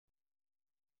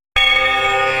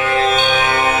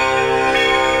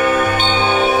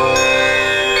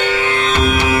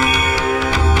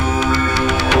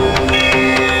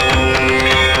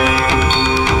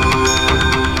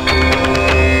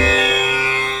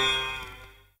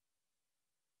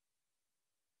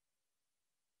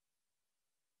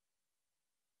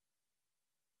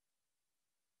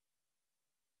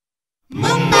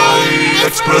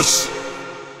Express.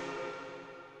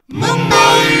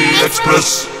 Mumbai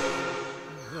Express.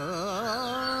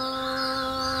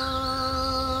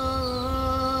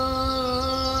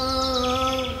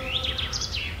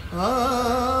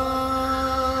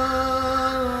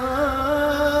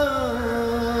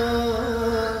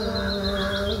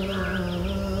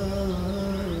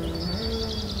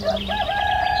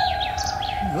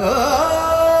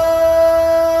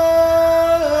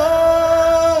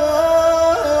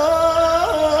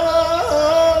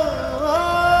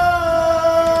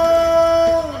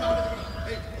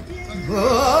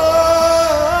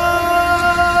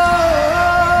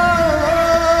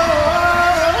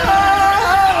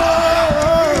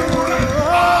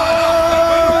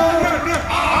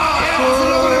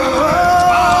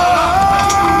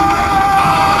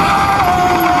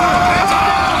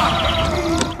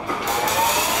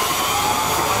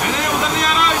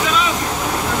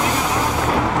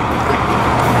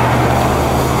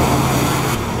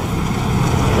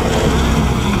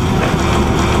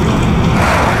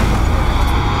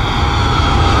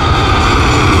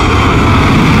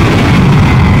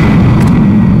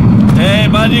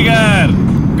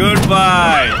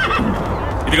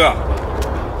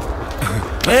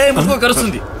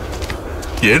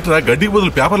 ఏంట్రా గడ్డికి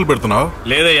బదులు పేపర్లు పెడుతున్నావు?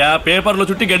 లేదయ్యా, పేపర్లో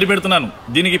చుట్టి గడ్డి పెడుతున్నాను.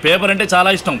 దీనికి పేపర్ అంటే చాలా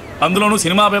ఇష్టం, అందులోనూ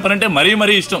సినిమా పేపర్ అంటే మరీ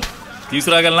మరీ ఇష్టం.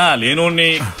 తీసుకురాగలనా లేనోని?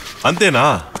 అంతేనా?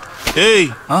 ఏయ్,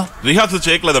 రిహార్సల్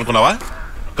చేయట్లేదు అనుకున్నావా?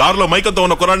 కారులో మైకంతో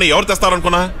ఉన్న కుర్రాన్ని ఎవరు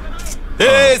తెస్తారనుకున్నా?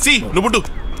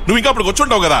 నువ్వు ఇంకా అప్పుడు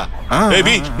వచ్చుంటావు కదా.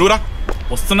 నువ్వు రా.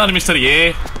 వస్తున్నాను మిస్టర్ ఏ,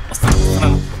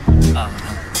 వస్తున్నాను.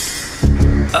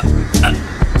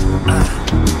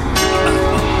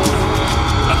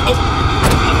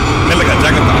 మెల్లగా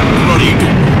జాగ్రత్త.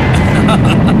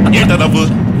 ఏంటా నవ్వు?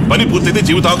 పని పూర్తయితే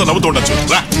జీవితాంతో నవ్వుతూ ఉండొచ్చు.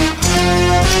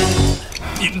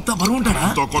 ఇంత బరువు ఉంటాడా?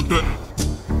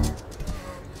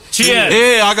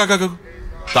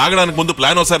 తాగడానికి ముందు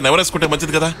ప్లాన్ ఒకసారి నెవరేసుకుంటే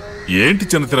మంచిది కదా. ఏంటి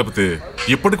చిన్న తిరుపతి,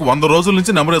 ఇప్పటికి 100 రోజుల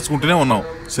నుంచి నెమరేసుకుంటూనే ఉన్నాం.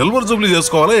 సిల్వర్ జూబ్లీ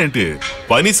చేసుకోవాలా ఏంటి?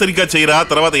 పని సరిగ్గా చేయరా,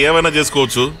 తర్వాత ఏమైనా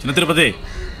చేసుకోవచ్చు. చిన్న తిరుపతి,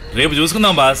 రేపు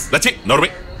చూసుకుందాం బాస్. రచి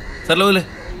నోర్మే. సర్లేదులే,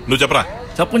 నువ్వు చెప్పరా.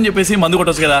 చప్పుని చెప్పేసి మందు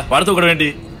కొట్టొచ్చు కదా, వాడితో కూడా ఏంటి?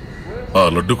 ఆ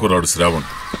లడ్డు కుర్రాడు శ్రావణ్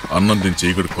అన్నం దీన్ని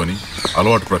చేయగడుకొని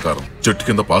అలవాటు ప్రకారం చెట్టు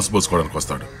కింద పాసు పోసుకోవడానికి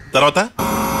వస్తాడు.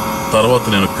 తర్వాత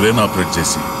నేను క్రేన్ ఆపరేట్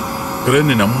చేసి క్రేన్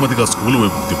ని నెమ్మదిగా స్కూల్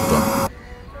వైపుకు తిప్పుతాను.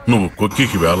 నువ్వు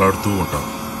కొక్కికి వేలాడుతూ ఉంటావు.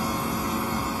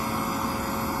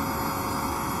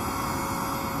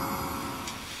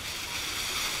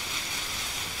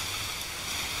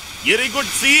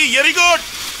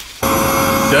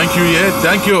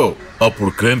 Thank you.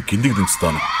 అప్పుడు క్రేన్ కిందికి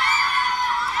దించుతాను.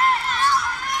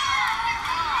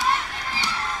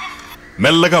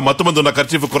 మెల్లగా మత్తుమందు ఉన్న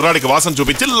ఖర్చీఫ్ కుర్రాడికి వాసన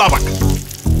చూపించి లావక్.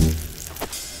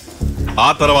 ఆ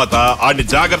తర్వాత ఆడిని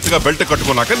జాగ్రత్తగా బెల్ట్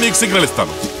కట్టుకున్నాక నీకు సిగ్నల్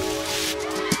ఇస్తాను.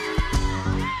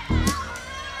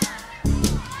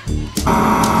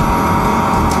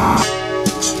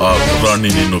 ఆ కుర్రాడిని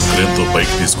నిన్ను క్రేన్తో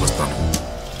పైకి తీసుకొస్తాను.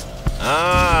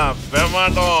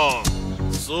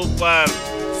 సూపర్.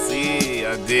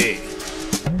 అదే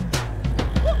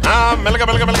మెల్లగా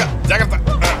మెల్లగా మెల్లగా జాగ్రత్త.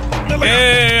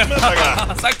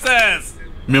 సక్సెస్.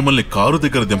 మిమ్మల్ని కారు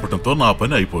దగ్గర దింపడంతో నా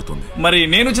పని అయిపోతుంది. మరి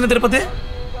నేను వచ్చిన తిరుపతి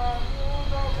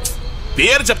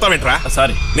పేరు చెప్తావేంట్రా?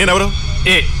 సారీ, నేనెవరు?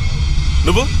 ఏ,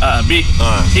 నువ్వు బి,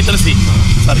 ఇతను సి.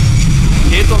 సారీ,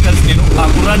 ఏతో కలిసి నేను ఆ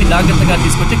కుర్రాడిని జాగ్రత్తగా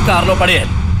తీసుకొచ్చి కారులో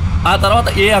పడేయాలి. ఆ తర్వాత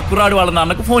ఆ కుర్రాడు వాళ్ళ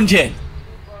నాన్నకు ఫోన్ చేయాలి.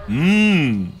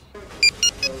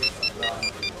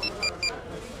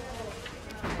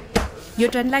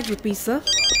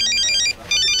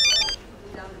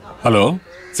 హలో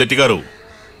శెట్టి గారు,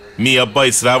 మీ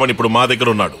అబ్బాయి శ్రావణ్ ఇప్పుడు మా దగ్గర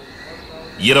ఉన్నాడు.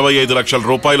 25 లక్షల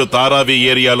రూపాయలు తారావి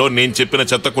ఏరియాలో నేను చెప్పిన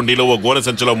చెత్త కుండీలో ఓ గోనె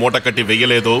సంచిలో మూట కట్టి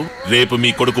వెయ్యలేదు. రేపు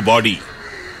మీ కొడుకు బాడీ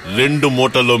 2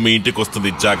 మూటల్లో మీ ఇంటికి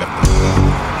వస్తుంది. జాగ్రత్త.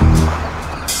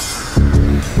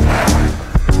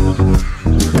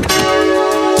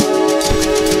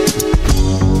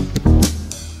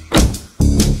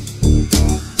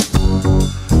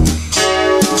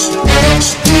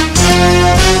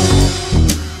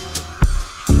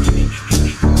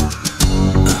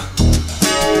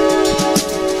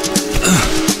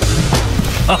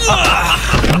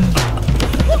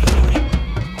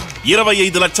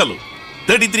 $25 లక్షలు.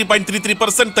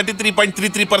 33.33%,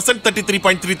 33.33%,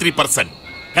 33.33%.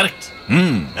 కరెక్ట్.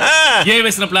 ఏ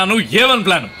వేసిన ప్లాను, ఏ1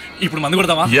 ప్లాను. ఇప్పుడు మందు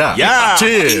కొడతామా?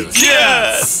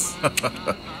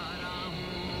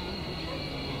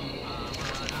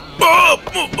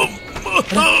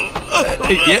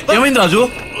 ఏమైంది రాజు?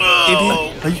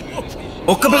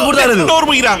 ఒక్క పిల్ల కూడా రాలేదు.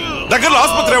 దగ్గరలో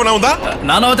ఆసుపత్రి ఏమైనా ఉందా?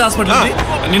 నానావతి హాస్పిటల్ ఉంది,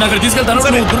 నేను అక్కడ తీసుకెళ్తాను.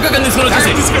 దుర్గ తీసుకెళ్ళి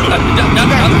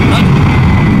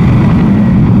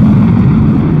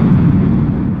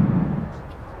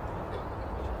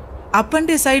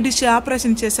అపెండిసైటిస్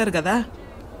ఆపరేషన్ చేశారు కదా,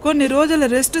 కొన్ని రోజులు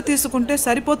రెస్ట్ తీసుకుంటే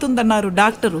సరిపోతుందన్నారు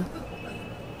డాక్టరు.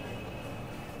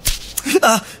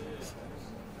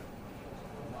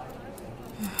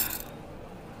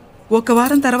 ఒక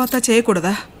వారం తర్వాత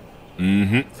చేయకూడదా?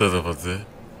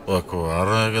 ఒక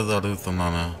వారం కదా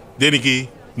అడుగుతున్నానా. దేనికి?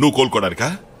 నువ్వు కోలుకోవడానికా?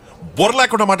 బొర్ర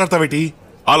లేకుండా మాట్లాడతావేటి?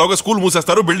 ఆలోగా స్కూల్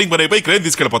మూసేస్తారు, బిల్డింగ్ పని అయిపోయి క్రేన్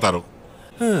తీసుకెళ్ళిపోతారు.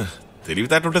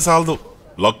 తెలివితేటంటే చాలదు,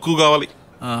 లక్కు కావాలి.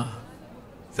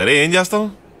 సరే ఏం చేస్తాం,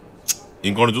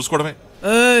 ఇంకోటి చూసుకోవడమే.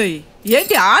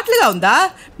 ఏంటి ఆటలుగా ఉందా?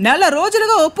 నెల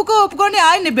రోజులుగా ఒప్పుకొని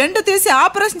ఆయన్ని బెండు తీసి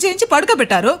ఆపరేషన్ చేయించి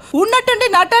పడుకోబెట్టారు. ఉన్నట్టుండి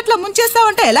నట్టాట్లా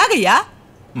ముంచేస్తావంటే ఎలాగయ్యా?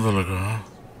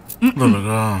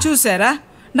 చూసారా,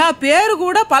 నా పేరు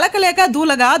కూడా పలకలేక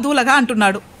దూలగా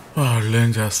అంటున్నాడు. వాళ్ళేం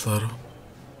చేస్తారు,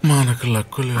 మనకు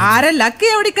లక్కు లేదు. అరే లక్కు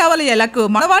ఎవడికి కావాలి? లక్కు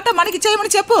మన వాట మనకి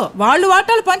చేయమని చెప్పు. వాళ్ళు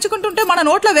వాటాలు పంచుకుంటుంటే మన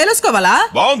నోట్లో వేలేసుకోవాలా?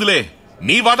 బాగుందిలే,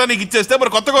 నీ వాటా నీకు ఇచ్చేస్తే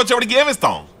మరి కొత్తగా వచ్చేవాడికి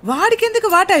ఏమిస్తాం? వాడికి ఎందుకు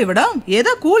వాటా ఇవ్వడం?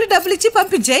 ఏదో కూలి డబ్బులు ఇచ్చి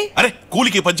పంపించేయి. అరే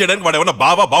కూలికి పనిచేయడానికి వాడు ఏమన్నా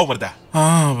బావమరిదా?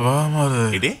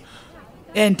 బామరిది.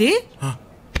 ఏంటి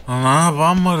నా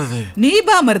బామరిది? నీ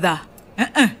బామరిదా?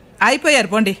 అయిపోయారు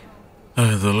పోండి.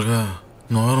 ఎదులుగా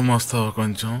నోరు మోస్తావా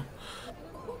కొంచెం?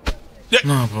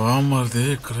 నా బామరిది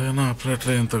క్రేన్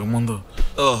ఆపరేటర్ ఇంతకు ముందు.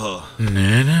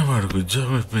 నేనే వాడికి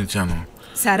ఉద్యోగం ఇప్పించాను.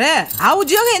 సరే, ఆ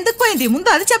ఉద్యోగం ఎందుకు పోయింది ముందు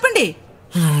అది చెప్పండి.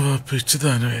 నువ్వు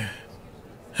పిచ్చిదానివే.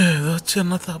 ఏదో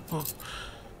చిన్న తప్పు,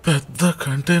 పెద్ద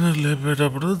కంటైనర్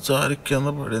లేపేటప్పుడు జారి కింద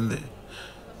పడింది.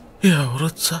 ఎవరు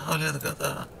చాలేదు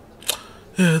కదా,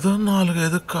 ఏదో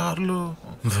 4-5 కార్లు.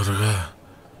 దుర్గా,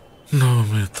 నువ్వు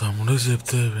మీ తమ్ముడు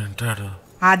చెప్తే వింటాడు.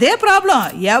 అదే ప్రాబ్లం,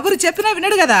 ఎవరు చెప్పినా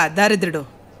వినడు కదా దరిద్రుడు.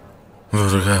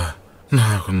 దుర్గా,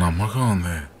 నాకు నమ్మకం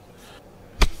ఉంది.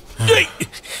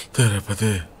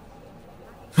 తిరుపతి,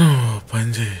 నువ్వు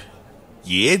పని చేయి.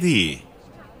 ఏది?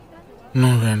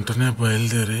 నువ్వు వెంటనే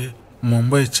బయలుదేరి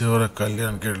ముంబై చివర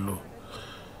కళ్యాణ్కి వెళ్ళు.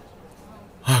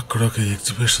 అక్కడ ఒక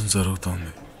ఎగ్జిబిషన్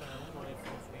జరుగుతుంది.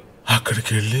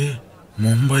 అక్కడికి వెళ్ళి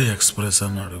ముంబై ఎక్స్ప్రెస్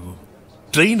అని అడుగు.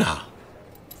 ట్రైనా?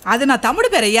 అది నా తమ్ముడు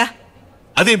పేరయ్యా.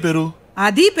 అదేం పేరు?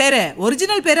 అది పేరే,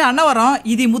 ఒరిజినల్ పేరే అన్నవరం,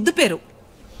 ఇది ముద్దు పేరు.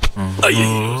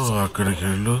 అక్కడికి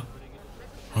వెళ్ళు,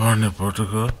 వాడిని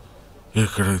పట్టుకో,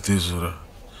 ఇక్కడికి తీసుకురా.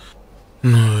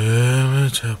 నువ్వేమీ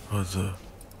చెప్పద్దు.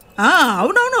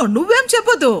 అవునవును, నువ్వేం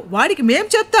చెప్పొద్దు, వాడికి మేం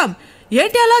చెప్తాం.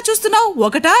 ఏంటి అలా చూస్తున్నావు?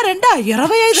 1, 2,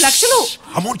 25 లక్షలు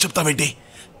అమౌంట్ చెప్తావేంటి?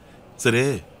 సరే,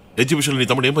 ఎగ్జిబిషన్ నీ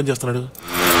తమ్ముడు ఏం పని చేస్తున్నాడు?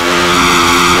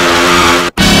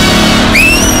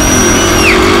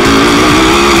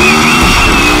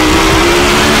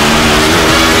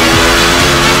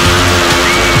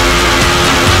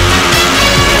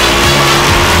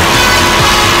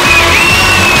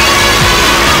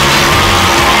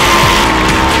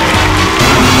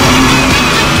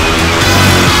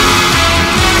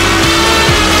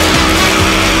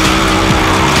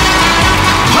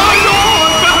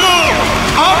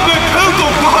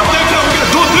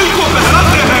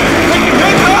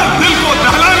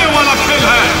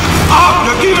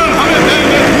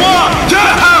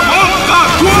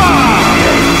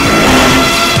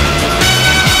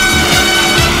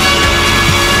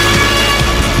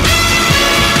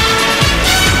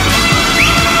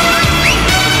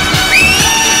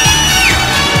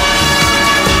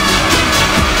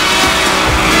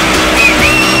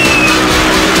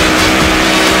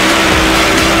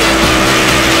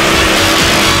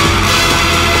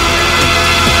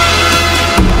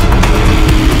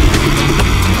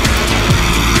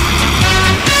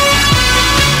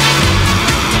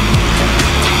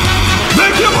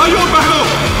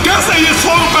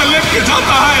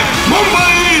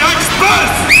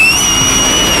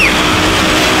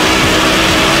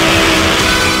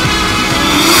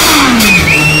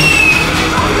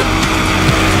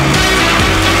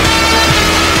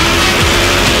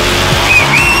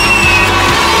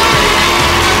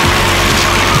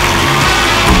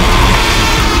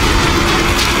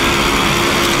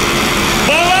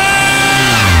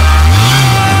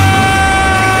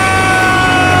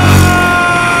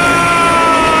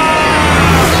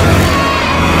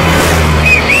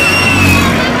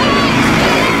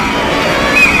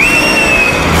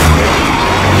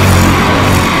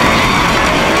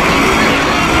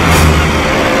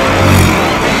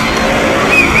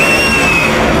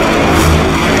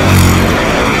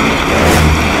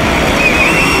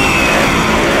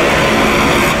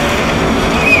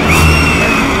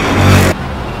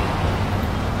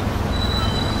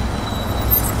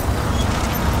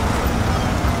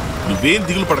 నువ్వేం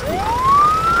దిగులు పడకు,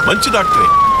 మంచి డాక్టరే,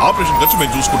 ఆపరేషన్ ఖర్చు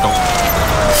మేము చూసుకుంటాం.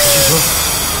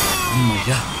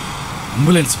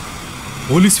 అంబులెన్స్,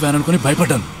 పోలీస్ వ్యాన్ అనుకుని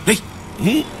భయపడ్డాను.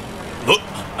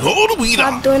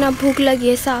 साहब दो ना, भूख लगी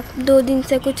है साहब, 2 दिन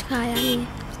से कुछ खाया नहीं है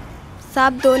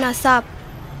साहब, दो ना साहब,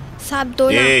 साहब दो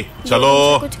ना, चलो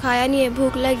कुछ खाया नहीं है,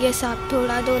 भूख लगी है साहब,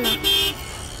 थोड़ा दो ना.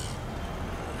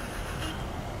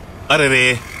 అరే రే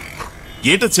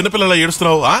ఏంటో చిన్నపిల్లలా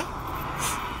ఏడుస్తున్నావు?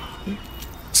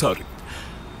 సారీ,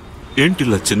 ఏంటి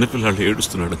ఇలా చిన్నపిల్లాడు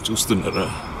ఏడుస్తున్నాడని చూస్తున్నారా?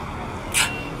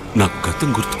 నాకు గతం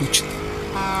గుర్తుకొచ్చింది.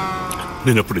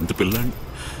 నేను అప్పుడు ఇంత పిల్లాడిని.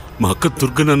 మా అక్క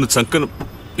దుర్గ నన్ను చంకన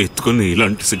ఎత్తుకొని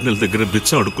ఇలాంటి సిగ్నల్ దగ్గర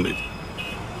బిచ్చం ఆడుకునేది.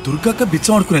 దుర్గక్క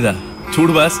బిచ్చం ఆడుకునేదా?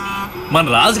 చూడు బాస్, మన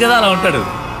రాజు కదా అలా ఉంటాడు.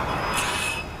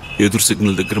 ఎదురు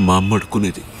సిగ్నల్ దగ్గర మా అమ్మ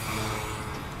అడుకునేది.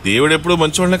 దేవుడు ఎప్పుడు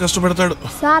మంచోళ్ళనే కష్టపెడతాడు.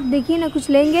 साहब देखिए ना, कुछ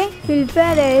लेंगे?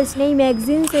 फिल्मफेयर है इस नई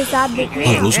मैगजीन से साहब देखिए.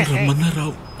 ఆ రోజు రమ్మన్నా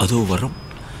రావు, అదో వరం.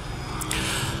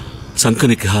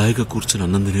 సంకనికి హాయిగా కూర్చొని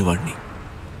అన్నం తినేవాడిని.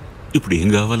 ఇప్పుడు ఏం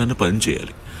కావాలన్న పని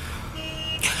చేయాలి.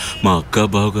 మా అక్క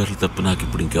బావగారు తప్ప నాకు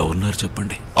ఇప్పుడు ఇంకెవరున్నారు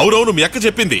చెప్పండి? అవునవును, మీ అక్క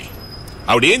చెప్పింది.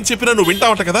 ఆవిడ ఏం చెప్పినా నువ్వు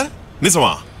వింటావంట కదా,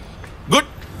 నిజమా?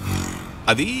 గుడ్.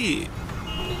 అది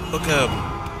ఒక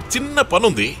చిన్న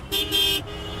పనుంది.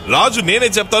 రాజు నేనే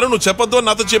చెప్తాను, నువ్వు చెప్పొద్దు అని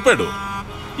నాతో చెప్పాడు.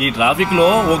 ఈ ట్రాఫిక్ లో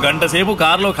ఓ గంట సేపు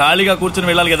కారులో ఖాళీగా కూర్చొని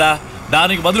వెళ్ళాలి కదా,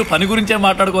 దానికి బదులు పని గురించే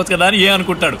మాట్లాడుకోవచ్చు కదా అని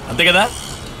అనుకుంటాడు, అంతే కదా?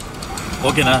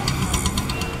 ఓకేనా?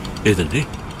 లేదండి,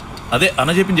 అదే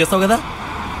అన్న చెప్పింది చేస్తావు కదా.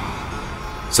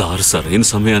 సార్ సరైన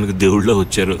సమయానికి దేవుళ్ళ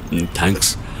వచ్చారు,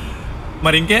 థ్యాంక్స్.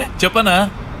 మరి ఇంకే చెప్పనా?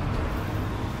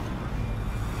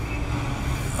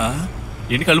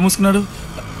 ఏంటి కళ్ళు మూసుకున్నాడు?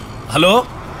 Hello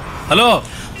hello.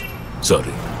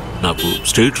 సారీ, నాకు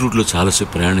స్ట్రైట్ రూట్లో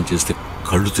చాలాసేపు ప్రయాణం చేస్తే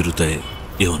కళ్ళు తిరుగుతాయి,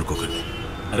 ఏమనుకోకండి.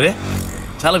 అరే,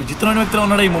 చాలా విచిత్రమైన వ్యక్తిలో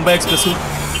ఉన్నాడు ఈ ముంబై ఎక్స్ప్రెస్.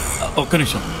 ఒక్క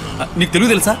నిమిషం, నీకు తెలుగు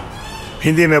తెలుసా?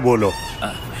 హిందీ మే బోలో.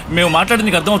 మేము మాట్లాడి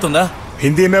నీకు అర్థమవుతుందా?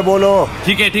 హిందీ మే బోలో.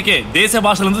 ఠీకే, దేశ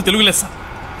భాషలందు తెలుగు లెస్స.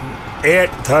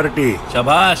 8:30.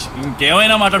 శభాష్,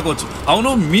 ఇంకేమైనా మాట్లాడుకోవచ్చు.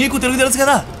 అవును, మీకు తెలుగు తెలుసు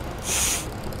కదా?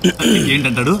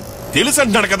 ఏంటంటాడు? తెలుసు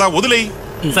అంటున్నాడు కదా, వదిలేయి.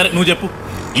 సరే నువ్వు చెప్పు.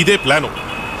 ఇదే ప్లాను.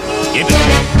 ఏంటి?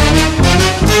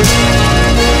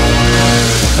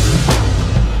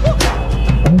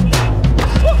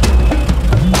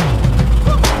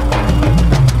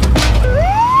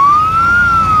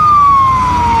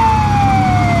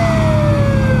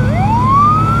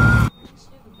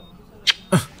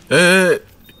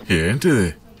 ఏంటిది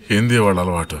హిందీ వాళ్ళ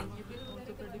అలవాటు?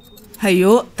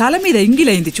 అయ్యో, తల మీద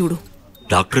ఇంగిలైంది చూడు.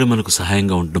 డాక్టరే మనకు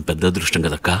సహాయంగా ఉండడం పెద్ద అదృష్టం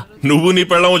కదక్కా. నువ్వు నీ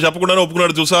పెళ్ళాము చెప్పకుండానే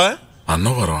ఒప్పుకున్నాడు చూసా?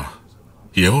 అన్నవరం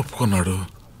ఏం ఒప్పుకున్నాడు?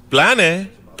 ప్లానే.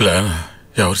 ప్లాన్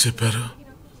ఎవరు చెప్పారు?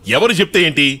 ఎవరు చెప్తే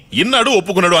ఏంటి, ఇన్నాడు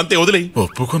ఒప్పుకున్నాడు, అంతే, వదిలేయి.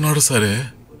 ఒప్పుకున్నాడు సరే,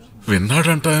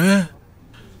 విన్నాడంటానే.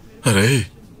 అరే,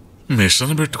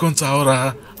 మిషన్ పెట్టుకొని చావరా.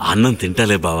 అన్నం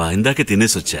తింటాలే బావా, ఇందాకే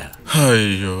తినేసి వచ్చా.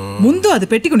 అయ్యో, ముందు అది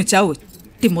పెట్టుకుని చావు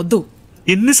ముద్దు.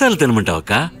 ఎన్నిసార్లు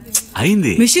తినమంటావక్క?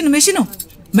 అయింది.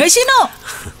 మెషిను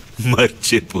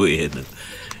మర్చిపోయాను.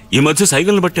 ఈ మధ్య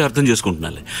సైకిల్ని బట్టి అర్థం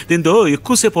చేసుకుంటున్నాలే. దీంతో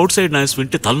ఎక్కువసేపు అవుట్ సైడ్ నాయిస్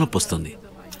వింటే తలనొప్పి వస్తుంది.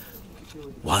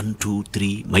 1 2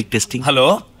 3 మైక్ టెస్టింగ్. హలో,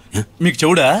 మీకు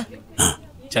చెవుడా?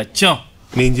 చచ్చాం.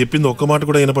 నేను చెప్పింది ఒక్క మాట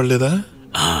కూడా వినపడలేదా?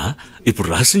 ఇప్పుడు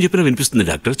రహస్యం చెప్పినా వినిపిస్తుంది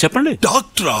డాక్టర్, చెప్పండి.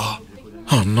 డాక్టరా?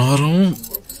 అన్నారం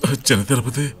చిన్న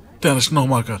తిరుపతి, టెన్షన్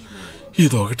అవ్వమాక.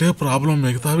 ఇదొకటే ప్రాబ్లం,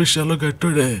 మిగతా విషయాల్లో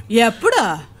గట్టుడే. ఎప్పుడా?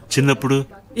 చిన్నప్పుడు.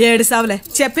 7 సావులే,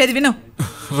 చెప్పేది విను.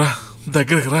 రా,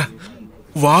 దగ్గరికి రా.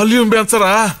 వాల్యూమ్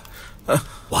పెంచరా.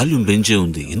 వాల్యూమ్ పెంచే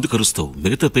ఉంది, ఎందుకు అరుస్తావు?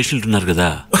 మిగతా పేషెంట్ ఉన్నారు కదా.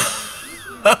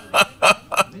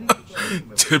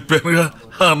 చెప్పానుగా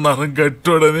అన్నారం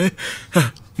గట్టోడని.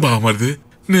 బామర్ది,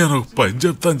 నేను ఒక పని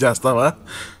చెప్తాను, చేస్తావా?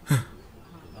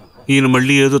 ఈయన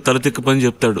మళ్ళీ ఏదో తలతిక్క పని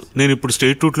చెప్తాడు. నేను ఇప్పుడు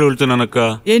స్ట్రైట్ రూట్ లో వెళ్తున్నానక్క.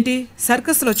 ఏంటి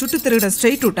సర్కస్ లో చుట్టూ తిరగడం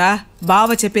స్ట్రైట్ రూటా? బావ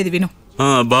చెప్పేది విను.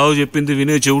 బావ చెప్పింది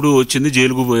వినే చెవుడు వచ్చింది,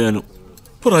 జైలుకు పోయాను.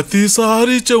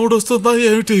 ప్రతిసారి చెవుడు వస్తుందా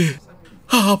ఏమిటి?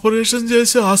 ఆపరేషన్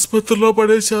చేసి ఆసుపత్రిలో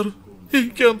పడేశారు.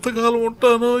 ఇంకెంతకాలం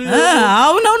ఉంటానో.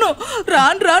 అవునవును,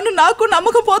 రాను రాను నాకు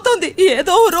నమ్మకం పోతుంది.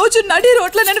 ఏదో రోజు నడి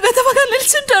రోడ్ల నేను వెతవగా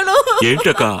నిల్చుంటాను.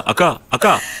 ఏంటక్క? అక్క అక్క,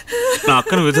 నా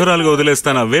అక్కను విధవరాలుగా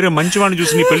వదిలేస్తానా? వేరే మంచివాడిని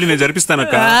చూసి నీ పెళ్లి నేను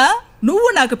జరిపిస్తానక్క.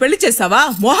 నువ్వు నాకు పెళ్లి చేసావా?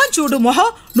 మొహం చూడు మొహం.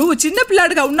 నువ్వు చిన్న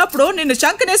పిల్లాడిగా ఉన్నప్పుడు నిన్ను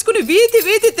శంకనేసుకుని వీధి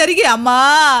వీధి తిరిగి అమ్మా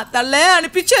తల్లే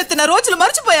అనిపించి ఎత్తిన రోజులు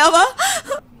మర్చిపోయావా?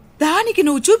 దానికి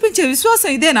నువ్వు చూపించే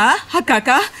విశ్వాసం ఇదేనా? అక్కాక,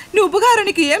 నువ్వు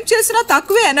ఉపకారానికి ఏం చేసినా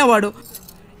తక్కువే అనేవాడు.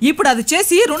 ఇప్పుడు అది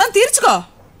చేసి రుణం తీర్చుకో.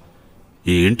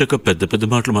 ఏంటక్క పెద్ద పెద్ద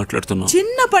మాటలు మాట్లాడుతున్నావు?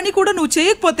 చిన్న పని కూడా నువ్వు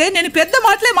చేయకపోతే నేను పెద్ద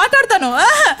మాటలే మాట్లాడతాను.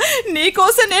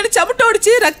 నీకోసం నేను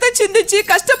చెమటోడిచి రక్తం చిందించి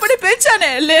కష్టపడి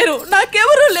పెంచానే. లేరు,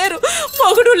 నాకెవరూ లేరు.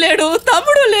 మొగుడు లేడు,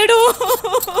 తమ్ముడు లేడు.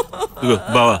 ఇదిగో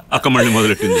బావా, అక్క మళ్ళీ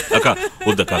మొదలెట్టింది. అక్క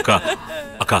వద్దక్క, అక్క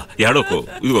అక్క ఏడోకో.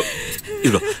 ఇదిగో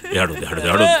ఇదిగో, ఏడు ఏడు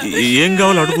ఏడు. ఏం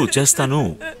కావాలో అడుగు, చేస్తాను.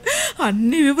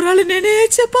 అన్ని వివరాలు నేనే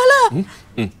చెప్పాలా?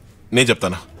 నేను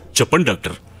చెప్తాను. చెప్పండి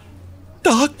డాక్టర్.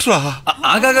 డాక్టరా?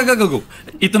 ఆగాగాగాగు,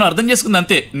 ఇతను అర్థం చేసుకుంది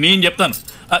అంతే. నేను చెప్తాను.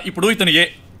 ఇప్పుడు ఇతను ఏ,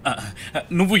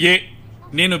 నువ్వు ఏ,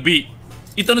 నేను బి,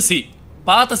 ఇతను సి,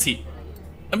 పాత సి,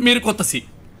 మీరు కొత్త సి.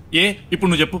 ఏ ఇప్పుడు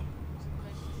నువ్వు చెప్పు.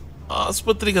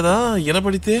 ఆసుపత్రి కదా,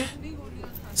 వినపడితే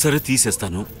సరే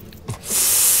తీసేస్తాను.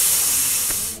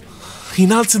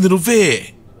 వినాల్సింది నువ్వే.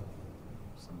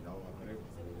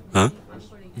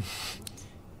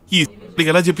 ఈ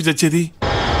ఎలా చెప్పి చచ్చేది?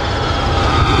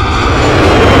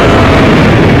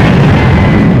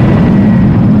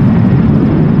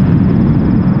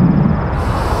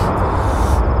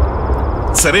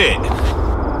 సరే,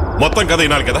 మొత్తం కథ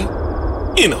వినాలి కదా.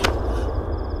 ఈయన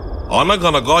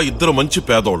అనగనగా ఇద్దరు మంచి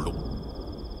పేదోళ్ళు,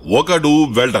 ఒకడు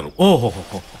వెల్డరు,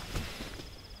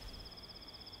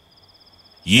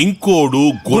 ఇంకోడు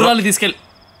గుర్రాలు తీసుకెళ్ళి.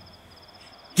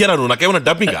 నువ్వు నాకేమన్నా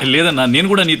డబ్బింగ్? లేదన్నా, నేను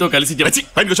కూడా నీతో కలిసి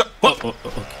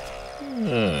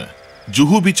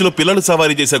జుహూ బీచ్ లో పిల్లలు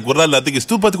సవారీ చేసే గుర్రాలు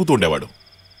అద్దెకిస్తూ బతుకుతూ ఉండేవాడు.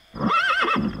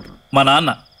 మా నాన్న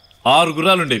 6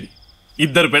 గుర్రాలుండేవి,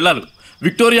 2 పిల్లలు.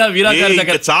 విక్టోరియా వీరాగారి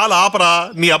దగ్గర. చాలా ఆపరా,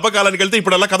 నీ అబ్బకాలానికి వెళ్తే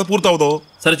ఇప్పుడు అలా కథ పూర్తవుదో.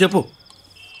 సరే చెప్పు.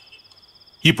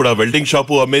 ఇప్పుడు ఆ వెల్డింగ్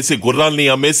షాపు అమ్మేసి, గుర్రాల్ని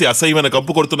అమ్మేసి, అసహ్యమైన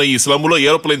కంపు కొడుతున్న ఈ స్లమ్ లో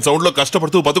ఏరోప్లేన్ సౌండ్ లో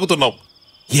కష్టపడుతూ బతుకుతున్నాం.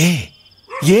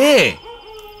 ఏ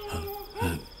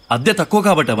అద్దె తక్కువ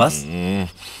కాబట్టా బాస్?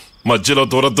 మధ్యలో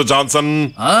దూరద్దు జాన్సన్.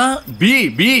 బి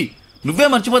బి నువ్వే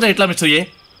మర్చిపోతా ఎట్లా మిస్టర్ ఏ?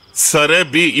 సరే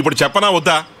బి, ఇప్పుడు చెప్పనా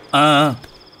వద్దా?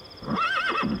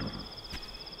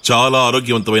 చాలా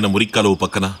ఆరోగ్యవంతమైన మురిక్కాలువ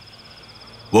పక్కన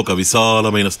ఒక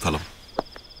విశాలమైన స్థలం.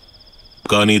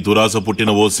 కానీ దురాశ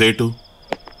పుట్టిన ఓ సేటు.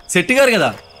 శెట్టి గారు కదా,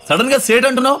 సడన్ గా సేట్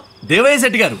అంటున్నావు? దేవయ్య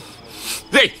శెట్టి గారు.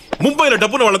 రే, ముంబైలో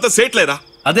డబ్బున వాళ్ళంతా సేట్లేరా?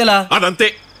 అదేలా? అదంతే.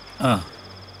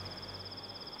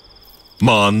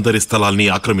 మా అందరి స్థలాల్ని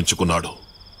ఆక్రమించుకున్నాడు.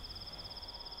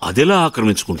 అదెలా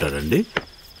ఆక్రమించుకుంటారండి?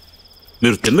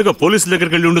 మీరు తిన్నగా పోలీసుల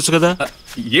దగ్గరికి వెళ్ళి ఉండొచ్చు కదా.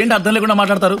 ఏంటి అర్థం లేకుండా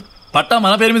మాట్లాడతారు? పట్టా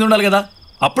మన పేరు మీద ఉండాలి కదా,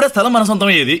 అప్పుడే స్థలం మన సొంతం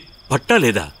అయ్యేది. పట్టా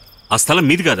లేదా? ఆ స్థలం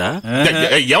మీది కదా?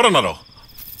 ఎవరన్నారో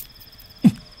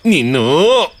నిన్ను?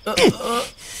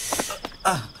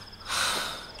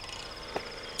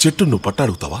 చెట్టు నువ్వు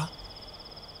పట్టాడుగుతావా?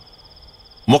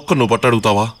 మొక్క నువ్వు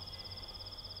పట్టాడుగుతావా?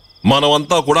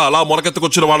 మనమంతా కూడా అలా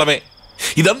మొరకెత్తుకొచ్చిన వాళ్ళమే.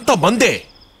 ఇదంతా మందే.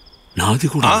 నాది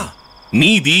కూడా.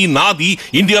 నీది, నాది,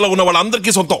 ఇండియాలో ఉన్న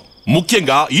వాళ్ళందరికీ సొంతం.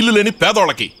 ముఖ్యంగా ఇల్లు లేని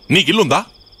పేదోళ్ళకి. నీకు ఇల్లుందా?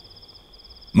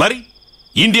 మరి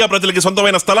ఇండియా ప్రజలకి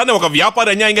సొంతమైన స్థలాన్ని ఒక వ్యాపారి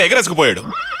అన్యాయంగా ఎగరేసుకుపోయాడు.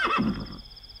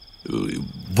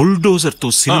 బుల్డోజర్తో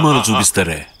సినిమాలు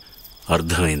చూపిస్తారే,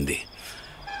 అర్థమైంది.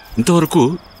 ఇంతవరకు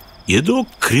ఏదో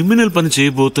క్రిమినల్ పని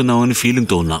చేయబోతున్నామని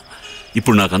ఫీలింగ్తో ఉన్నా.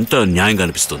 ఇప్పుడు నాకంతా న్యాయంగా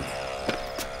అనిపిస్తుంది.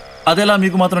 అదేలా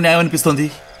మీకు మాత్రం న్యాయం అనిపిస్తుంది?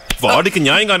 వాడికి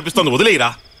న్యాయంగా అనిపిస్తుంది, వదిలేయరా.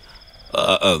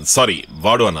 సారీ,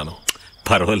 వాడు అన్నాను.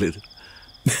 పర్వాలేదు.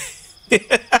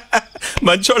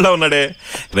 మంచోళ్ళ ఉన్నాడే.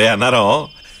 రే అన్నారం,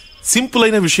 సింపుల్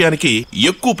అయిన విషయానికి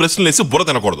ఎక్కువ ప్రశ్నలు వేసి బుర్ర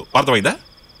తినకూడదు, అర్థమైందా?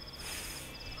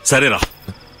 సరేరా,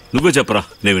 నువ్వే చెప్పరా,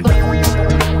 నేను వింటా.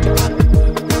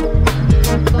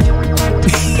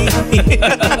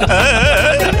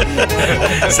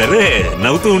 సరే,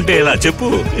 నవ్వుతూ ఉంటే ఎలా చెప్పు.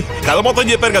 కథ మొత్తం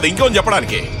చెప్పారు కదా, ఇంకేమని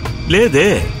చెప్పడానికి? లేదే,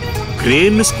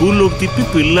 క్రేన్ స్కూల్లోకి తిప్పి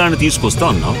పిల్లాన్ని తీసుకొస్తా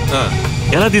అన్నావు.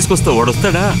 ఎలా తీసుకొస్తావు? వాడు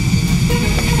వస్తాడా?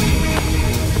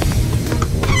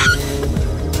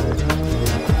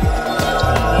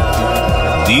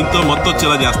 దీంతో మొత్తం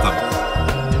వచ్చేలా చేస్తాను.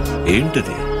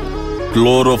 ఏంటిది?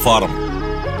 క్లోరోఫారం.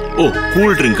 ఓ,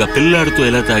 కూల్ డ్రింక్. పిల్లాడితో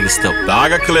ఎలా తాగిస్తావు?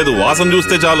 తాగక్కలేదు, వాసన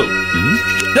చూస్తే చాలు.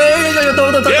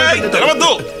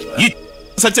 తెరవద్దు, ఈ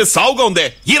సచ్చే సావుగా ఉందే.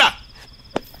 ఈరా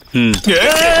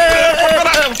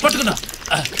పట్టుకున్నా.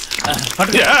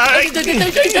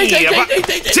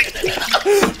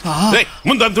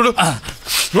 ముందంతుడు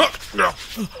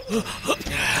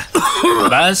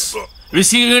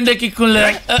విసిగండే కిక్కులే.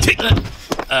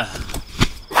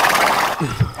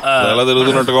 ఎలా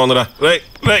తిరుగుతున్నట్టుగా ఉందిరా. రై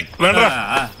రై రండ్రా.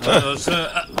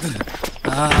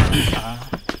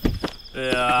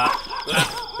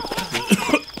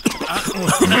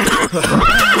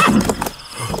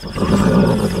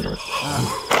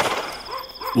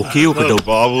 ఒకే ఒక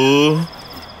బాబు,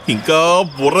 ఇంకా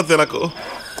బుర్ర తినకు.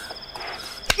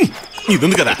 ఇది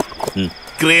ఉంది కదా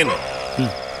క్రేన్,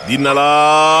 దీన్ని అలా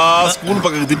స్కూల్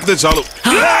పక్కకి తిప్పితే చాలు.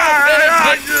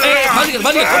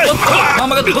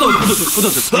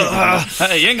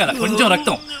 ఏం కదా, కొంచెం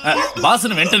రక్తం.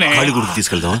 బాసును వెంటనే కాళీగుడికి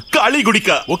తీసుకెళ్దాం. కాళీగుడిక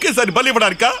ఒకేసారి బలి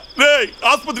ఇవ్వడానిక?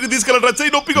 ఆసుపత్రికి తీసుకెళ్ళడం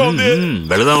చెయ్యి నొప్పిగా ఉంది.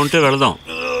 వెళదాం అంటే వెళదాం,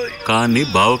 కానీ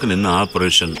బావకు నిన్న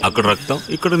ఆపరేషన్. అక్కడ రక్తం,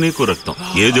 ఇక్కడ నీకు రక్తం.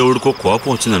 ఏ దేవుడికో కోపం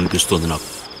వచ్చింది అనిపిస్తుంది నాకు.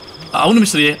 అవును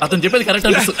మిస్టర్, అతను చెప్పేది కరెక్ట్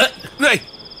అనిపిస్తుంది.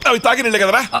 అవి తాగి నీళ్ళే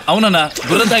కదరా? అవునన్నా,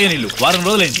 గుర్రం తాగే నీళ్ళు వారం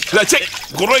రోజులైంది.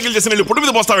 గుర్రం గిల్ చేసిన నీళ్ళు పుట్టు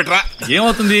మీద పోస్తావేట్రా?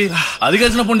 ఏమవుతుంది, అది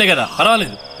కలిసిన పుండే కదా,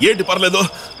 పర్వాలేదు. ఏంటి పర్లేదు?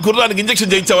 గుర్రానికి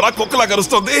ఇంజక్షన్ చేయించావరా? కుక్కలా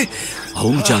కరుస్తుంది.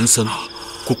 అవును జాన్సన్,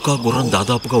 కుక్క గుర్రం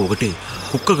దాదాపుగా ఒకటే.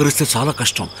 కుక్క గరిస్తే చాలా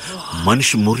కష్టం.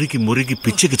 మనిషి మురిగి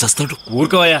పిచ్చికి చస్తాడు.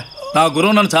 ఊరుకోవయ్యా, నా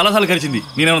గుర్రం నన్ను చాలాసార్లు కలిసింది.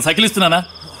 నేనేమైనా సకిలిస్తున్నానా?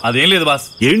 అదేం లేదు బాస్.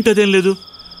 ఏంటదేం లేదు?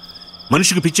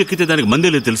 మనిషికి పిచ్చెక్కితే దానికి మందే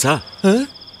లేదు తెలుసా?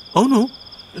 అవును,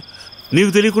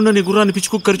 నీకు తెలియకుండా నీ గుర్రాన్ని పిచ్చి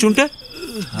కుక్క కరిచి ఉంటే?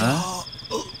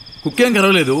 కుక్కేం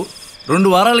కరవలేదు,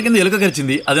 2 వారాల కింద ఎలుక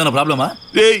కరిచింది. అదేమన్నా ప్రాబ్లమా?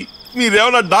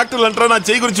 మీరేమన్నా డాక్టర్లు అంటారా? నా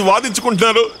చెయ్యి గురించి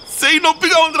వాదించుకుంటున్నారు. చెయ్యి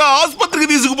నొప్పిగా ఉందిరా, ఆసుపత్రికి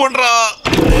తీసుకుపోండిరా.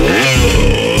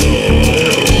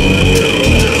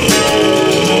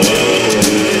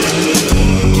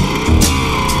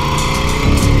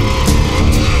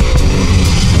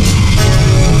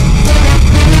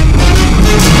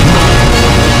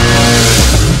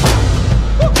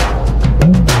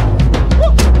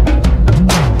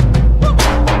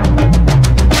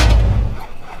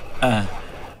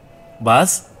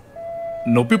 బాస్,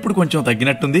 నొప్పి ఇప్పుడు కొంచెం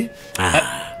తగ్గినట్టుంది.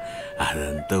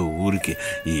 అదంతా ఊరికి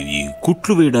ఈ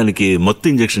కుట్లు వేయడానికి మొత్తం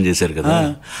ఇంజక్షన్ చేశారు కదా,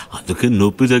 అందుకే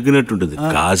నొప్పి తగ్గినట్టుంటుంది.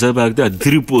 కాసేపు ఆగితే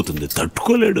అదిరిపోతుంది,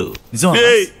 తట్టుకోలేడు.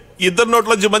 ఇద్దరు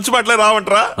నోట్లోంచి మంచి మాటలే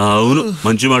రావంటరా? అవును,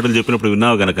 మంచి మాటలు చెప్పినప్పుడు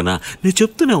విన్నావు గనకనా నేను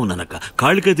చెప్తూనే ఉన్నానక్క.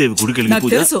 కాళికాదేవి గుడికెళ్ళి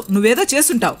తెలుసు నువ్వేదో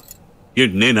చేస్తుంటావు.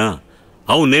 ఏంటి నేనా?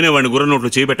 అవును, నేనే వాడిని గుర్ర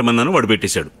నోట్లో చేయబెట్టమన్నాను, వాడు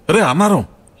పెట్టేశాడు. అరే అన్నారం,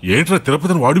 ఏంట్రా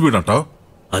తిరుపతిని వాడి వీడంటావు?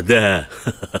 అదే,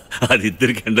 అది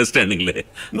ఇద్దరికి అండర్స్టాండింగ్లే.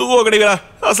 నువ్వు ఒకటిగా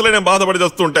అసలే నేను బాధపడి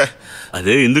వస్తుంటే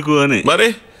అదే ఎందుకు అని. మరి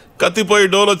కత్తిపోయి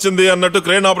డోల్ వచ్చింది అన్నట్టు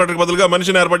క్రేన్ ఆపరేటర్ బదులుగా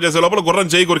మనిషిని ఏర్పాటు చేసే లోపల గుర్రం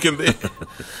చేయి కొరికింది.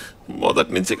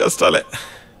 మొదటి నుంచి కష్టాలే.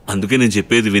 అందుకే నేను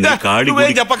చెప్పేది విని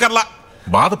చెప్పకర్లా.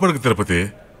 బాధపడకు తిరుపతి,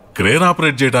 క్రేన్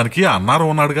ఆపరేట్ చేయడానికి అన్నారం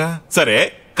ఉన్నాడుగా. సరే,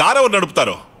 కారు ఎవరు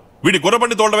నడుపుతారు? వీడి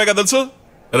గుర్రబండి తోలడమేగా తెలుసు.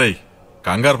 రేయ్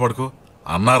కంగారు పడుకో,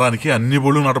 అన్నారానికి అన్ని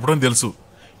బళ్ళు నడపడం తెలుసు.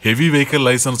 హెవీ వెహికల్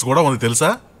లైసెన్స్ కూడా ఉంది తెలుసా?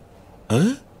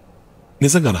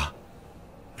 నిజంగానా?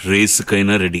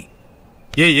 రేసుకైనా రెడీ.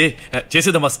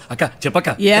 చేసేద్దాం బాస్. అక్క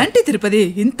చెప్పక్క. ఏంటి తిరుపతి,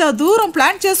 ఇంత దూరం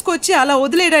ప్లాన్ చేసుకొచ్చి అలా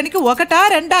వదిలేయడానికి 1,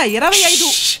 2,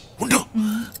 25? ఉండు.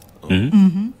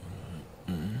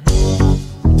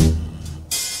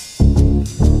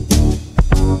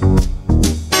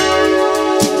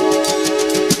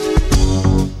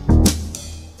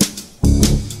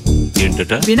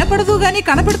 ఏంటట? వినపడదు గాని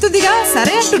కనపడుతుందిగా,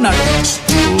 సరే అంటున్నాడు.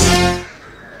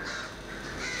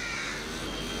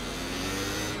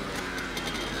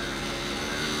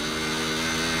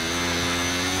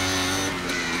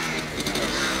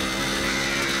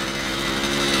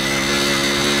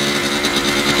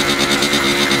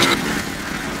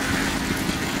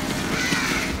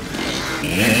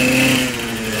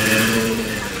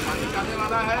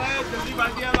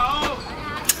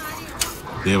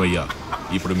 దేవయ్య,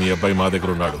 ఇప్పుడు మీ అబ్బాయి మా దగ్గర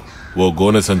ఉన్నాడు. ఓ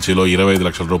గోనె సంచిలో 25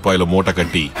 లక్షల రూపాయలు మూట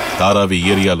కట్టి తారావి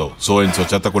ఏరియాలో సో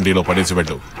చెత్త కుండీలో పడేసి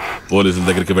పెట్టు. పోలీసుల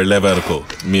దగ్గరికి వెళ్లే వరకు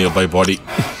మీ అబ్బాయి బాడీ.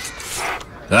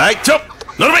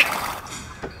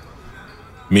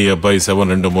 మీ అబ్బాయి శవం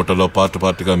 2 మూటల్లో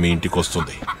పార్ట్గా మీ ఇంటికి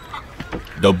వస్తుంది.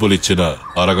 డబ్బులు ఇచ్చిన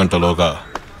అరగంటలోగా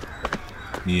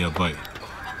మీ అబ్బాయి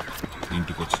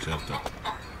ఇంటికి వచ్చి చేరుతాడు.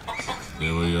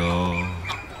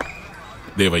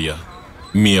 దేవయ్య,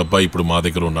 మీ అబ్బాయి ఇప్పుడు మా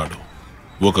దగ్గర ఉన్నాడు.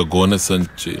 ఒక గోనె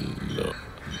సంచిలో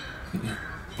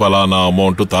ఫలానా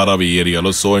అమౌంట్ తారావి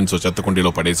ఏరియాలో సో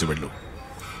చెత్తకుండీలో పడేసి వెళ్ళు.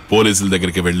 పోలీసుల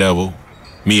దగ్గరికి వెళ్ళావు,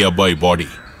 మీ అబ్బాయి బాడీ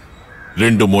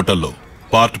 2 మూటల్లో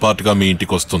పార్ట్గా మీ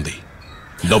ఇంటికి వస్తుంది.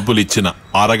 డబ్బులు ఇచ్చిన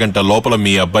అరగంట లోపల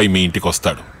మీ అబ్బాయి మీ ఇంటికి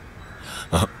వస్తాడు.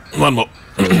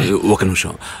 ఒక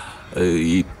నిమిషం,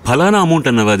 ఈ ఫలానా అమౌంట్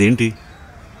అన్నది అదేంటి?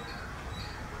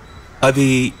 అది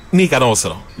నీకు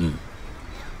అనవసరం,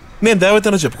 నేను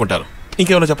దేవతనో చెప్పుకుంటాను.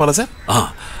 ఇంకేమైనా చెప్పాలా సార్?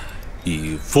 ఈ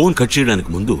ఫోన్ కట్ చేయడానికి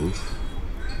ముందు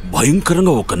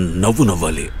భయంకరంగా ఒక నవ్వు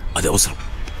నవ్వాలి, అది అవసరం.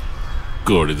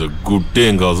 కోడిదో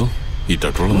గుడ్డేం కాదు, ఈ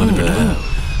టట్రోళ్ళని పెట్టా.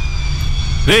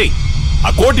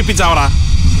 ఆ కోట్ ఇప్పించావరా?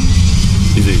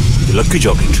 ఇది లక్కీ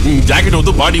జాకెట్. జాకెట్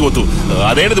వద్దు, బాడీ వద్దు.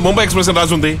 అదేంటిది ముంబై ఎక్స్ప్రెస్ అని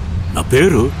రాసి ఉంది. నా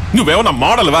పేరు. నువ్వేమన్నా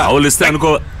మోడల్వా? అవలిస్తే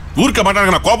అనుకో. ఊరికే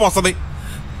మాట్లాడక నా కోపం వస్తుంది.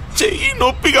 చెయ్యి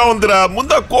నొప్పిగా ఉందిరా,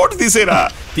 ముందు ఆ కోట్ తీసేరా.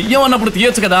 తీయమన్నప్పుడు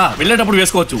తీయొచ్చు కదా, వెళ్ళేటప్పుడు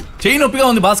వేసుకోవచ్చు. చెయ్యి నొప్పిగా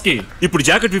ఉంది బాస్కి. ఇప్పుడు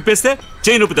జాకెట్ విప్పేస్తే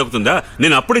చెయ్యి నొప్పి తగ్గుతుందా?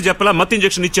 నేను అప్పుడే చెప్పలా మత్తు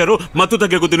ఇంజక్షన్ ఇచ్చారు, మత్తు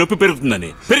తగ్గే కొద్ది నొప్పి పెరుగుతుందని.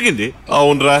 పెరిగింది.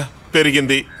 అవునరా,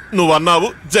 పెరిగింది. నువ్వు అన్నావు,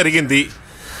 జరిగింది.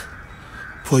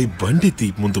 పోయి బండి తీ,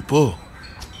 ముందు పో.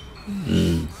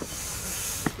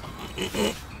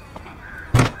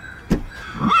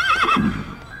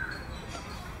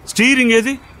 స్టీరింగ్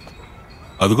ఏది?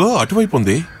 అదిగో అటువైపు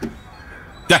ఉంది.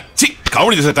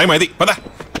 కావుడి చేసే టైం అది, పద.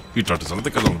 ఇట్లాంటి సంగతి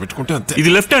కదా పెట్టుకుంటే అంతే. ఇది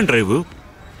లెఫ్ట్ హ్యాండ్ డ్రైవ్.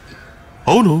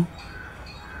 అవును,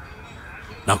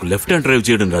 నాకు లెఫ్ట్ హ్యాండ్ డ్రైవ్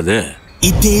చేయడం రాదే.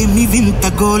 ఇదేమి వింత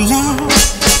గోలా,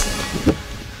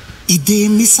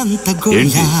 ఇదేమి సంత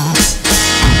గోలా.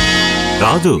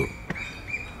 రాదు.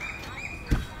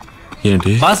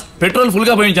 ఏంటి బాస్? పెట్రోల్ ఫుల్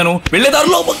గా పోయించాను,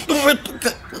 వెళ్ళేదారులో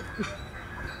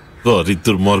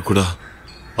దుర్మార్గుడా,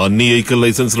 అన్ని వెహికల్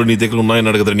లైసెన్స్లు నీ దగ్గర ఉన్నాయని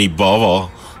అడగదా నీ బావా?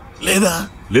 లేదా?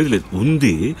 లేదు లేదు,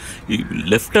 ఉంది.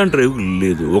 లెఫ్ట్ హ్యాండ్ డ్రైవ్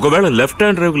లేదు. ఒకవేళ లెఫ్ట్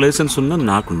హ్యాండ్ డ్రైవ్ లైసెన్స్ ఉన్నా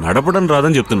నాకు నడపడం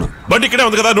రాదని చెప్తున్నా. బట్ ఇక్కడే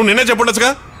ఉంది కదా, నువ్వు నిన్నే చెప్పండొచ్చుగా.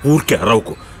 ఊరికే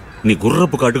అరవకు. నీ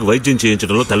గుర్రపు కాటుకు వైద్యం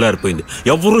చేయించడంలో తెల్లారిపోయింది.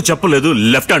 ఎవరూ చెప్పలేదు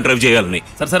లెఫ్ట్ హ్యాండ్ డ్రైవ్ చేయాలని.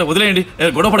 సరే వదిలేయండి,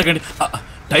 గొడవ పడకండి.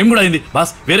 టైం కూడా అయింది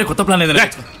బాస్, వేరే కొత్త ప్లాన్ ఏదైనా.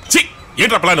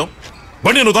 ఏంట్రా ప్లాను?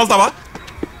 బండి నువ్వు తోలుతావా?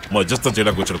 మధ్యస్థం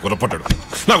చేయడానికి వచ్చాడు కుర్రపడ్డాడు.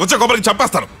 నాకు వచ్చే కొబ్బరికి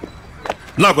చంపేస్తాను.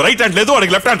 నాకు రైట్ హ్యాండ్ లేదు,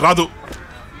 వాడికి లెఫ్ట్ హ్యాండ్ రాదు.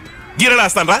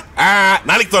 గీరలేస్తాను రా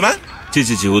నాలిక్తోనా?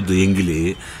 చిచి వద్దు ఎంగిలి.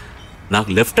 నాకు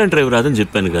లెఫ్ట్ హ్యాండ్ డ్రైవ్ రాదని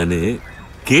చెప్పాను కానీ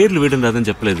గేర్లు వేయడం రాదని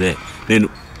చెప్పలేదే. నేను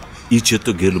ఈ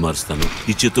చేత్తో గేర్లు మారుస్తాను,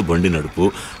 ఈ చేత్తో బండి నడుపు,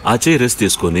 ఆ చేయి రెస్ట్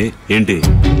తీసుకొని. ఏంటి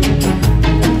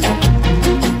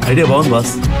ఐడియా? బాగుంది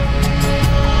బాస్.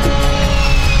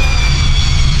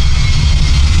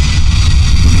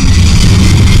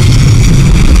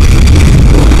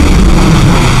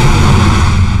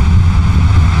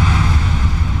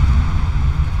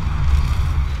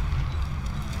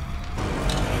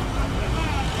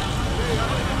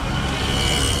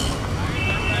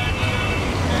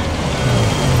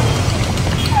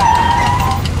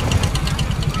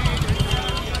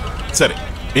 సరే,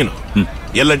 నేను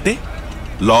ఎల్లంటే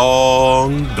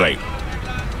లాంగ్ డ్రైవ్.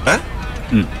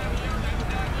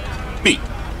 పి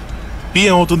పి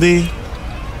ఏమవుతుంది?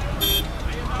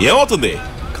 ఏమవుతుంది?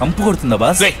 కంపు కొడుతుందా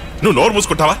బాస్? నువ్వు నోరు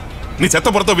మూసుకుంటావా? నీ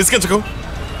చెత్త పొరతో విసిగించకు.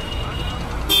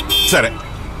 సరే,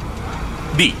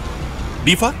 D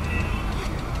D for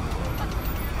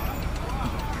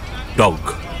dog,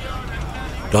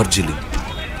 Darjeeling,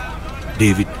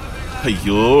 David.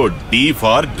 అయ్యో, డి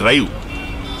ఫర్ డ్రైవ్.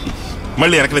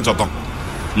 మళ్ళీ వెనక నుంచి వద్దాం.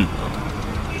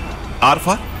 ఆర్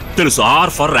ఫర్ తెలుసు.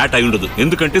 ఆర్ ఫర్ ర్యాట్ అయి ఉండదు,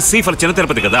 ఎందుకంటే సి ఫర్ చిన్న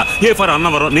తిరుపతి కదా. ఏ ఫర్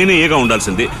అన్నవరం, నేనే ఏగా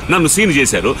ఉండాల్సింది. నన్ను సీన్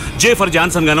చేశారు. జే ఫర్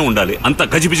జాన్సన్ గానే ఉండాలి. అంత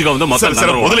గజిబిజిగా ఉందో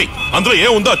మొత్తం. వదిలి, అందులో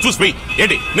ఏముందో చూసిపోయి.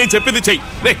 ఏంటి నేను చెప్పింది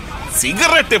చెయ్యి.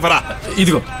 సిగరెట్ ఇవ్వరా?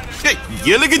 ఇదిగో.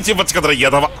 ఎలిగించి ఇవ్వచ్చు కదరా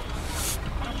ఎదవ.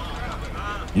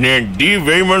 నేను డి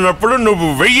వేయమన్నప్పుడు నువ్వు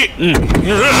వెయ్యి.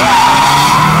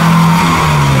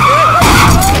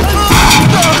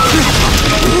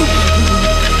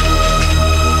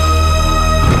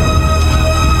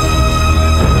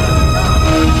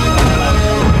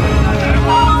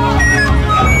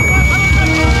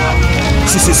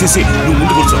 నువ్వు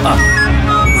ముందు కూర్చో.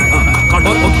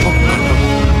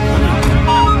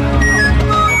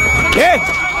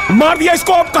 मार दिया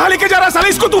इसको, अब कहाँ लेके जा रहा है साले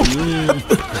इसको तू?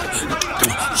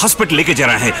 हॉस्पिटल लेके जा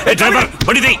रहा है. ड्राइवर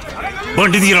बंडी दे,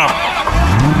 बंडी दी रहा.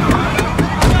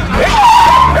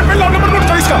 नंबर नोट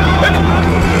कर इसका,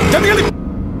 जल्दी जल्दी.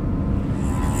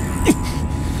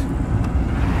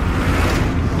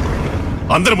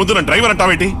 అందరి ముందు నన్ను డ్రైవర్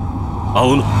అంటావేంటి?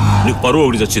 అవును, నీకు పరువు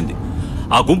ఒకటి వచ్చింది.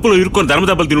 ఆ గుంపులో ఇరుక్కొని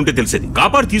ధర్మదెబ్బలు తినుంటే తెలిసేది.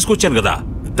 కాపాడి తీసుకొచ్చాను కదా.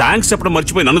 థ్యాంక్స్ చెప్పడం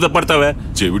మర్చిపోయి నన్ను దెబ్బడతావే.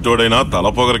 చెవిటోడైనా తల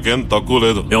పొగరకేం తక్కువ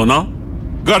లేదు. ఏమన్నా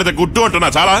గాడిద గుట్టు అంటున్నా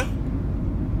చాలా.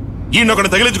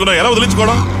 ఈయనొకటి తగిలించుకున్నా, ఎలా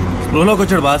వదిలించుకోవడం? స్లోలోకి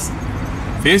వచ్చాడు బాస్.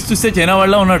 ఫేస్ చూస్తే చైనా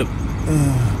వాళ్ళ ఉన్నాడు.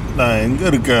 நான் எங்க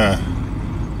இருக்கேன்?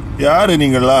 யாரு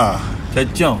நீங்களா?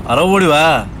 సత్యం అరవోడివా?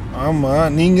 ஆமா,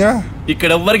 நீங்க?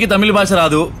 ఇక్కడ ఎవ్వరికి తమిళ భాష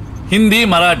రాదు, హిందీ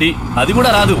మరాఠీ అది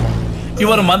కూడా రాదు.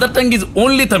 Your mother tongue is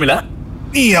only తమిళ.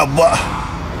 నీ అబ్బా,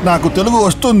 నాకు తెలుగు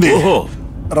వస్తుంది. ఓహో,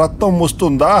 రక్తం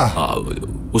వస్తుందా?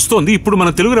 వస్తుంది. ఇప్పుడు మన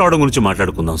తెలుగు రావడం గురించి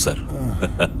మాట్లాడుకుందాం సార్.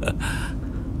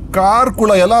 కార్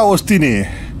కూడా ఎలా వస్తుంది?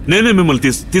 నేనే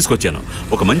మిమ్మల్ని తీసుకొచ్చాను.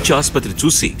 ఒక మంచి ఆసుపత్రి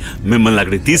చూసి మిమ్మల్ని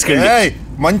అక్కడికి తీసుకెళ్ళి.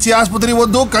 మంచి ఆసుపత్రి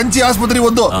వద్దు, కంచి ఆసుపత్రి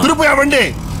వద్దు, తిరుపతి.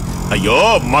 అయ్యో,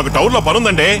 మాకు టౌన్ లో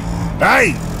పనుందండి.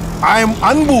 I'm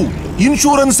Anbu,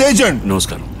 insurance agent.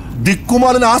 నమస్కారం.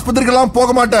 దిక్కుమాలిన ఆసుపత్రికి పోగ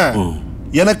మాటేன்.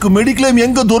 எனக்கு மெடிக்ளைம்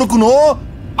எங்க దొరుకునో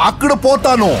అక్కడ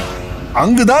పోతాను.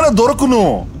 అంగదాన దొరుకును.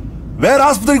 వేరే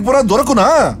ఆసుపత్రికి పోరా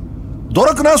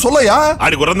దొరకునా సొల్లయా?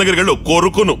 ఆడి గుర్రం దగ్గరికి వెళ్ళు,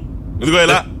 కోరుకును. ఇదిగో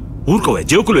ఇలా ఊరుకోవా,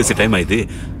 జోకులు వేసే టైం అయితే.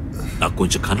 నాకు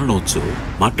కొంచెం కన్నడం వచ్చు,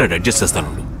 మాట్లాడి అడ్జస్ట్ చేస్తాను.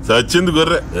 సచ్చింది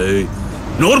గొర్రె.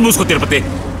 నోరు మూసుకో తిరుపతి.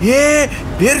 ఏ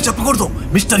పేరు చెప్పకూడదు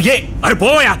మిస్టర్ ఏ. అరే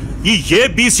పోయా, ఈ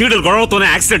ఏబిసిడీల గొడవతోనే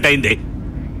యాక్సిడెంట్ అయింది.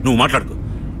 నువ్వు మాట్లాడుకో.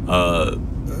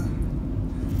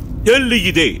 ఎల్లి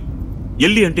ఇదే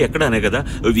ఎల్లి అంటే ఎక్కడ అనే కదా.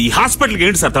 ఈ హాస్పిటల్కి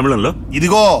ఏంటి సార్ తమిళంలో?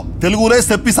 ఇదిగో తెలుగులో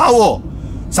చెప్పిసావు.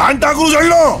 శాంటాక్రూజ్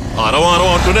వెళ్ళు. అరవం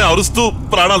అంటూనే అరుస్తూ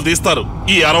ప్రాణాలు తీస్తారు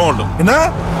ఈ అరవాళ్ళు.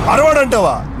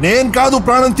 అరవాడంటావా? నేను కాదు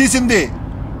ప్రాణం తీసింది,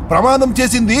 ప్రమాదం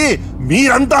చేసింది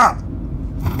మీరంతా.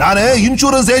 నానే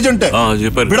ఇన్సూరెన్స్ ఏజెంట్.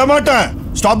 చెప్పారు. విడమాట.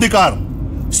 Stop the car.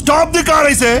 Stop the car,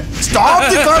 I say. Stop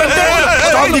the car.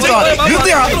 Stop the car.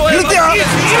 Nitya.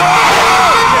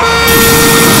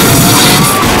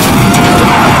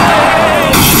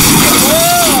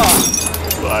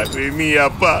 అరే నీ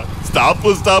అప్ప స్టాప్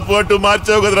అంటూ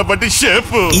మార్చావు కదరా బట్టి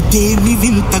షేప్. ఇదేమి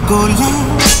వింత గోలా,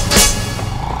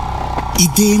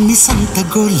 ఇదేమి సంత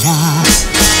గోలా,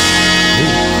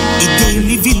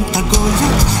 ఇదేమి వింత గోలా,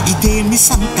 ఇదేమి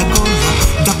సంత గోలా,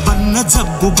 దబ్బన్న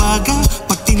జబ్బు బాగా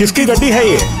పట్టి. किसकी गड्डी है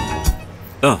ये?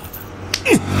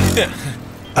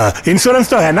 इंश्योरेंस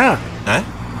तो है ना?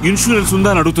 ఇన్సూరెన్స్ ఉందా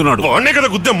అని అడుగుతున్నాడు. వాడినే కదా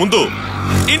గుద్దాం ముందు.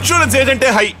 Insurance ఏజెంటే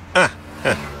high.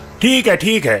 ठीक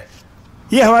है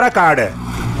ये हमारा कार्ड है.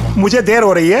 मुझे देर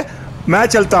हो रही है, मैं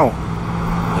चलता हूँ.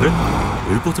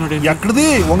 వెళ్ళిపోతున్నాడు. ఎక్కడిది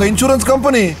ఒక ఇన్సూరెన్స్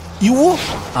కంపెనీ? ఇవ్వు.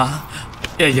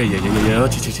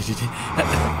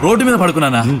 రోడ్డు మీద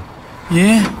పడుకున్నానా? ఏ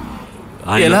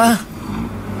ఎలా?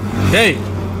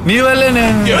 నీ వల్లే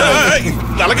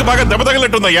తలకి బాగా దెబ్బ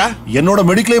తగిలినట్టుందయ్యా. ఎన్నోడ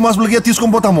మెడిక్లెయిమ్ హాస్పిటల్కి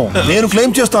తీసుకొని పోతాము. నేను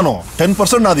క్లెయిమ్ చేస్తాను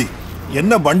 10% నాది.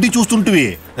 ఎన్న బండి చూస్తుంటివి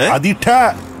అది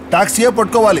టాక్సీయే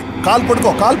పట్టుకోవాలి. కాలు పట్టుకో.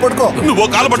 నువ్వు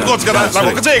కాలు పట్టుకోవచ్చు కదా, నాకు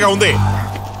ఒక చేయగా ఉంది.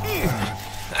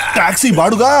 టాక్సీ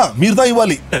బాడుగా మీరుదా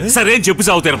ఇవ్వాలి. సరే చెప్పు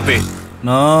సావు తిరుపతి.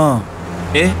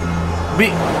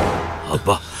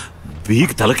 అబ్బా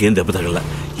బీకి తలకేం దెబ్బ తగల.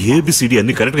 ఏబిసిడి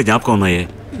అన్ని కరెక్ట్ గా జ్ఞాపకం ఉన్నాయే.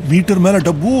 మీటర్ మేల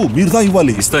డబ్బు మీరుదా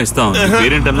ఇవ్వాలి. ఇస్తాం.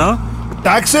 పేరేంటన్నా?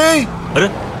 టాక్సీ. అరే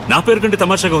నా పేరు కంటే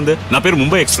తమాషాగా ఉంది. నా పేరు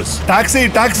ముంబై ఎక్స్ప్రెస్.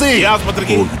 టాక్సీ.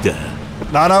 ఆసుపత్రికి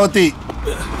నానావతి.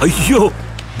 అయ్యో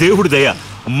దేవుడి దయ,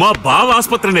 మా బావ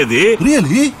ఆసుపత్రి అనేది.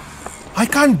 Really I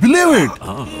can't believe it.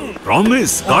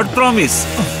 Promise, God promise.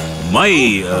 My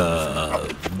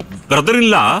brother in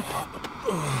law.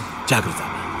 జాగ్రత్త.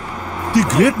 The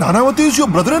great Nanavati is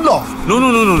your brother in law? No.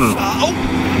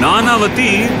 Nanavati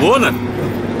owner,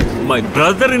 my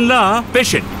brother in law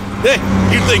patient.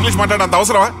 వీటితో ఇంగ్లీష్ మాట్లాడంత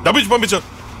అవసరమా? డబ్బు ఇచ్చి పంపించు.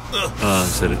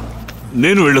 సరే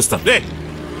నేను వెళ్ళొస్తాను.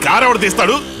 కారు ఎవడు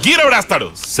తీస్తాడు, గీరు ఎవడేస్తాడు.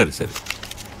 సరే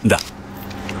దా.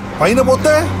 పైన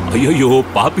పోతే? అయ్యో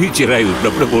పాపి చిరాయి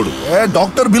డబ్బులు పోడు.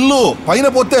 డాక్టర్ బిల్లు పైన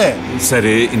పోతే?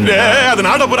 సరే అది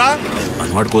నా డబ్బురా.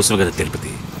 మనవాడి కోసం కదా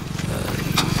తిరుపతి.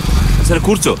 సరే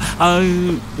కూర్చో.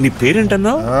 నీ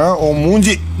పేరేంటన్నా? ఓ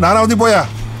మూంజి. నానావతి పోయా.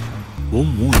 ఓ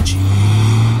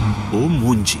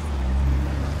మూంజి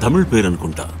తమిళ పేరు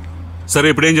అనుకుంటా. సరే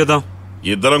ఇప్పుడేం చేద్దాం?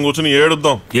 ఇద్దరం కూర్చుని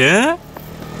ఏడుద్దాం.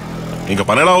 ఇంకా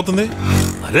పని ఎలా అవుతుంది?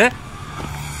 అరే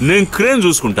నేను క్రేన్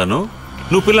చూసుకుంటాను,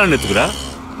 నువ్వు పిల్లాన్ని ఎత్తుకురా,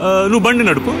 నువ్వు బండి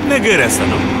నడుపు, నేను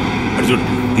గేరేస్తాను. అటు చూడు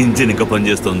ఇంజిన్ ఇంకా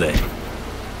పనిచేస్తుంది.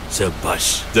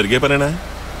 శభాష్. జరిగే పనేనా?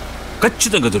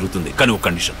 ఖచ్చితంగా జరుగుతుంది, కానీ ఒక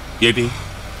కండిషన్. ఏంటి?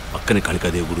 పక్కనే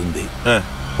కాళికాదేవి గుడి ఉంది,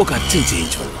 ఒక అర్చన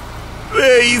చేయించవల్ల.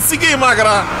 ఇసిగే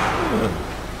మాకరా.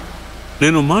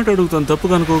 నేను మాట అడుగుతాను,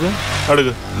 తప్పుగా అనుకోగా.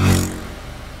 అడుగు.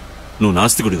 నువ్వు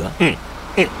నాస్తికుడిగా?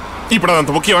 ఇప్పుడు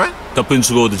అదంత ముఖ్యమా?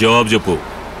 తప్పించుకోవద్దు, జవాబు చెప్పు.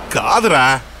 కాదురా.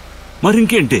 మరి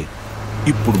ఇంకేంటి?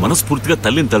 ఇప్పుడు మనస్ఫూర్తిగా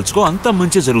తల్లిని తలుచుకో, అంతా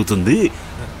మంచి జరుగుతుంది.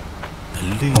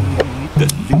 తల్లి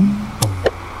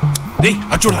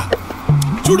చూడరా,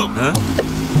 చూడు.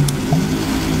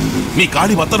 నీ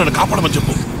కాళీ మొత్తం నన్ను కాపాడమని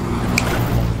చెప్పు.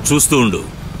 చూస్తూ ఉండు.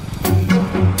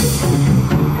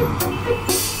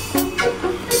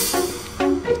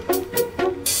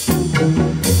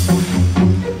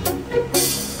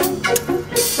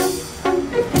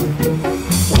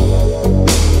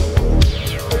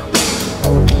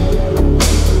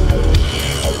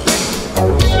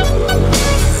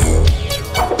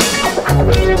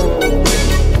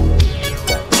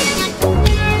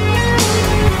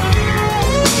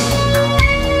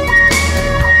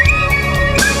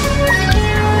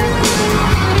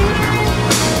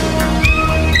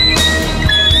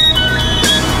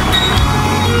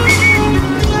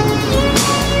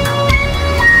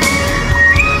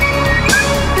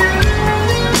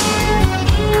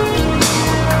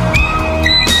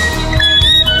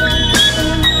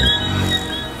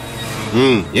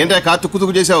 ఏంటా కా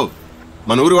తుక్కు చేసావు?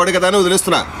 మన ఊరు వాడు కదా అని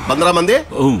వదిలేస్తున్నా. 15 మంది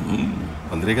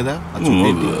బందరే కదా?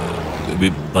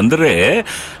 బందరే,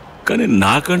 కానీ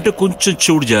నాకంటే కొంచెం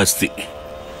చెవుడు జాస్తి.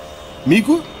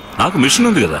 మీకు? నాకు మిషన్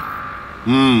ఉంది కదా.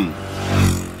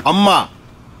 అమ్మా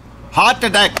హార్ట్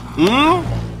అటాక్.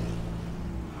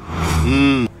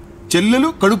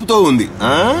 చెల్లెలు కడుపుతో ఉంది.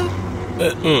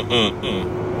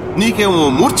 నీకేమో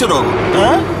మూర్ఛ రోగం,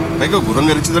 పైగా గుర్రం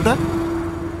గరిచిందట.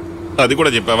 అది కూడా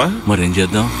చెప్పావా? మరేం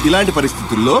చేద్దాం? ఇలాంటి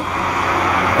పరిస్థితుల్లో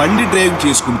బండి డ్రైవ్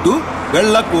చేసుకుంటూ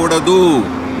వెళ్ళకూడదు.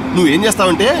 నువ్వేం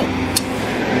చేస్తావంటే,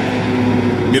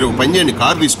 మీరు ఒక పని చేయండి,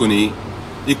 కారు తీసుకొని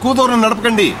ఎక్కువ దూరం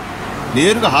నడపకండి,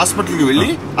 నేరుగా హాస్పిటల్కి వెళ్ళి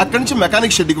అక్కడి నుంచి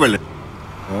మెకానిక్ షెడ్కి వెళ్ళండి.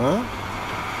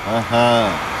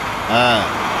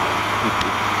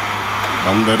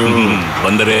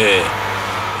 బందరే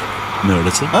మేము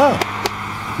వెళ్ళొచ్చా?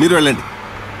 మీరు వెళ్ళండి.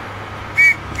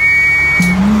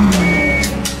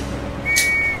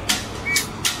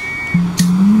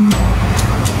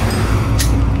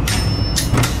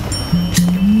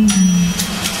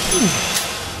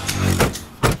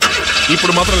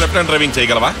 ఇప్పుడు మాత్రం లెఫ్ట్ హ్యాండ్ డ్రైవింగ్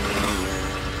చేయగలవా?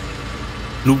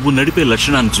 నువ్వు నడిపే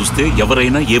లక్షణాన్ని చూస్తే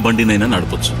ఎవరైనా ఏ బండినైనా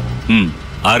నడపొచ్చు.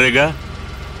 ఆరేగా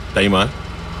టైమా?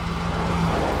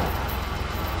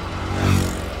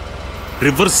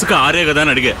 రివర్స్గా ఆరే కదా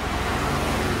అని అడిగా.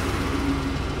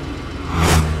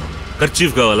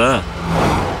 కర్చీఫ్ కావాలా?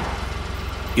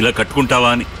 ఇలా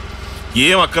కట్టుకుంటావా అని.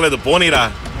 ఏం అక్కలేదు, పోనీరా.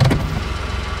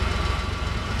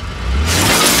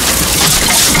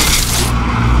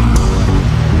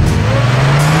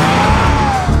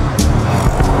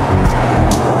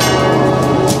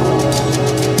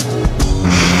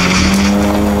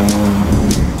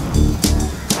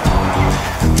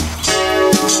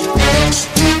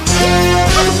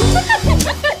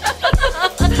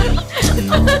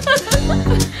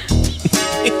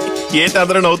 ఏంటి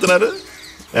అందరూ నవ్వుతున్నారు?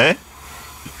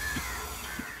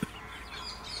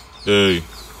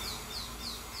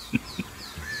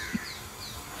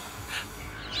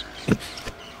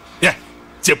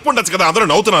 చెప్పుండొచ్చు కదా, అందరూ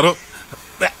నవ్వుతున్నారు.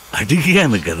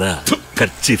 అడిగాను కదా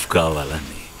కర్చీఫ్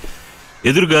కావాలని.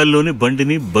 ఎదురుగాల్లోని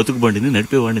బండిని బతుకు బండిని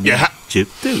నడిపేవాడిని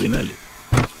చెప్తే వినాలి.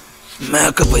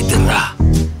 మేకప్ అయితే రా.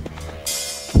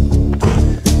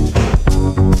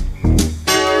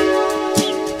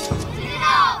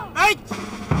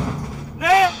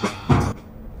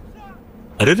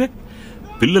 అరే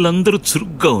పిల్లలందరూ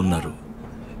చురుగ్గా ఉన్నారు.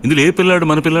 ఇందులో ఏ పిల్లాడు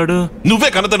మన పిల్లాడు? నువ్వే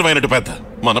కనతనమైనట్టు పెద్ద.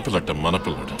 మన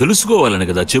పిల్లడు తెలుసుకోవాలని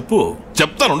కదా చెప్పు.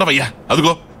 చెప్తాను ఉండవయ్యా.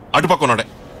 అదిగో అటుపక్క ఉన్నాడే.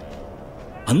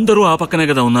 అందరూ ఆ పక్కనే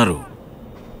కదా ఉన్నారు.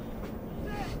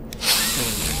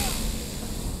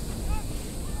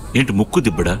 ఏంటి ముక్కు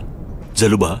దిబ్బడా?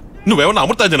 జలుబా? నువ్వేమన్నా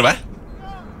అమృతాంజనవా?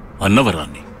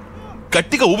 అన్నవరాన్ని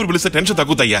గట్టిగా ఊపిరి పిలిస్తే టెన్షన్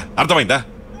తగ్గుతాయ్యా. అర్థమైందా?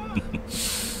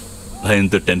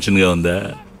 భయంతో టెన్షన్గా ఉందా?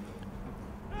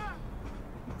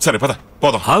 సరే పద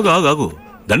పోదాం. ఆగు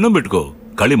దండం పెట్టుకో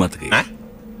కాళీమాతకి.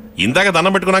 ఇందాక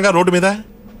దండం పెట్టుకున్నాగా రోడ్డు మీద.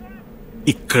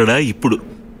 ఇక్కడ ఇప్పుడు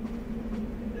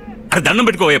అది దండం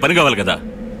పెట్టుకోవే, పని కావాలి కదా.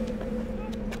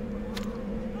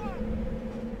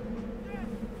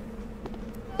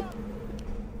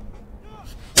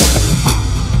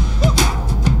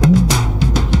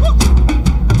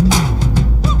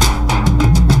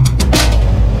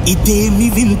 ఇదేమి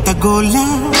వింత గోలా,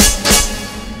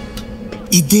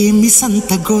 ఇదేమి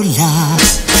సంత గోలా,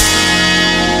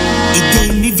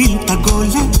 ఇదేమి వింత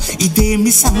గోలా,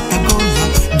 ఇదేమి సంత గోలా.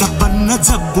 దబ్బన్న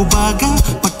జబ్బు బాగా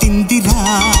పట్టిందిరా.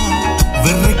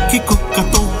 వెర్రెక్కి కుక్క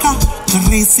తోక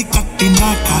కర్రేసి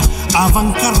కట్టినాక ఆ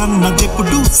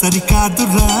వంకరన్నదెప్పుడు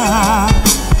సరికాదురా.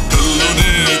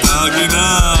 తాగినా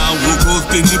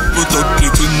ఊకోతి నిప్పు తొట్టి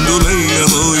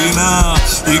చిందులయ్యబోయినా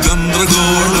ఈ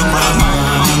గందరగోళం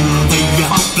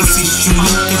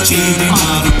ప్రశిష్యులంత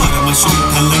చేరినారు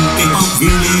పరమశుద్ధలంటే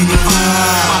విలీనువా.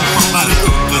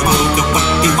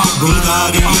 పట్టి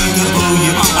గోదారి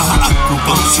పోయే అక్కు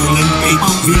పక్షులంటే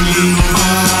విలీనువా.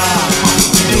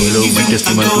 ఇదేమి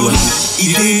సంత గోల,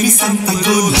 ఇదేమి సంత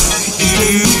గోల.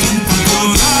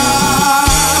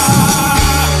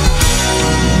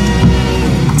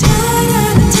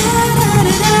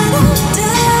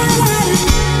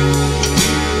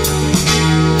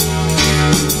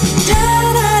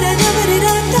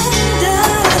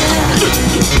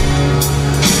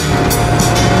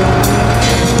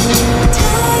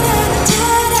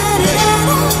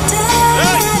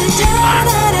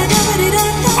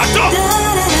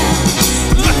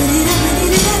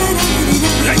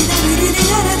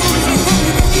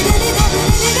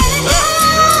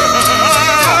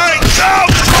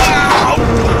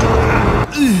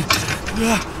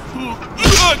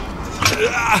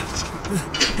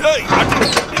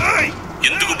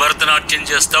 ఎందుకు భరతనాట్యం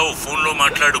చేస్తావు? ఫోన్ లో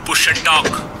మాట్లాడు. Push and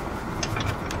talk.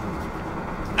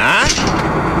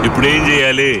 ఇప్పుడేం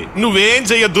చేయాలి? నువ్వేం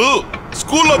చెయ్యొద్దు,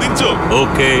 స్కూల్లో దించు.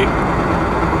 ఓకే.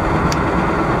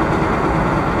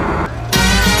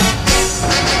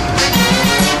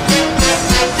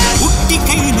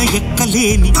 ఉట్టికైన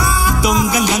ఎక్కలేని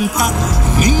దొంగలంతా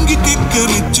నింగి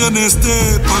దగ్గరిచ్చనేస్తే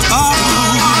పడతారు.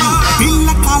 పిల్ల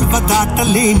కాల్వ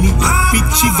దాటలేని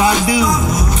పిచ్చివాళ్ళు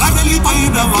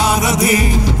కదలిపోయిన వారదే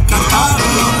కట్టారు.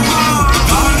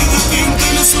 గాడిదకేం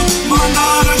తెలుసు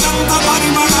మందారగంధ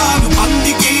పరిమళాలు,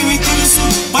 మందికేమి తెలుసు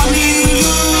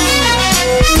పన్నీరు.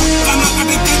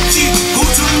 కుక్కనొకటి తెచ్చి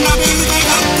కూర్చున్న వెనుక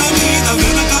గద్ద మీద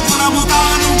వెనక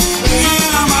పురముతాను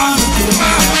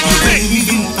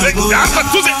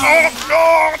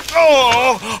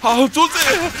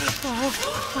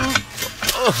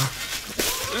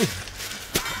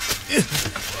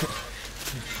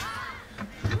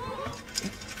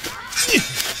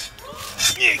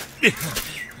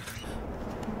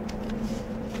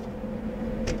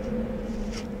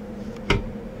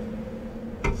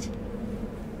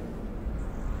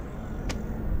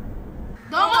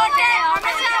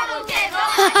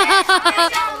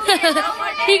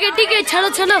ठीक है चलो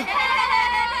चलो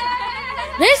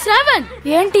రే శ్రావణ్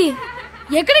ఏంటి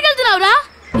ఎక్కడికి వెళ్తున్నావురా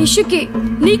ఇష్యూకి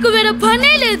నీకు వేరే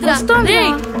పనే లేదురా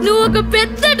నువ్వు ఒక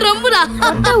పెద్ద డ్రమ్మురా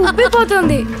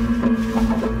ఉబ్బిపోతుంది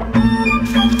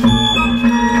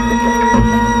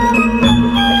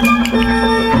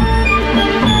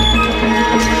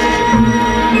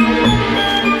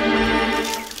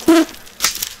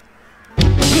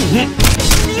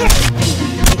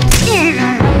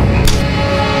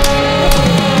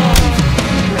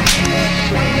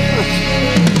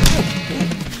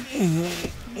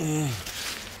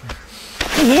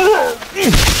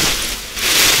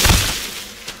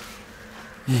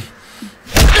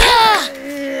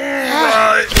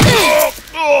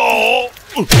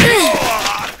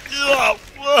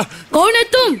कौन है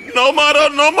तुम? नो मारो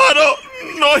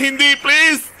no Hindi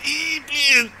please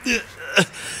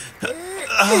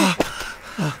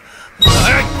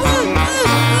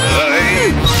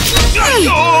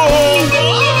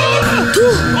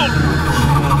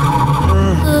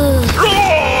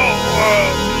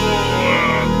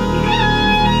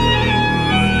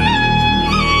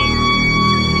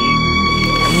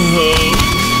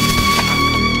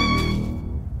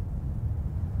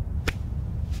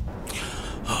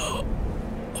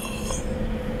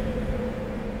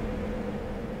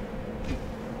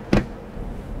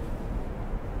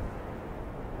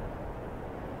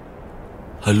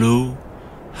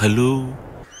hello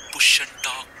push and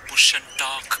talk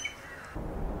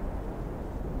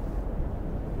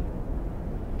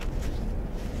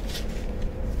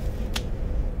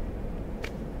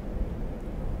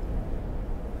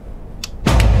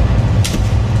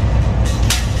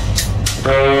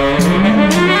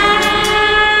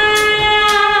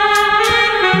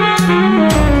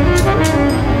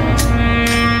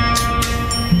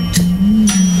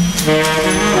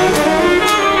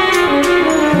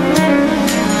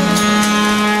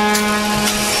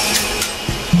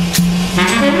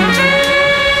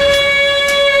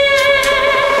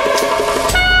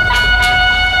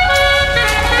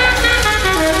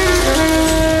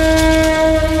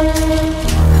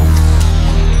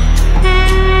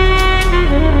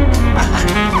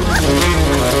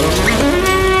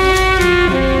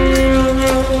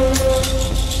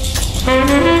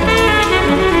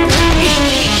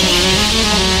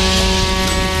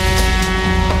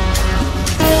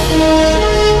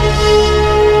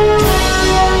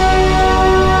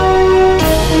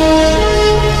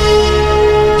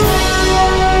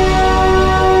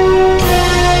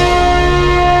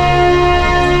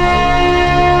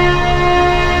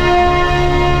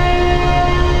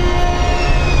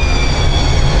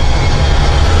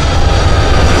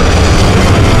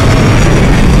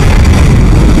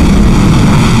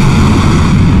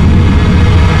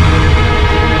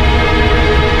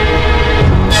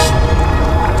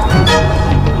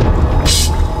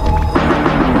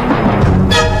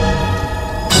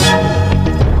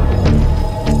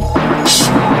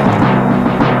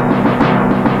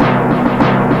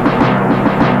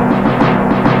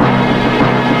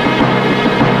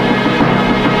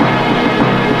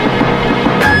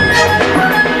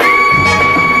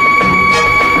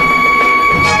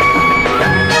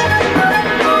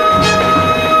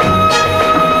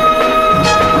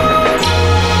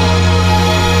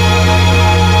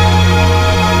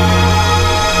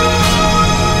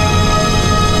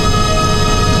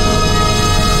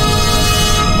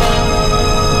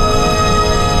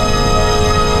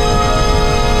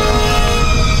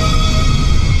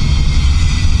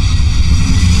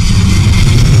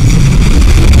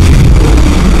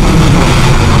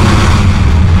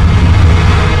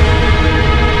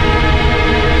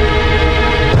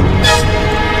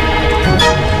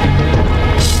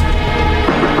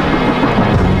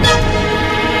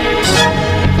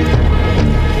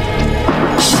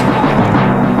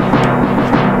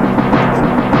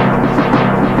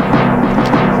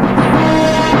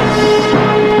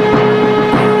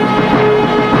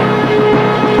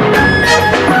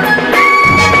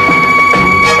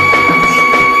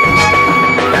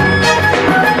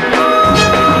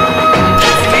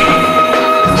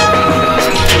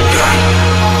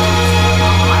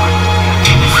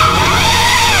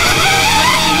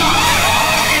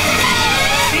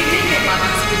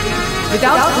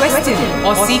without question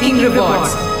or seeking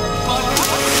rewards.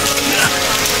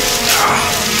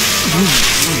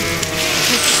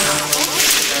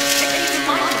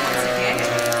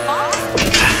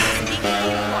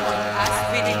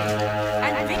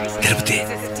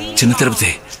 చిన్న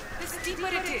Tirupati.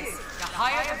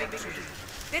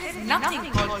 There is nothing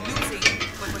called losing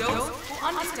for those who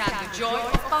understand the joy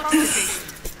of participation.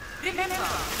 Remember,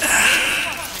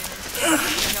 turn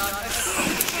a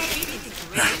defeating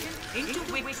situation into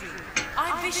victory. I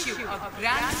wish you a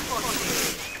grand sporting day.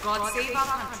 God save our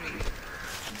country.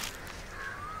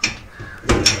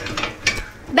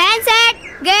 Band set,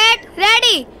 get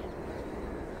ready.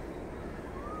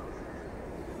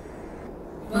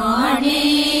 Vani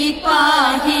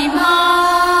Pahima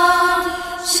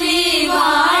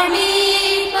Shivani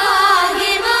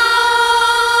Pahima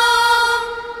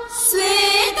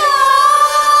Sweta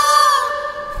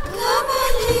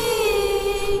Kamali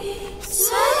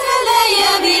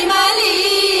Saralaya Vimali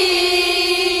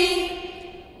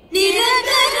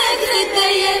Nirantara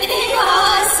Hridaya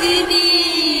Nivasini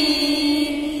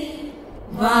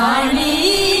Vani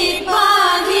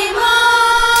Pahima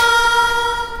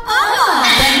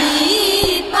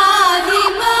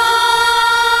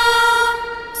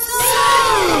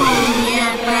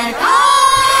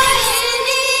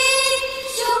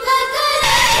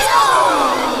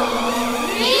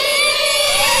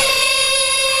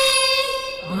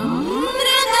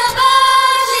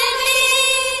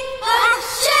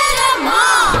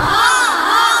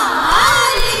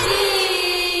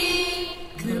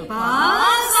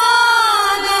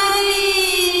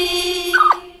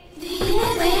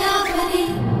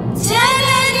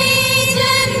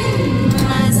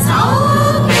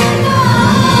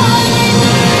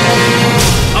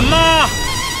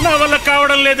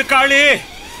కావడం లేదు కాళీ,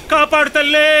 కాపాడు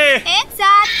తల్లి.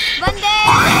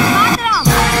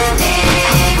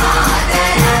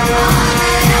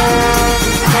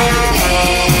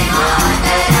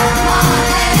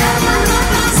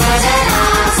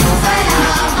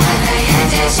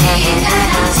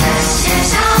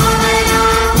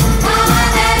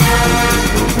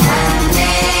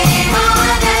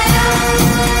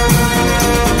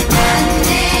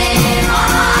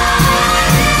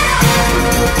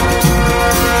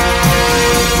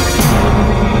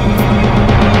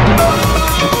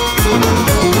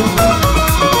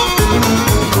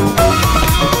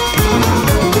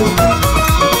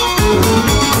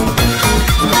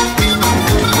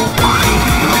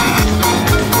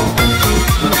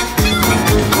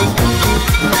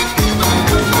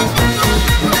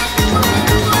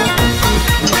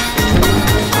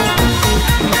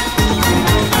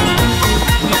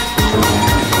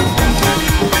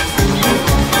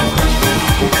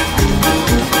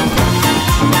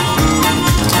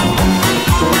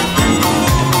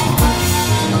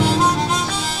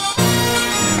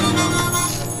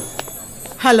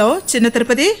 Hello చిన్న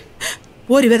తిరుపతి,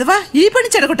 ఓరి విధవా ఈ పని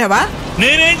చెడగొట్టావా?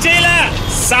 నేనేం చేయలే,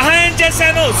 సహాయం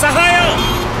చేశాను. సహాయం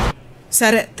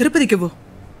సరే తిరుపతికి ఇవ్వు.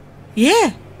 ఏ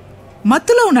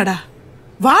మత్తులో ఉన్నాడా?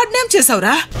 వాడినేం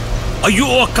చేసావురా? అయ్యో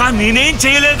అక్క, నేనేం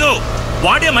చేయలేదు.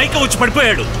 వాడే మైక వచ్చి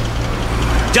పడిపోయాడు.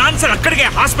 జాన్సన్ అక్కడికే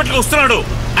హాస్పిటల్కి వస్తున్నాడు.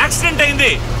 యాక్సిడెంట్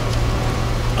అయింది.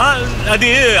 అది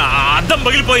అద్దం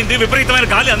పగిలిపోయింది. విపరీతమైన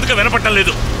గాలి, అందుకే వినపట్టం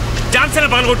లేదు.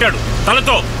 జాన్సన్ పగలగొట్టాడు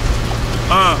తలతో.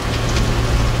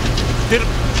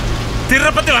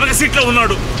 తిరుపతి వెనక సీట్లో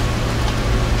ఉన్నాడు.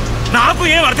 నాకు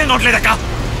ఏం అర్థం కావట్లేదక్క.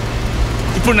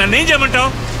 ఇప్పుడు నన్నేం చేయమంటావు?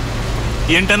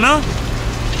 ఏంటన్నా?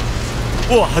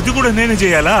 ఓ అది కూడా నేనే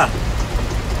చేయాలా?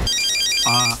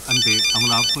 అంటే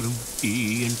అమలాపురం, ఈ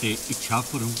అంటే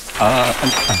ఇచ్చాపురం.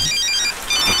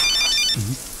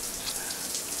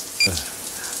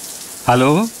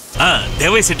 హలో,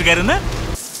 దేవయ్య శెట్టి గారేనా?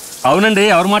 అవునండి,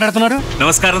 ఎవరు మాట్లాడుతున్నారు?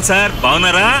 నమస్కారం సార్,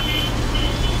 బాగున్నారా?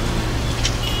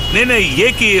 నేను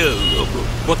ఏకి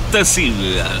కొత్త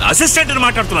అసిస్టెంట్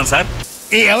మాట్లాడుతున్నాను సార్.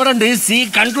 ఎవరండి? సి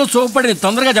కంట్లో సోపడి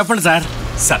తొందరగా చెప్పండి సార్.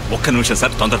 సార్ ఒక్క నిమిషం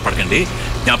సార్, తొందరపడకండి,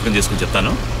 జ్ఞాపకం చేసుకుని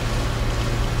చెప్తాను.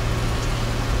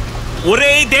 ఒరే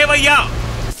దేవయ్య,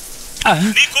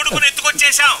 నీ కొడుకుని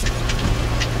ఎత్తుకొచ్చేశాం.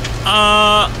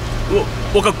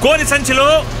 ఒక కోని సంచిలో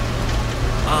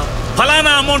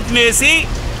ఫలానా అమౌంట్ వేసి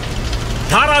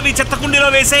ధారావి చెత్తకుండీలో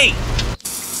వేసేయి.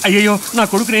 అయ్యో, నా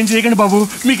కొడుకుని ఏం చేయకండి బాబు.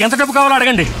 మీకు ఎంత డబ్బు కావాలో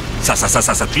అడగండి.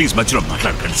 సార్ ప్లీజ్ మధ్యలో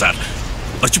మాట్లాడకండి సార్,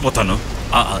 మర్చిపోతాను.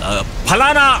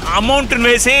 ఫలానా అమౌంట్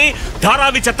వేసి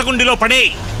ధారావి చెత్తకుండీలో పడే,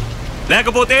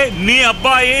 లేకపోతే నీ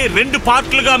అబ్బాయి 2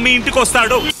 పార్ట్లుగా మీ ఇంటికి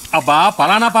వస్తాడు. అబ్బా,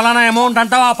 ఫలానా అమౌంట్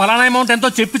అంటావా? ఫలానా అమౌంట్ ఎంతో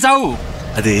చెప్పి చావు.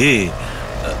 అదే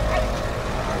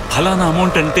ఫలానా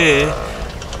అమౌంట్ అంటే,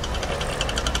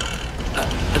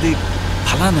 అది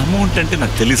ఫలానా అమౌంట్ అంటే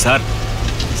నాకు తెలియదు సార్.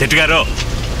 శెట్టి గారు,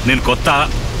 నేను కొత్త,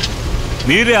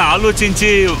 మీరే ఆలోచించి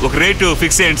ఒక రేటు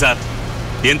ఫిక్స్ చేయండి సార్.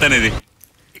 ఎంతనేది?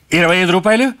 25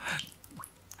 రూపాయలు.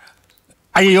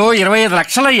 అయ్యో, 25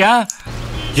 లక్షలయ్యా.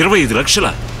 25 లక్షల?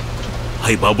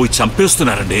 అయ్యి బాబు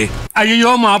చంపేస్తున్నారండి.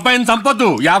 అయ్యో మా అబ్బాయిని చంపొద్దు.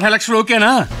 50 లక్షలు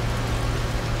ఓకేనా?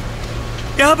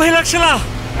 50 లక్షలా?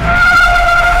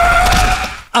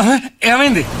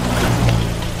 ఏమైంది?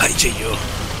 అయ్యయ్యో,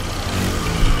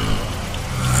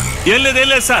 ఏం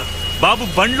లేదు సార్, బాబు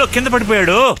బండిలో కింద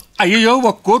పడిపోయాడు. అయ్యో,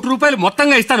 1 కోటి రూపాయలు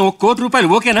మొత్తంగా ఇస్తాను. 1 కోటి రూపాయలు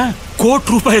ఓకేనా? 1 కోటి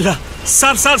రూపాయలా?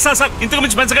 సార్ సార్ సార్ సార్ ఇంతకు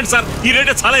మించి పెంచకండి సార్, ఈ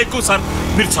రేటే చాలా ఎక్కువ సార్.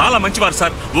 మీరు చాలా మంచివారు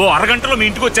సార్. ఓ అరగంటలో మీ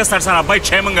ఇంటికి వచ్చేస్తారు సార్ అబ్బాయి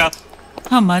క్షేమంగా.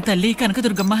 అమ్మా తల్లి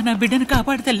కనకదుర్గమ్మ, నా బిడ్డను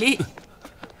కాపాడు తల్లి.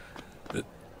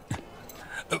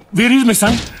 Where is my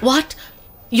son? What?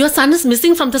 Your son is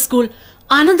missing from the school.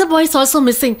 Another boy is also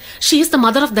missing. She is the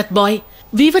mother of that boy.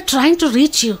 We were trying to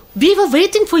reach you. We were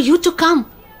waiting for you to come.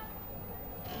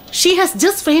 She has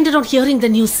just fainted on hearing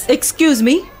the news. Excuse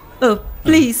me?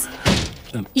 Please.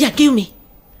 Yeah, give me.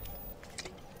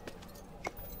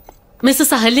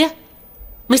 Mrs. Ahalya?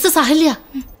 Mrs. Ahalya?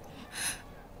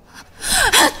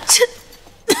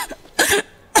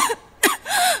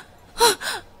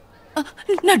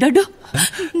 నా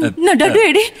Daddu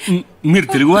AD? మీరు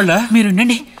తెలుగు వాళ్ళా?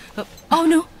 మీరుండండి.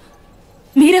 అవును,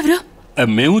 మీరెవరు?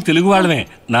 మేము తెలుగు వాళ్ళమే.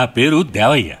 నా పేరు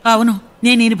దేవయ్య. అవును,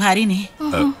 నేను ఈయన భార్యని.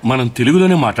 మనం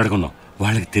తెలుగులోనే మాట్లాడుకుందాం,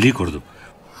 వాళ్ళకి తెలియకూడదు.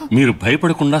 మీరు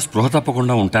భయపడకుండా స్పృహ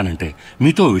తప్పకుండా ఉంటానంటే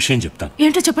మీతో విషయం చెప్తాను.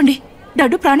 ఏంటో చెప్పండి.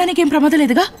 డడ్డు ప్రాణానికి ఏం ప్రమాదం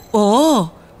లేదుగా? ఓ,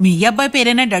 మీ అబ్బాయి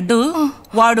పేరేనా డడ్డు?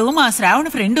 వాడు మా శ్రావణ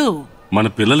ఫ్రెండు. మన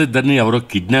పిల్లలిద్దరిని ఎవరో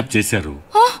కిడ్నాప్ చేశారు.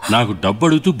 నాకు డబ్బు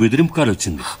అడుగుతూ బెదిరింపు కాల్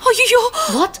వచ్చింది. అయ్యో,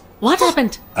 what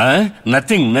happened?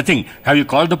 Nothing. Have you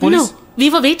called the police? No, we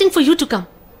were waiting for you to come.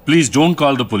 Please don't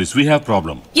call the police. We have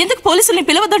problem. ఎందుకు పోలీసుల్ని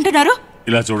పిలవద్దంటున్నారు?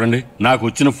 ఇలా చూడండి, నాకు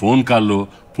వచ్చిన ఫోన్ కాల్లో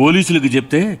పోలీసులకు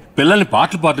చెప్తే పిల్లల్ని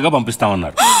పాటలుగా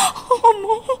పంపిస్తామన్నారు.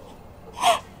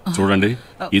 చూడండి,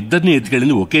 ఇద్దరిని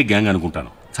ఎత్తుకెళ్ళింది ఒకే గ్యాంగ్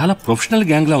అనుకుంటాను. చాలా ప్రొఫెషనల్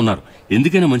గ్యాంగ్ లా ఉన్నారు.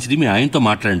 ఎందుకైనా మంచిది మీ ఆయనతో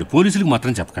మాట్లాడండి, పోలీసులకు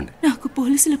మాత్రం చెప్పకండి. నాకు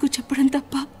పోలీసులకు చెప్పడం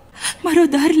తప్ప మరో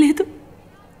దారి లేదు.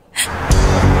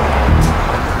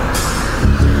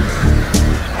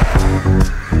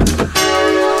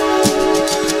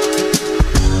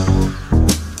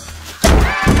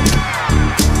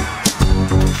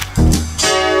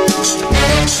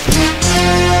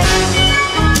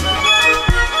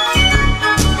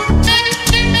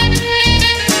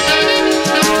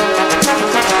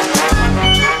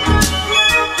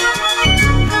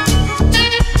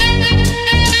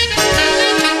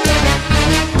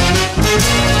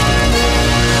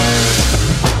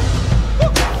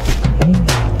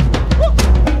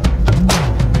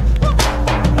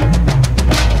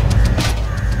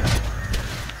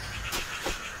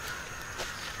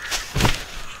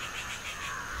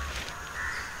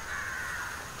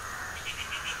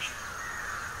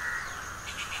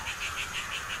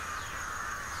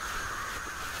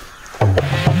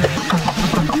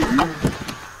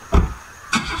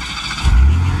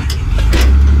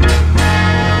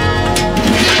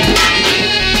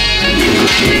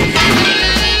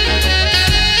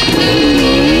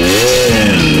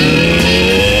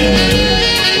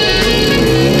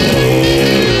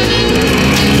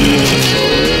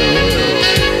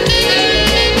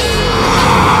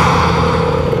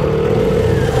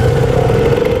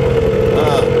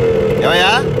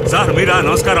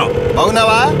 నమస్కారం.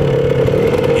 బాగున్నావా?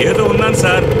 ఏదో ఉన్నాను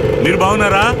సార్, మీరు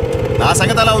బాగున్నారా? నా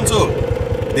సంగతి అలా ఉంచు.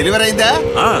 డెలివరీ అయిందా?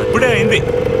 ఇప్పుడే అయింది.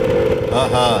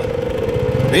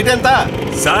 వెయిట్ ఎంత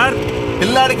సార్?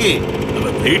 పిల్లాడికి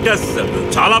వెయిట్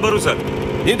చాలా బరువు సార్.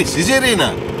 ఏంటి సిజేరియనా?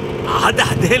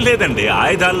 అదేం లేదండి,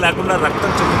 ఆయుధాలు లేకుండా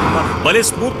రక్తం చెందకుండా భలే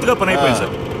స్మూత్ గా పని అయిపోయింది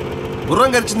సార్.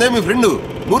 గుర్రం గరిచిందే మీ ఫ్రెండ్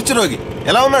మూర్ఛరోగి,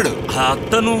 ఎలా ఉన్నాడు?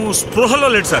 అతను స్పృహలో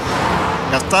లేడు సార్.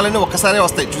 కష్టాలన్నీ ఒక్కసారే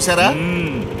వస్తాయి, చూసారా?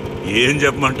 ఏం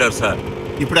చెప్పమంటారు సార్?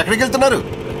 ఇప్పుడు ఎక్కడికి వెళ్తున్నారు?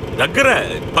 దగ్గరే,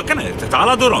 పక్కనే,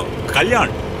 చాలా దూరం.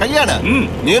 కళ్యాణ్.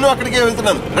 నేను అక్కడికే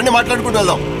వెళ్తున్నాను, రండి మాట్లాడుకుంటూ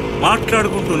వెళ్దాం.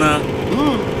 మాట్లాడుకుంటున్నా?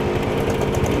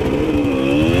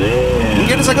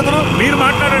 ఇంకేంటి సంగతులు? మీరు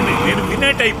మాట్లాడండి, నేను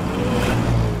వినే టైప్.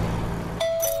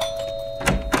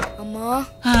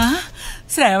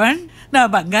 శ్రావణ్, నా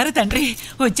బంగారు తండ్రి,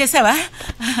 వచ్చేసావా?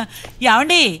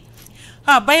 ఏమండి,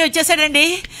 అబ్బాయి వచ్చేసాడండి.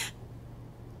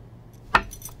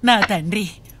 నా తండ్రి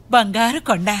బంగారు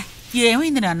కొండ.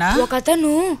 ఏమైంది నాన్న?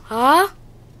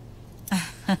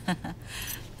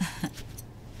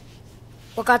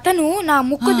 ఒకతను నా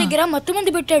ముక్కు దగ్గర మత్తు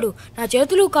మంది పెట్టాడు. నా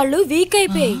చేతులు కాళ్ళు వీక్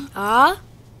అయిపోయాయి.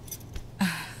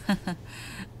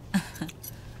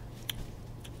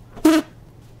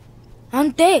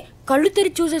 అంతే, కళ్ళు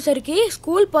తెరిచి చూసేసరికి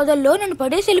స్కూల్ పొదల్లో నన్ను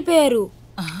పడేసి వెళ్ళిపోయారు.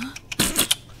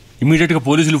 ఇమీడియట్ గా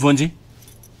పోలీసులు ఫోన్ చేయి.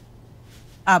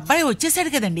 అబ్బాయి వచ్చేసాడు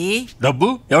కదండి. డబ్బు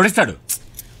ఎవడిస్తాడు?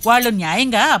 వాళ్ళు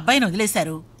న్యాయంగా అబ్బాయిని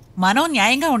వదిలేశారు, మనం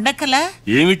న్యాయంగా ఉండక్కలా.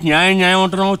 ఏమిటి న్యాయం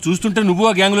అంటున్నావు? చూస్తుంటే నువ్వు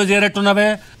ఆ గ్యాంగ్ లో చేరట్టున్నావే.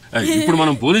 ఇప్పుడు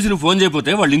మనం పోలీసులు ఫోన్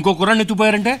చేయకపోతే వాళ్ళు ఇంకో కుర్రాన్ని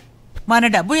ఎత్తుపోయారంటే మన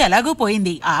డబ్బు ఎలాగో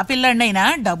పోయింది. ఆ పిల్లన్నైనా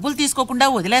డబ్బులు తీసుకోకుండా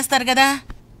వదిలేస్తారు కదా.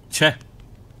 ఛే,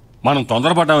 మనం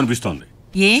తొందరపడ్డామనిపిస్తోంది.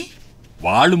 ఏ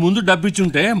వాళ్ళు ముందు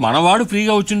డబ్బిచ్చుంటే మనవాడు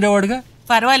ఫ్రీగా వచ్చిండేవాడుగా.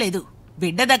 పర్వాలేదు,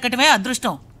 బిడ్డ దక్కటమే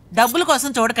అదృష్టం. డబ్బుల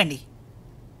కోసం చూడకండి.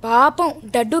 పాపం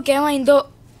డడ్డుకేమైందో.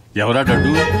 ఎవరా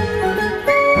డడ్డు?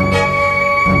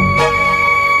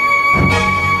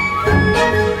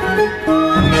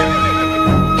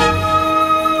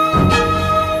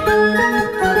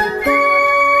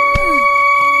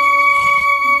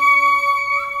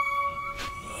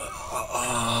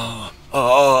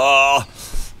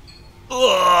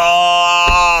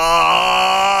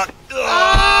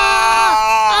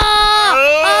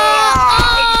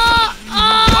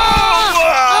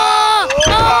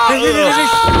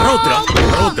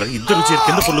 ఇద్దరు చేరి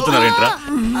కింద పొల్లుతున్నారేంట్రా?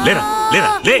 లేరా లేరా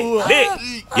లే లే.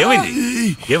 ఏమైంది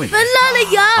ఏమైంది?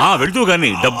 వెళ్తూ గాని,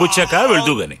 డబ్బు వచ్చాక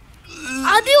వెళ్తూ గాని.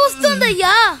 అది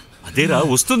వస్తుందయ్యా. అదేరా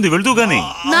వస్తుంది, వెళ్తూ గాని.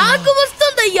 నాకు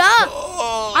వస్తుందయ్యా,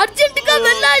 అర్జెంట్ గా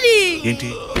వెళ్ళాలి. ఏంటి?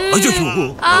 అయ్యో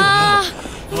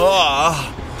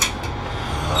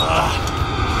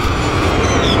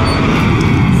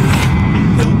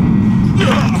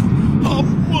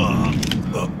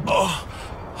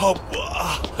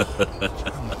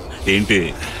ఏంటి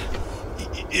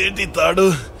ఏంటి తాడు?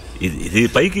 ఇది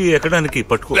పైకి ఎక్కడానికి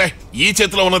పట్టుకో. ఈ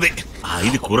చేతిలో ఉన్నది.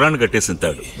 ఇది కుర్రాన్ని కట్టేసిన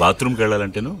తాడు. బాత్రూమ్కి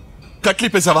వెళ్ళాలంటేను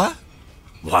కట్లిప్పేసావా?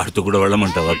 వాడితో కూడా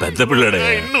వెళ్ళమంటావా? పెద్ద పిల్లడే.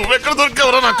 నువ్వెక్కడ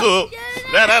దొరికావురా నాకు?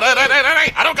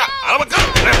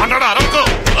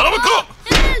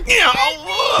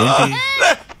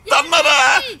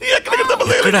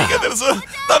 తెలుసు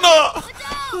తను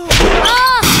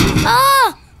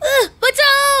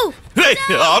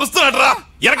అరుస్తున్నాడు రా.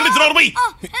 ఎనక నుంచి నోరు పోయి.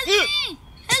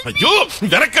 అయ్యో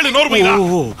వెనక్కి నోరు పోయి.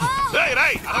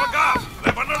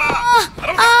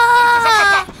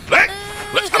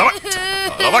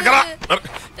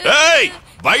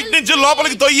 బయట నుంచి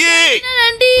లోపలికి తొయ్యి.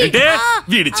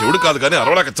 వీడి చెవుడు కాదు కానీ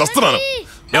అరవలేక చస్తున్నాను.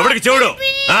 ఎవడికి చెవుడు?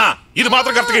 ఇది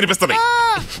మాత్రం కరెక్ట్గా వినిపిస్తుంది.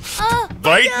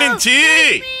 బయట నుంచి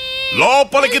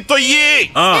లోపలికి తొయ్యి.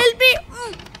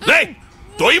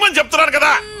 తొయ్యమని చెప్తున్నాను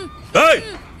కదా.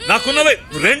 నాకున్నవి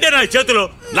రెండే నా చేతిలో.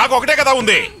 నాకు ఒకటే కదా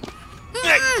ఉంది.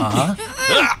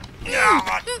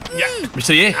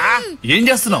 మిస్టర్ ఏ, ఏం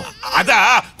చేస్తున్నావు? అదా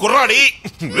కుర్రాడి,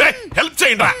 హెల్ప్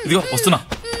చేయండి రా. ఇదిగో వస్తున్నా.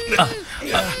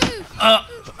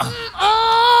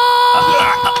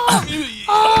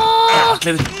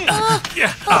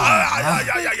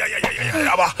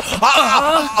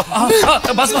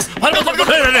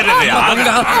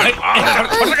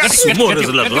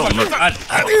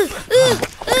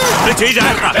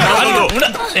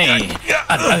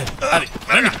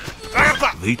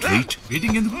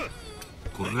 వెయిటింగ్ ఎందుకు?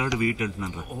 కుర్రాడు వెయిట్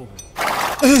అంటున్నాను రా.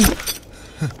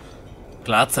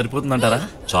 క్లాత్ సరిపోతుందంటారా?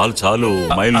 చాలు చాలు,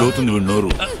 మైల్ లోతుంది వీడి నోరు.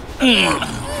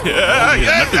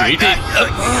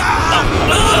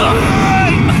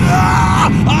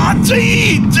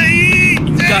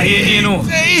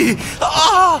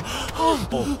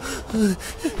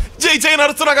 జై జై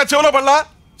నడుస్తున్నాగా చెవులో పడలా.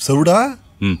 సౌడా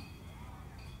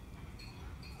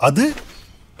அது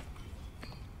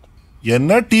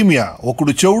என்ன டீமியா?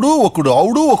 ఒకడు చెవుడు, ఒకడు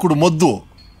అవుడు, ఒకడు మొద్దు.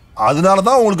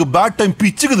 அதனாலதான் உங்களுக்கு பேட் டைம்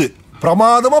పిచ్చుకుది.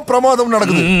 ప్రమాదం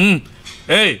నడకదు.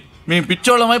 ఏయ్, మేము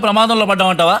పిచ్చోళ్ళమై ప్రమాదంలో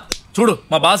పడ్డామంటావా? చూడు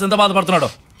మా బాస్ ఎంత బాధపడుతున్నాడో.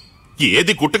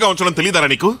 ఏది గుట్టుగా ఉంచడం తెలియదారా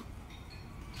నీకు?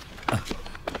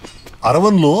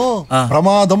 అరవన్లో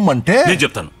ప్రమాదం అంటే నేను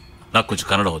చెప్తాను, నాకు కొంచెం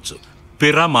కన్నడం వచ్చు.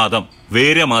 పిరమాదం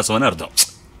వేరే మాసం అని అర్థం.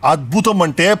 అద్భుతం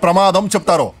అంటే ప్రమాదం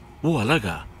చెప్తారు. ఓ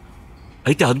అలాగా?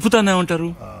 అయితే అద్భుతాన్ని ఏమంటారు?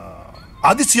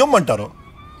 అతిశయం అంటారు.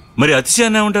 మరి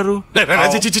అతిశయాన్ని ఏమంటారు?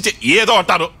 ఏదో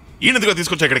అంటారు. ఈయనదిగా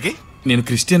తీసుకొచ్చా ఇక్కడికి. నేను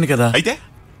క్రిస్టియన్ కదా, అయితే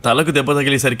తలకు దెబ్బ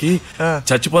తగిలేసరికి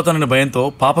చచ్చిపోతానన్న భయంతో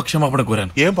పాప క్షమాపణ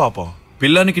కోరాను. ఏం పాపం?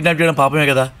 పిల్లాన్ని కిడ్నాప్ చేయడం పాపమే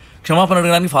కదా. క్షమాపణ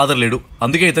అడగడానికి ఫాదర్ లేడు,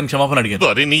 అందుకే ఇతను క్షమాపణ అడిగాను.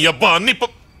 అరే నీ అబ్బా, అన్ని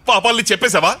పాపాలని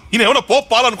చెప్పేసావా? ఈయన ఏమన్నా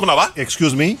పోపాలనుకున్నావా?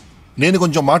 ఎక్స్క్యూజ్ మీ, నేను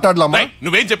కొంచెం మాట్లాడలామా?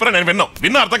 నువ్వేం చెప్పారా నేను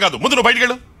విన్నా అర్థం కాదు. ముందు నువ్వు బయటికి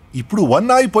వెళ్ళు. ఇప్పుడు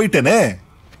 1 అయిపోయిటేనే.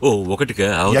 ఓ ఒకటికే?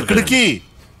 ఎక్కడికి?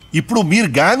 ఇప్పుడు మీరు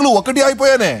గ్యాంగ్లు 1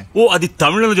 అయిపోయానే. ఓ అది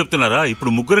తమిళంలో చెప్తున్నారా?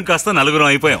 ఇప్పుడు ముగ్గురం కాస్త 4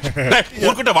 అయిపోయాం.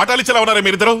 ఊరుకుంటే వాటాలు ఇచ్చేలా ఉన్నారా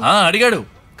మీరిద్దరు? అడిగాడు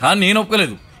కానీ నేను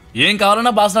ఒప్పుకోలేదు. ఏం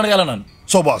కావాలన్నా బాస్ అడగాలన్నాను.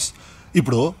 సో బాస్,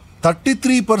 ఇప్పుడు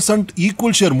 33%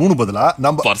 ఈక్వల్ షేర్ 3 బదులా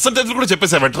పర్సంటేజ్ కూడా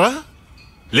చెప్పేసావట్రా?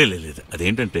 లేదు,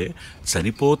 అదేంటంటే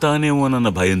చనిపోతానేమోనన్న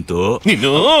భయంతో.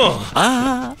 నిన్ను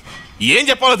ఏం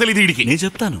చెప్పాలో తెలియదు వీడికి. నేను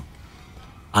చెప్తాను.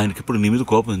 ఆయనకిప్పుడు నీ మీద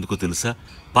కోపం ఎందుకో తెలుసా?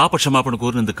 పాప క్షమాపణ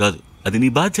కోరినందుకు కాదు, అది నీ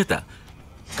బాధ్యత.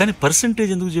 కానీ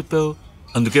పర్సంటేజ్ ఎందుకు చెప్పావు?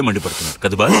 అందుకే మండిపడుతున్నాడు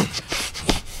కదా బాస్.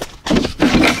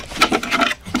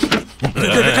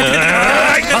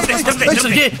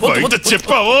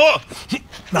 చెప్పావు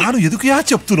నాను ఎదుకుయా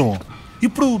చెప్తును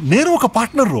ఇప్పుడు నేను ఒక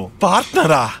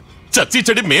పార్ట్నరా చచ్చి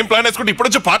చెడి మేం ప్లాన్ వేసుకుంటే ఇప్పుడు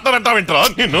వచ్చి పార్ట్నర్ అంటావేంట్రా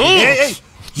నిన్ను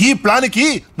ఈ ప్లాన్ కి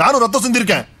నాను రద్దం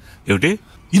తిరిగా ఏమిటి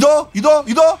ఇదో ఇదో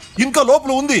ఇదో ఇంకా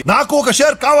లోపల ఉంది నాకు ఒక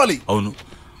షేర్ కావాలి. అవును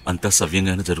అంతా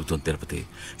సవ్యంగానే జరుగుతుంది తిరుపతి.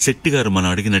 శెట్టి గారు మనం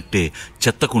అడిగినట్టే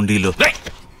చెత్త కుండీలో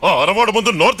అరవాడు ముందు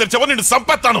నోరు తెరిచావో నేను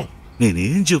సంపేస్తాను.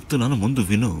 నేనేం చెప్తున్నాను ముందు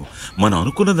విను. మనం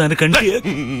అనుకున్న దానికంటే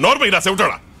నోరు మీద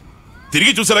చెబుతాడా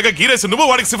తిరిగి చూసేలాగా గీరేసి నువ్వు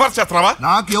వాడికి సిఫార్సు చేస్తున్నావా?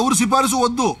 నాకు ఎవరు సిఫారసు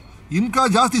వద్దు. ఇంకా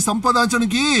జాస్తి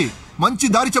సంపాదించడానికి మంచి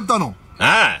దారి చెప్తాను.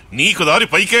 నీకు దారి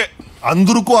పైకే,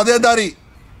 అందరికీ అదే దారి.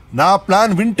 నా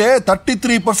ప్లాన్ వింటే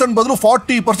 33% బదులు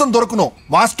 40% దొరకును.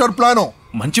 మాస్టర్ ప్లాను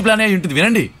మంచి ప్లాన్ అయి ఉంటుంది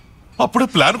వినండి. అప్పుడు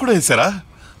ప్లాన్ కూడా వేసారా?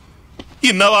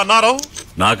 ఇన్నావా అన్నారో?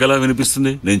 నాకెలా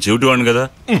వినిపిస్తుంది, నేను చెవిటివాడిని కదా.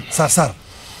 సార్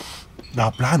నా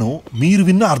ప్లాను మీరు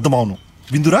విన్నా అర్థమవును.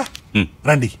 విందురా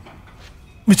రండి.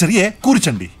 మిస్టర్ ఏ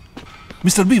కూర్చండి.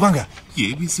 మిస్టర్ బి వాంగా.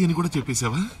 ఏబీసీ అని కూడా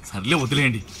చెప్పేశావా? సర్లే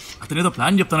వదిలేయండి. అతనేదో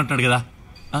ప్లాన్ చెప్తానంటున్నాడు కదా.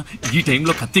 ఈ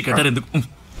టైంలో కత్తి కట్టారు ఎందుకు?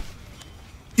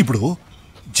 ఇప్పుడు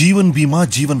జీవన్ బీమా,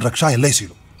 జీవన్ రక్ష,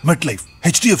 ఎల్ఐసీలు, Met Life,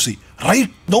 HDFC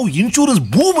right now insurance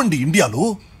boom అండి ఇండియాలో.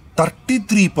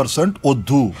 33%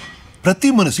 వద్దు. ప్రతి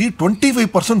మనిషి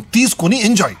 25% తీసుకుని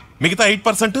ఎంజాయ్. మిగతా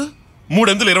 8%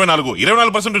 3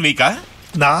 24% నీకా?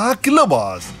 నాకిల్ల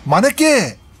బాస్ మనకే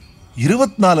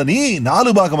 24ని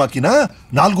 4 భాగమాకిన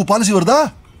 4 పాలసీ వరదా?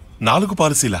 4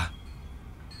 పాలసీలా?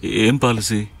 ఏం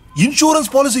పాలసీ? Insurance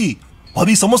policy.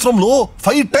 10 సంవత్సరంలో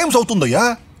 5 టైమ్స్ అవుతుందయ్యా.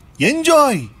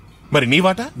 ఎంజాయ్. మరి నీ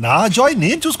వాట? నా జాయ్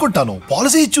నేను చూసుకుంటాను.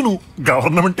 పాలసీ ఇచ్చును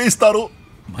గవర్నమెంటే ఇస్తారు.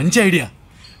 మంచి ఐడియా.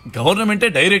 గవర్నమెంటే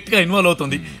డైరెక్ట్ గా ఇన్వాల్వ్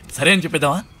అవుతుంది. సరే అని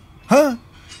చెప్పేద్దామా?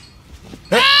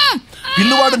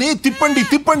 పిల్లువాడిని తిప్పండి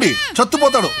తిప్పండి,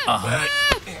 చచ్చిపోతాడు.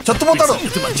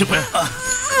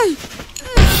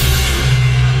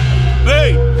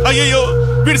 అయ్యో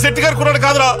వీడు శెట్టి గారు కుర్రాడు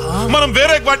కాదురా, మనం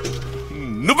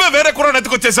నువ్వే వేరే కుర్రాడు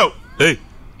ఎత్తుకొచ్చేసావు.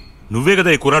 నువ్వే కదా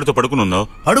ఈ కుర్రాడితో పడుకున్నావు.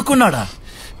 పడుకున్నాడా?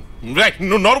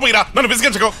 నువ్వు నోరు పోయిరా, నన్ను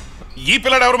విసిగించకు. ఈ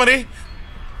పిల్లాడు ఎవరు మరి?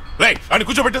 అని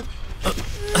కూర్చోబెట్టు.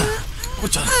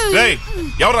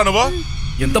 ఎవరా నువ్వు?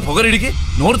 ఎంత పొగరిడికి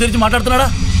నోరు తెరిచి మాట్లాడుతున్నాడా?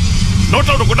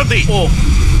 నోట్లో గుడ్డది.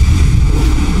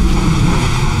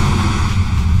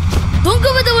 దొంగ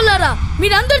విధవులారా,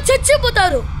 మీరందరూ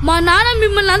చచ్చిపోతారు. మా నాన్న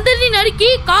మిమ్మల్ని అందరినీ నరికి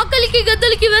కాకలికి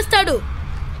గద్దలకి వేస్తాడు.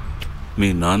 మీ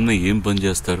నాన్న ఏం పని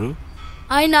చేస్తారు?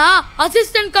 ఆయన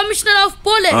assistant commissioner of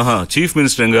police. Chief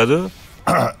minister ఏం కాదు.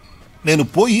 నేను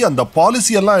పోయి అంత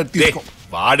పాలసీ ఎలా తీసుకో.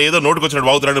 వాడేదో నోటుకు వచ్చినట్టు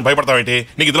బాగుతున్నాడు, భయపడతావేంటి?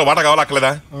 నీకు ఇందులో వాటా కావాలా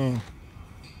అక్కలేదా?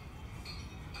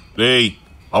 రేయ్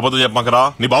అబద్ధం చెప్పమాకరా.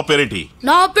 నీ బాబు పేరేంటి?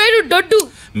 నా పేరు డడ్డు.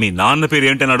 మీ నాన్న పేరు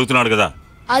ఏంటని అడుగుతున్నాడు కదా.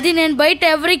 అది నేను బయట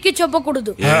ఎవరికి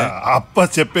చెప్పకూడదు. అప్ప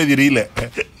చెప్పేది రీలే.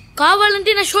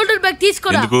 కావాలంటే నా షోల్డర్ బ్యాగ్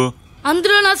తీసుకోరా.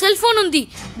 అందులో నా సెల్ ఫోన్ ఉంది.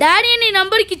 డాడీ నీ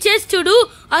నంబర్ కి చేసి చూడు,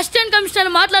 అసిస్టెంట్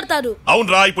కమిషనర్ మాట్లాడతారు.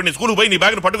 అవునరా, ఇప్పుడు నీ స్కూల్ పోయి నీ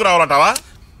బ్యాగ్ పట్టుకు రావాలంటావా?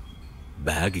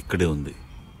 బ్యాగ్ ఇక్కడే ఉంది.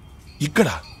 ఇక్కడ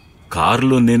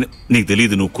కారులో నేను. నీకు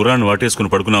తెలియదు, నువ్వు కుర్రాన్ని వాటేసుకుని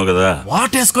పడుకున్నావు కదా.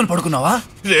 వాటేసుకొని పడుకున్నావా?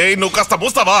 రే నువ్వు కాస్త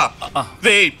మూస్తావా?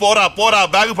 రే పోరా పోరా,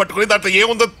 బ్యాగ్ పట్టుకుని దాంట్లో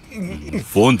ఏముందో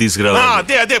ఫోన్ తీసుకురా.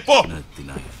 అదే పో.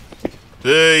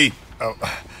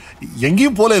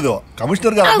 ఎంగేం పోలేదు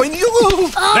కమిషనర్ గారు.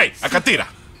 కత్తిరా.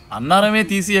 అన్నారమే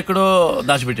తీసి ఎక్కడో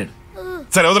దాచిపెట్టాడు.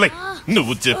 సరే వదిలే.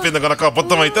 నువ్వు చెప్పింది కనుక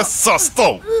అబద్ధం అయితే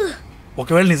సస్తావు.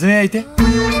 ఒకవేళ నిజమే అయితే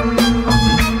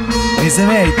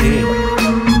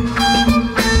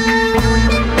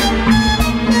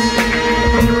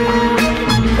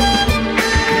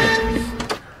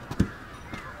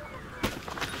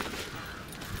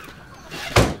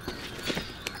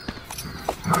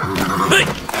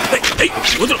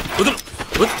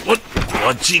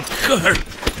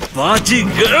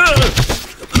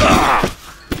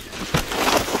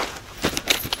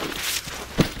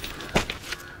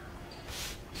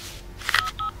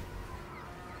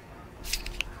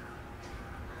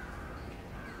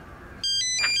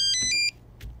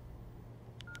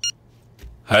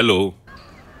హలో,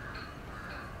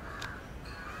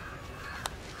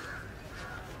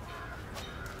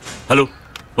 హలో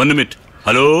 1 నిమిట్.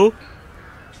 హలో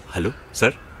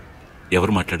సార్,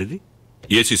 ఎవరు మాట్లాడేది?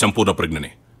 ఏసీ సంపూర్ణ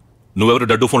ప్రజ్ఞని. నువ్వెవరు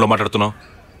డడ్డు ఫోన్లో మాట్లాడుతున్నావు?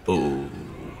 ఓ,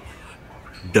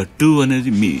 డడ్డు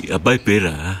అనేది మీ అబ్బాయి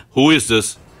పేరా? Who is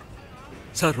this?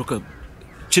 సార్, ఒక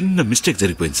చిన్న మిస్టేక్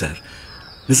జరిగిపోయింది సార్.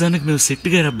 నిజానికి మేము శెట్టి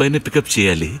గారి అబ్బాయిని పికప్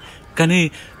చేయాలి, కానీ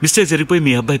మిస్టేక్ జరిగిపోయి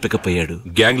మీ అబ్బాయి పికప్ అయ్యాడు.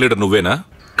 గ్యాంగ్ లీడర్ నువ్వేనా?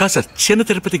 కాదు సార్, చిన్న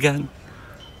తిరుపతి గ్యాంగ్.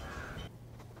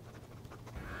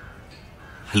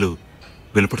 హలో,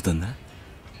 వినపడుతుందా?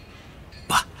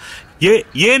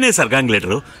 ఏనే సార్ గ్యాంగ్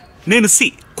లీడరు? నేను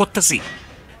కొత్త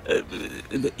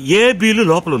ఏ బీలు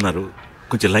లోపల ఉన్నారు.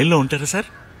 కొంచెం లైన్లో ఉంటారా సార్?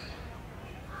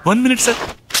 1 minute sir.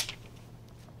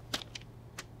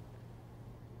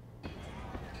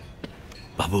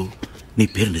 బాబు నీ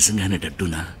పేరు నిజంగానే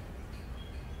డడ్డునా?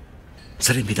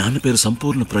 సరే మీ నాన్న పేరు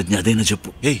సంపూర్ణ ప్రజ్ఞ అదేనా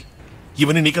చెప్పు.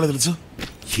 ఇవన్నీ నీకెలా తెలుసు?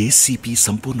 ఏసీపీ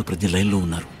సంపూర్ణ ప్రజ్ఞ లైన్లో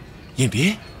ఉన్నారు. ఏంటి?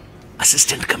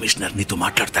 అసిస్టెంట్ కమిషనర్ నీతో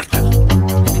మాట్లాడతారు.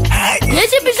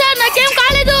 ఏసీపీ సార్ నాకేం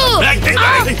కాలేదు.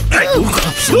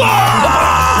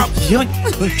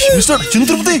 Mister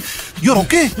చింద్రపతి you are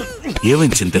okay?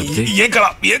 ఏమైంది చింద్రపతి? ఏ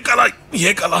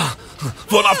కళ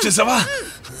ఫోన్ ఆఫ్ చేసావా?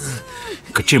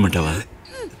 కట్ చేయమంటావా?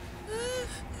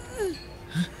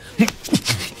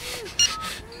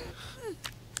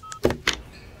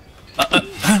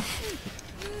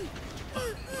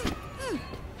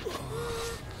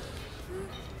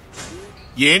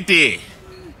 ఏంటి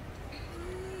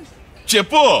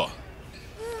చెప్పు.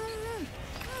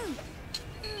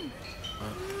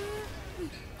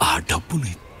 ఆ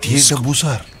డబ్బుని డబ్బు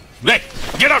సార్.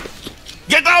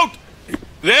 గెట్ అవుట్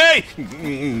రేయ్,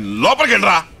 లోపలికి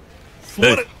వెళ్ళరా.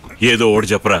 ఏదో ఒకటి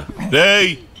చెప్పరా.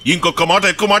 రేయ్, ఇంకొక మాట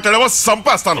ఎక్కువ మాట్లాడావా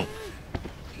సంపేస్తాను.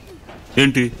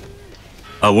 ఏంటి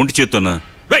ఆ ఒంటి చేత్తోనా?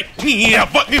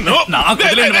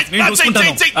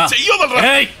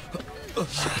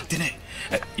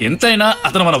 ఎంతైనా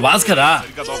అతను మన బాస్ కదా.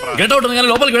 గెట్ అవుట్ కానీ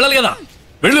లోపలికి వెళ్ళాలి కదా.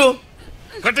 వెళ్ళు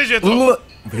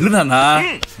వెళ్ళు నాన్న,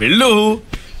 వెళ్ళు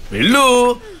వెళ్ళు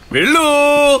వెళ్ళు.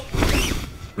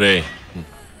 రే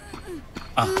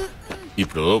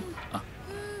ఇప్పుడు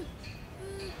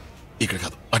ఇక్కడ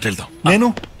కాదు, అటు వెళ్తాం.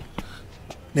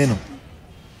 నేను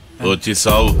వచ్చి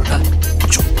సావు.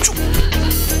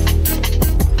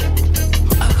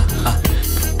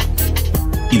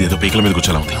 ఇదేదో పీకల మీద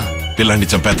కూర్చోలా ఉంది. పిల్లాన్ని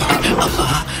చంపేద్దాం.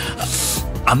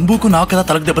 అంబుకు నాకు కదా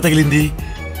తలకు దెబ్బ తగిలింది.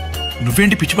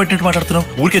 నువ్వేంటి పిచ్చి పట్టినట్టు మాట్లాడుతున్నావు?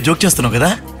 ఊరికే జోక్ చేస్తున్నావు కదా.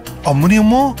 అమ్మని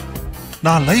అమ్మో,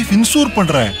 నా లైఫ్ ఇన్సూర్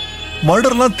పండ్రా.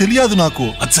 మర్డర్లా తెలియదు నాకు.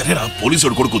 అది సరేరా,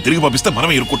 పోలీసు కొడుకు తిరిగి పంపిస్తే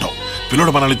మనమే ఇరుక్కుంటాం.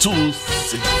 పిల్లడు మనల్ని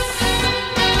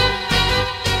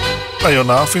అయ్యో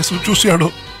నా ఫేస్ చూశాడు.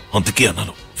 అందుకే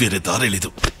అన్నాను, వేరే దారే లేదు.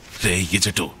 రే ఈ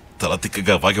చెట్టు తల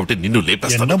తిక్కగా వాగబట్టి నిన్ను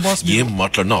లేపేస్తాను. ఏం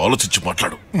మాట్లాడినా ఆలోచించి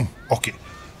మాట్లాడు. ఓకే,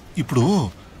 ఇప్పుడు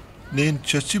నేను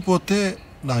చచ్చిపోతే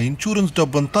నా ఇన్సూరెన్స్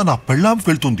డబ్బంతా నా పెళ్ళాంకి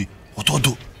వెళ్తుంది.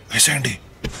 వద్దు వేసేయండి.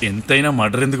 ఎంతైనా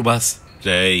మర్డర్ ఎందుకు బాస్?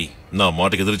 రేయ్, నా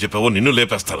మాటకి ఎదురు చెప్పావో నిన్ను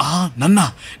లేపేస్తాను. నన్నా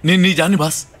నేను నీ జాన్ని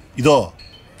బాస్. ఇదో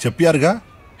చెప్పారుగా,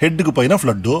 హెడ్కు పైన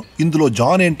ఫ్లడ్. ఇందులో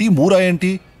జాన్ ఏంటి మూరా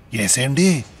ఏంటి వేసేయండి.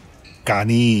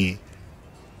 కానీ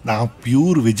నా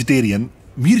ప్యూర్ వెజిటేరియన్.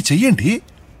 మీరు చెయ్యండి,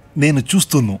 నేను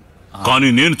చూస్తున్నాను. కానీ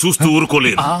నేను చూస్తూ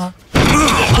ఊరుకోలేదు.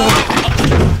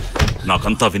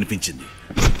 నాకంతా వినిపించింది.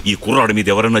 ఈ కుర్రాడి మీద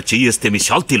ఎవరైనా చెయ్యేస్తే మీ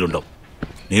శాల్తీలుండవు.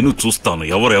 నేను చూస్తాను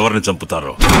ఎవరిని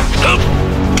చంపుతారో.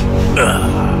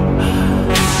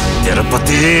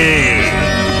 తిరుపతి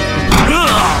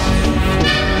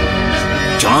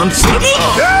ఛాన్స్.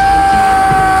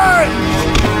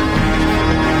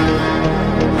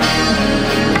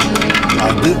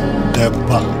 అది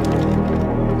దెబ్బ.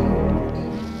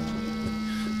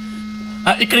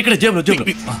 ఇక్కడ జేబులో.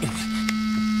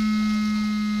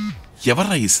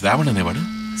 ఎవర్రా ఈ శ్రావణ్ అనేవాడు?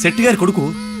 శెట్టి గారి కొడుకు.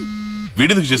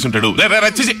 వీడెందుకు చేస్తుంటాడు?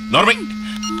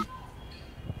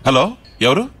 హలో,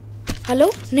 ఎవరు? హలో,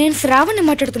 నేను శ్రావణ్ని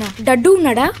మాట్లాడుతున్నా. డడ్డు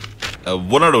ఉన్నాడా?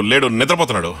 ఉన్నాడు, లేడు,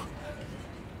 నిద్రపోతున్నాడు.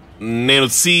 నేను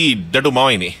డడ్డు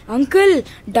మావయ్యని. అంకుల్,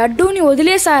 డడ్డూని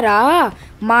వదిలేశారా?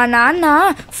 మా నాన్న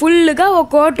ఫుల్గా 1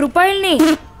 కోటి రూపాయల్ని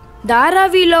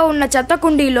ధారావిలో ఉన్న చెత్త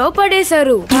కుండీలో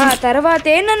పడేశారు. ఆ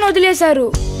తర్వాతే నన్ను వదిలేశారు.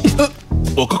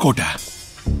 1 కోటా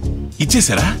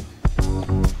ఇచ్చేసారా?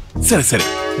 సరే,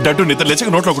 డడ్డు నిద్ర లేచక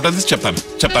నోట్లో గుడ్డలు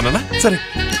చెప్తానన్నా. సరే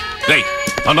రై,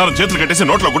 అన్నారం చేతులు కట్టేసి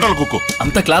నోట్లో గుడ్డలు కుక్కు.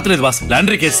 అంత క్లాత్ లేదు బాస్,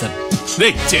 లాండ్రీ కేసాను. రే,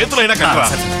 చేతులైనా కట్టరా,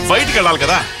 బయటికి వెళ్ళాలి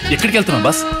కదా. ఎక్కడికి వెళ్తున్నాం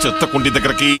బాస్? చెత్త కుండీ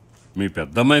దగ్గరకి. మీ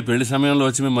పెద్దమ్మాయి పెళ్లి సమయంలో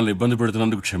వచ్చి మిమ్మల్ని ఇబ్బంది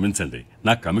పెడుతున్నందుకు క్షమించండి.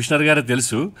 నాకు కమిషనర్ గారే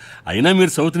తెలుసు. అయినా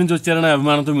మీరు సౌత్ నుంచి వచ్చారనే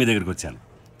అభిమానంతో మీ దగ్గరికి వచ్చాను.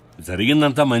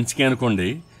 జరిగిందంతా మంచికే అనుకోండి.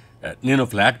 నేను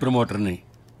ఫ్లాట్ ప్రమోటర్ని.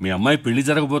 మీ అమ్మాయి పెళ్లి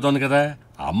జరగబోతోంది కదా,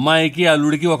 అమ్మాయికి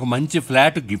అల్లుడికి ఒక మంచి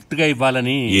ఫ్లాట్ గిఫ్ట్గా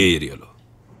ఇవ్వాలని. ఏ ఏరియాలో?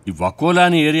 ఈ వకోలా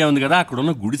అని ఏరియా ఉంది కదా, అక్కడ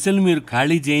ఉన్న గుడిసెలు మీరు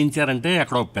ఖాళీ చేయించారంటే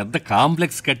అక్కడ ఒక పెద్ద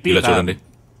కాంప్లెక్స్ కట్టి. చూడండి,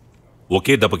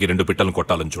 ఒకే దెబ్బకి 2 పిట్టలను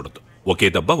కొట్టాలని చూడద్దు. ఒకే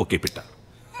దెబ్బ ఒకే పిట్ట.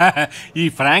 ఈ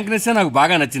ఫ్రాంక్నెస్ నాకు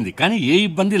బాగా నచ్చింది, కానీ ఏ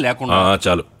ఇబ్బంది లేకుండా.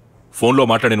 చాలు. ఫోన్లో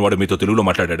మాట్లాడిన వాడు మీతో తెలుగులో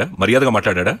మాట్లాడా? మర్యాదగా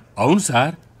మాట్లాడా? అవును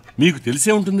సార్, మీకు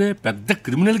తెలిసే ఉంటుంది. పెద్ద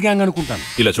క్రిమినల్ గ్యాంగ్ అనుకుంటాను.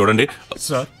 ఇలా చూడండి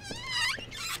సార్,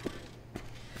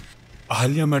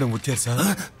 ఆలియా మేడం వచ్చారు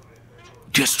సార్.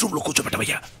 గెస్ట్ రూమ్ లో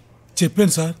కూర్చోబెట్టవయ్యా.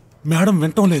 చెప్పాను సార్, మేడం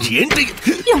వింటం లేదు. ఏంటి?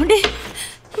 ఏమండి,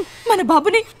 మన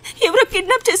బాబుని ఎవరో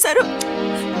కిడ్నాప్ చేశారు.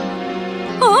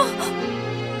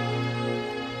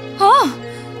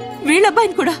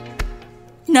 వీళ్ళబ్బాయిని కూడా.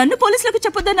 నన్ను పోలీసులకు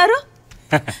చెప్పొద్దన్నారు.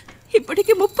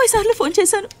 ఇప్పటికి 30 సార్లు ఫోన్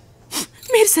చేశాను,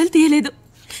 మీరు సెల్ తీయలేదు.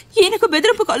 ఈయనకు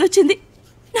బెదిరింపు కాల్ వచ్చింది,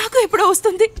 నాకు ఎప్పుడో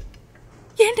వస్తుంది.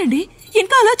 ఏంటండి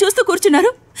ఇంకా అలా చూస్తూ కూర్చున్నారు?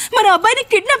 మన అబ్బాయిని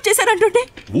కిడ్నాప్ చేశారంటుంటే.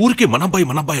 ఊరికే మన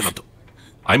అబ్బాయి అనొద్దు.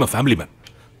 I'm a family man.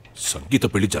 సంగీత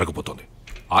పెళ్లి జరగబోతోంది.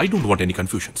 I don't want any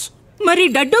confusions. మరి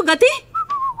డడ్డు గతి?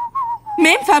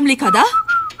 మేం ఫ్యామిలీ కదా?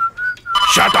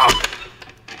 Shut up.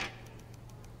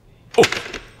 ఓ,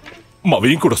 మా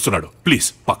వేయింకుడు వస్తున్నాడు. ప్లీజ్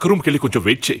పక్క రూమ్కి వెళ్ళి కొంచెం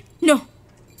వెయిట్ చేయి. నో,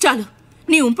 చాలు.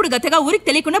 నీ ఉంపుడు గతగా ఊరికి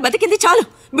తెలియకుండా బతికింది చాలు.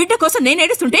 బిడ్డ కోసం నేను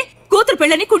ఏడుస్తుంటే కూతురు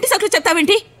పెళ్ళని కుంటి సకులు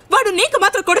చెప్తావేంటి? వాడు నీకు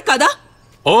మాత్రం కొడుకు కాదా?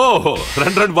 ఓహో,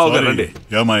 రండి బాబు గారు రండి.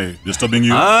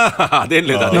 అదేం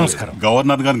లేదా. నమస్కారం.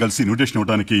 గవర్నర్ గారిని కలిసి ఇన్విటేషన్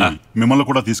ఇవ్వడానికి మిమ్మల్ని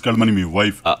కూడా తీసుకెళ్ళమని మీ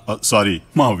వైఫ్ సారీ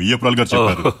మా వియ్యప్రాల్ గారు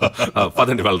చెప్పారు.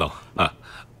 పదండి వెళ్దాం.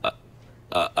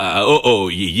 ఓ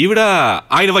ఈవిడ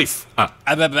ఆయన వైఫ్.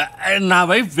 నా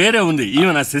వైఫ్ వేరే ఉంది,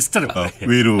 ఈమె నా సిస్టర్.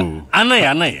 వీరు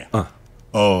అన్నయ్య.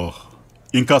 ఓ,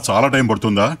 ఇంకా చాలా టైం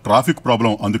పడుతుందా? ట్రాఫిక్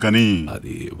ప్రాబ్లం, అందుకని.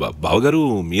 అది బావగారు,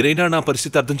 మీరైనా నా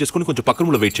పరిస్థితి అర్థం చేసుకుని కొంచెం పక్క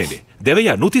రూమ్లో వెయిట్ చేయండి.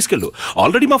 దేవయ్య, నువ్వు తీసుకెళ్ళు.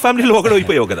 ఆల్రెడీ మా ఫ్యామిలీలో ఒకడు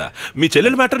అయిపోయావు కదా. మీ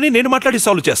చెల్లెల మ్యాటర్ని నేను మాట్లాడి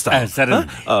సాల్వ్ చేస్తాను.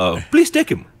 Please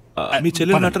take him. మీ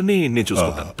చెల్లెల మ్యాటర్ని నేను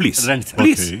చూసుకుంటాను. Please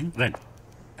please.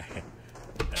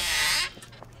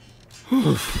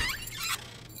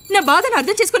 నా బాధను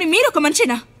అర్థం చేసుకుని మీరు ఒక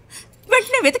మనిషినా?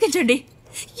 వెంటనే వెతికించండి,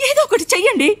 ఏదో ఒకటి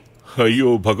చెయ్యండి. అయ్యో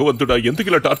భగవంతుడా, ఎందుకు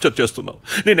ఇలా టార్చర్ చేస్తున్నావు?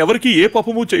 నేను ఎవరికి ఏ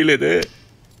పాపము చేయలేదే.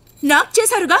 నాకు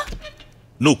చేశారుగా.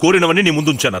 నువ్వు కోరినవన్నీ నీ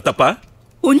ముందుంచానా? తప్ప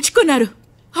ఉంచుకున్నారు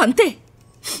అంతే.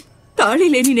 తాళి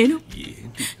లేని నేను,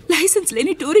 లైసెన్స్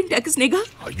లేని టూరింగ్ టాక్సీగా.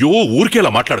 అయ్యో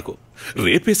ఊరికేలా మాట్లాడకు.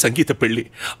 రేపే సంగీత పెళ్లి.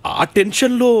 ఆ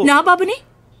టెన్షన్ లో నా బాబుని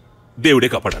దేవుడే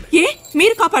కాపాడాలి. ఏ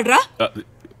మీరు కాపాడరా?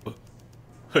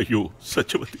 అయ్యో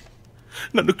సత్యవతి,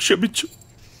 నన్ను క్షమించు.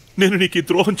 నేను నీకు ఈ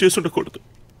ద్రోహం చేసుండకూడదు.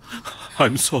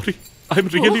 I'm sorry. I'm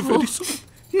really very sorry.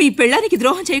 మీ పెళ్ళానికి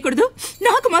ద్రోహం చేయకూడదు,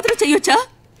 నాకు మాత్రం చెయ్యొచ్చా?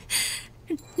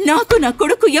 నాకు నా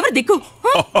కొడుకు ఎవరు దిక్కు?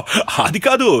 అది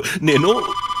కాదు, నేను.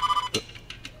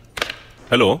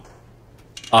 హలో,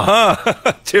 ఆహా,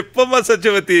 చెప్పమ్మా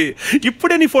సత్యవతి.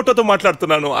 ఇప్పుడే నీ ఫోటోతో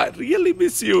మాట్లాడుతున్నాను. I really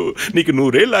miss you. నీకు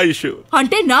 100 ఏళ్ళ ఆయుష్.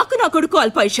 అంటే నాకు నా కొడుకు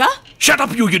అల్పాయుషా? Shut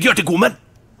up you idiotic woman.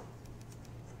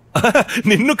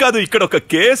 నిన్ను కాదు, ఇక్కడ ఒక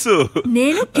కేసు.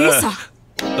 నేను కేసా?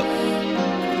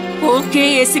 ఓకే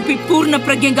ఏసీపీ పూర్ణ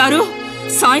ప్రజ్ఞ గారు,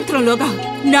 సాయంత్రంలోగా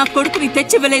నా కొడుకుని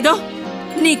తెచ్చివ్వలేదో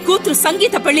నీ కూతురు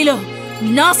సంగీత పెళ్లిలో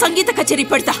నా సంగీత కచేరీ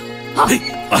పెడతా.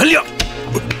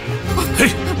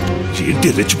 ఏంటి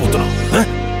రెచ్చిపోతున్నావు?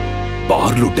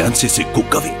 బార్లు డాన్స్ చేసే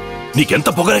కుక్కవి, నీకెంత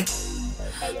పొగరే?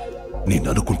 నేను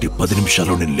అనుకుంటే 10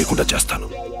 నిమిషాల్లో నేను లేకుండా చేస్తాను.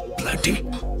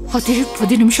 అదే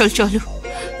 10 నిమిషాలు చాలు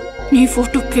నీ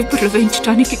ఫోటో పేపర్లో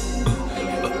వేయించడానికి.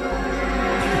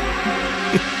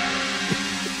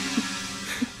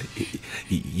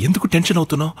 ఎందుకు టెన్షన్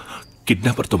అవుతున్నావు?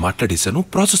 కిడ్నాపర్తో మాట్లాడేశాను,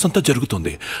 ప్రాసెస్ అంతా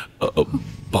జరుగుతుంది.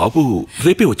 బాబు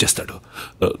రేపే వచ్చేస్తాడు.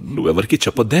 నువ్వెవరికి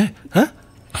చెప్పొద్దే.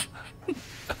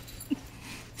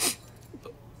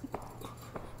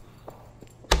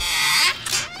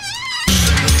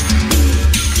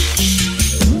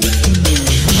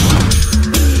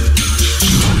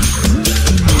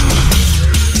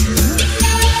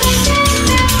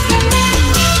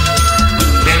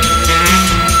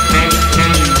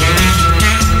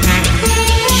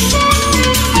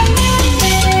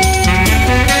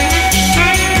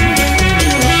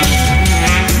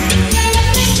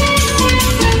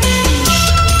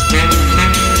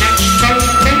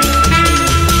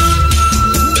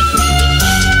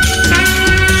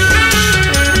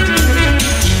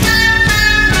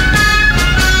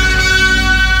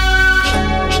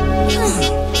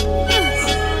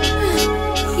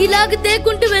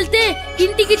 తేకుంటూ వెళ్తే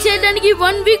ఇంటికి చేరడానికి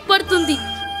 1 వీక్ పడుతుంది.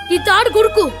 ఈ తాడు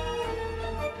గురుకు.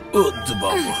 వద్దు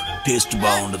బాబు, టేస్ట్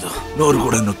బాగుండదు, నోరు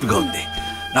కూడా నొప్పిగా ఉంది.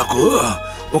 నాకు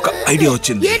ఒక ఐడియా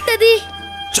వచ్చింది. ఏంటది?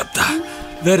 చెప్తా.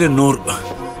 వేరే నోరు.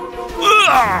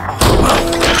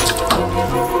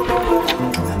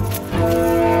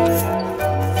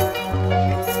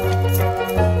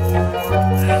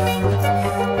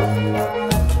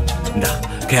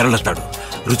 కేరళ తాడు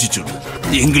రుచి చూడు.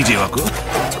 ఎంగిల్ చేయవాకు,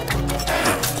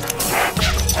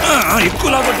 ఎక్కువ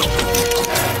లాగొద్దు.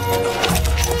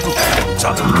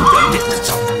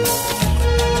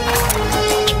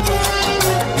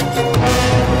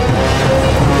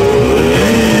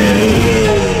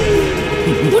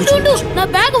 నా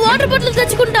బ్యాగ్ వాటర్ బాటిల్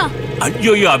తెచ్చుకుంటా.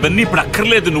 అయ్యో అవన్నీ ఇప్పుడు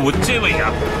అక్కర్లేదు, నువ్వు వచ్చేవయ్యా.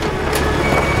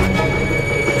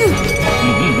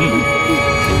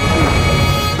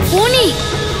 పోనీ.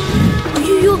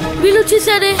 అయ్యో వీళ్ళు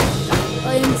వచ్చేసారే.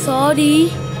 I'm sorry.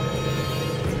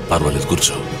 పర్వాలేదు,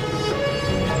 కూర్చో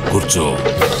కూర్చో.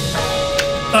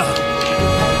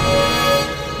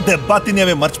 దెబ్బ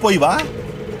తినేవే మర్చిపోయివా?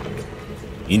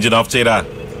 ఇంజిన్ ఆఫ్ చేయరా.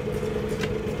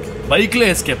 బైక్లో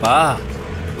ఎస్కేపా?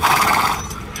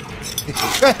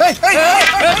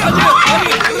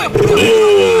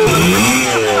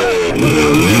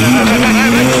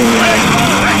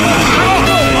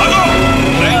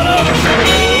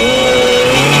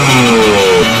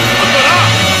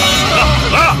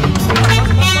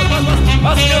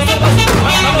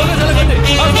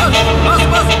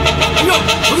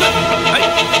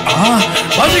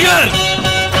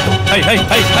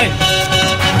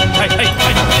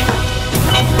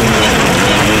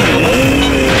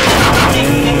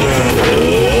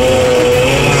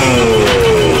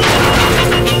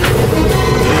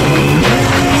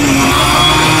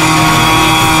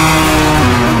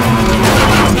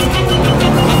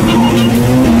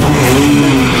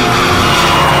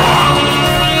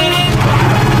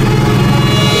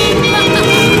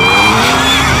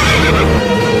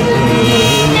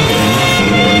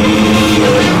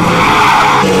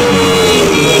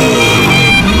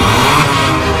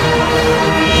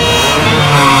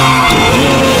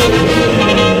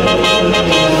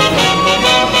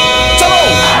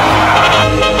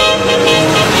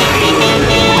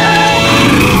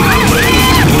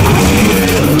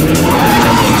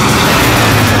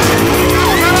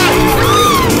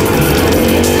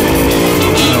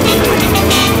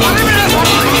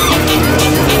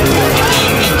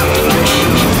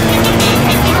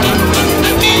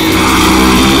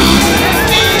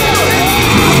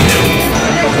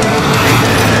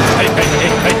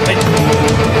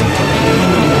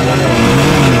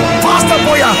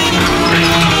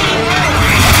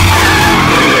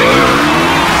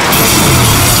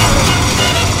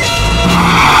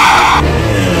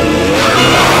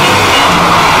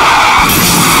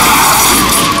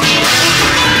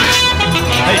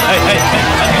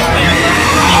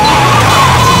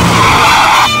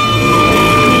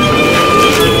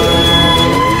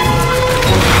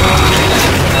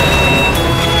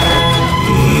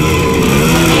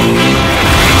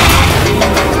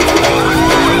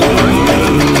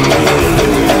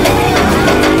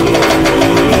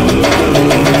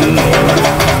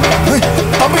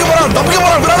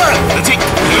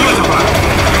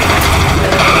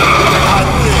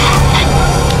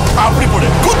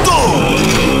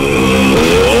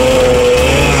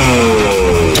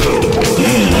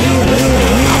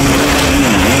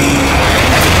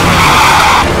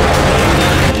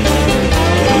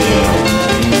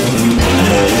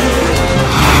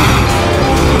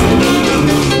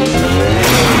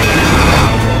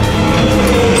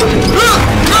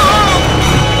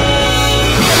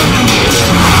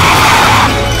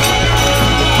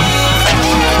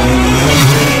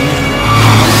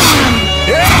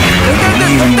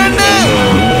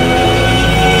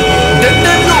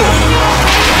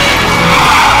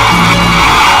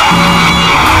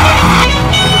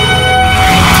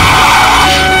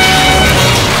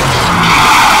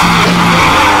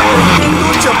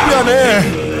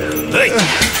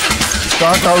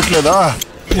 స్టార్ట్ అవట్లేదా?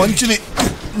 మంచిది,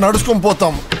 నడుచుకొని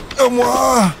పోతాం.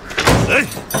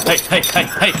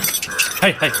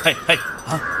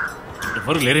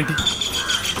 ఎవరు లేరేంటి?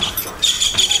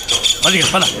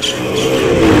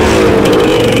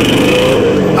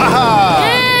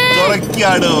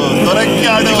 దొరక్కాడు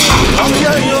దొరక్కాడు.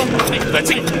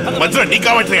 మధ్యలో నీ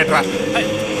కావట్లే ఎట్రా?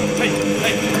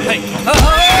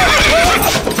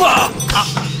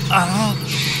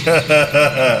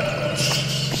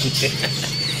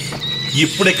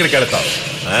 ఇప్పుడు ఎక్కడికి వెళ్తావు?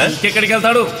 ఎక్కడికి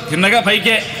వెళ్తాడు? చిన్నగా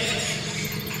పైకే.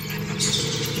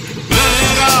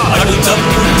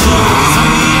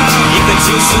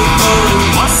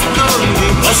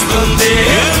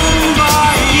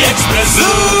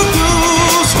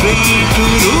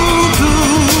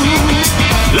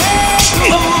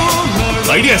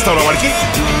 ఐడియా ఇస్తావు వాడికి?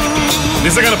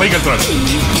 నిజంగానే పైకి వెళ్తున్నాడు.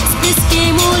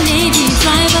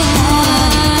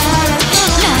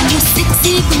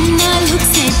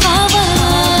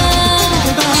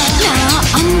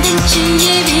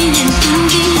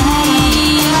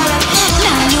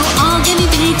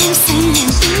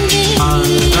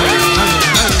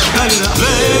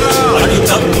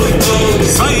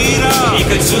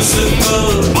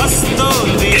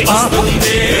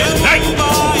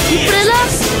 ఇప్పుడెలా?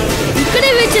 ఇక్కడే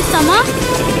వెయిట్ చేస్తామా?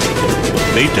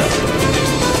 వెయిటా?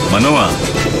 మనవా?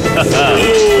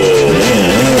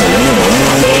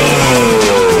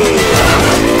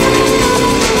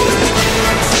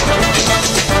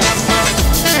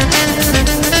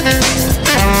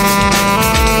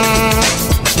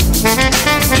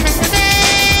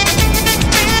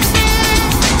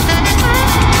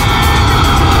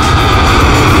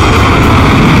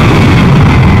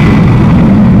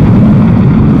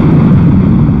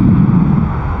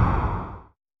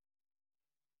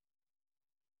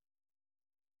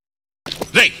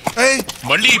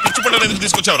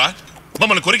 తీసుకొచ్చావరా?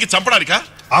 మమ్మల్ని కొరికి చంపడానికా?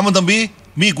 ఆమె తంబి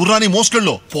మీ గుర్రాని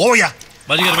మోస్టల్లో పోయా.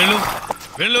 బాజీ గారు వెళ్ళు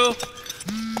వెళ్ళు.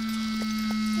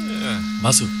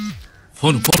 బాసు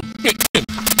ఫోన్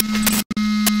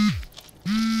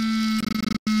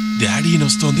డాడీ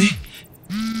వస్తోంది.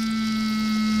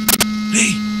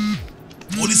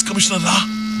 పోలీస్ కమిషనర్ రా.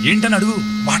 ఏంటని అడుగు.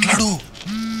 మాట్లాడు.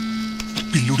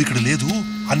 పిల్లుడు ఇక్కడ లేదు,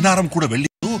 అన్నారం కూడా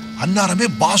వెళ్ళలేదు, అన్నారమే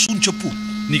బాసు అని చెప్పు.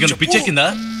 నీకన్నా పిచ్చెక్కిందా?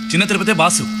 చిన్న తిరుపతి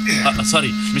బాసు. సారీ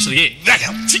మిస్టర్ ఏ.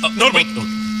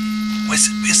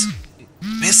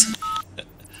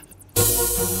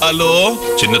 హలో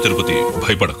చిన్న తిరుపతి,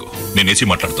 భయపడకు, నేనేసి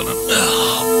మాట్లాడుతున్నాను.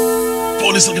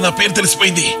 పోలీసులకి నా పేరు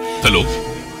తెలిసిపోయింది. Hello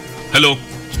hello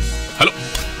hello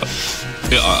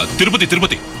Tirupati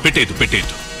Tirupati, పెట్టేయద్దు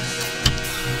పెట్టేయద్దు.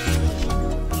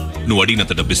 నువ్వు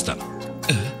అడిగినంత డబ్బిస్తాను.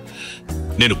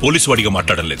 నేను పోలీసు వాడిగా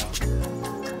మాట్లాడడం లేదు.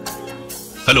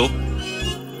 Hello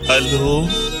hello.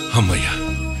 అమ్మయ్యా,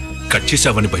 కట్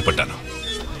చేసావని భయపడ్డాను.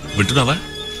 వింటున్నావా?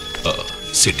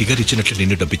 శెట్టి గారు ఇచ్చినట్లు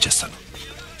నేను డబ్బిచ్చేస్తాను.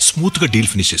 స్మూత్ గా డీల్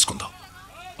ఫినిష్ చేసుకుందాం.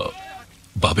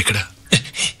 బాబెక్కడ?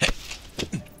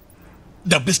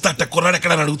 డబ్బిస్తా కుర్రాడు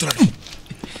ఎక్కడ అడుగుతున్నాడు.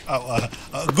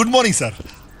 Good morning sir.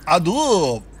 ಅದು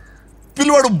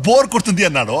పిల్లవాడు బోర్ కొడుతుంది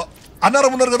అన్నాడు.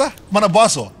 అన్నారం ఉన్నారు కదా మన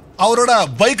బాసు, అవరోడ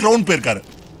బైక్ రౌండ్ పేరుకారు.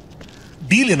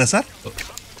 డీల్ ఏనా సార్?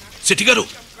 శెట్టి గారు,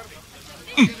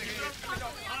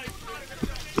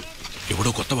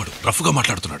 ఎవడో కొత్తవాడు రఫ్ గా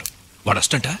మాట్లాడుతున్నాడు. వాడు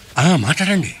అస్టంటా?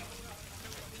 మాట్లాడండి.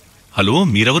 హలో,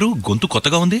 మీరెవరు? గొంతు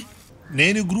కొత్తగా ఉంది.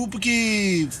 నేను గ్రూప్ కి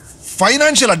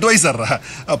ఫైనాన్షియల్ అడ్వైజర్.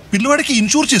 పిల్లవాడికి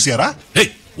ఇన్సూర్ చేశారా?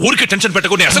 ఊరికే టెన్షన్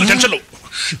పెట్టకుండా అసలు టెన్షన్ లో.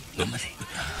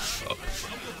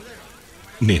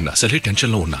 నేను అసలే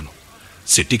టెన్షన్ లో ఉన్నాను.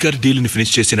 శెట్టి గారి డీల్ని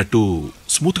ఫినిష్ చేసినట్టు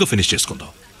స్మూత్ గా ఫినిష్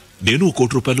చేసుకుందాం. నేను 1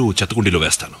 కోటి రూపాయలు చెత్తకుండీలో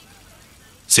వేస్తాను.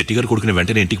 శెట్టి గారి కొడుకుని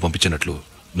వెంటనే ఇంటికి పంపించినట్లు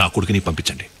నా కొడుకుని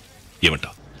పంపించండి.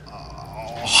 ఏమంటావు?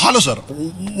 హలో సార్,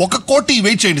 1 కోటి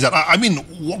వెయిట్ చేయండి sir. I mean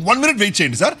 1 minute wait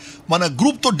చేయండి సార్. మన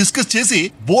గ్రూప్ తో డిస్కస్ చేసి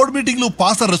బోర్డ్ మీటింగ్ లో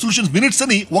పాస్ రెసల్యూషన్స్ మినిట్స్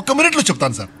అని 1 మినిట్ లో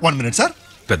చెప్తాను సార్. 1 minute sir.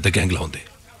 పెద్ద గ్యాంగ్ లా ఉంది.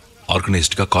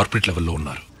 ఆర్గనైజ్డ్ గా కార్పొరేట్ లెవెల్లో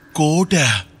ఉన్నారు. కోట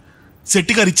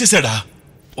శెట్టి గారు ఇచ్చేసాడా?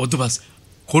 వద్దు బాస్,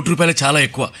 ₹1 చాలా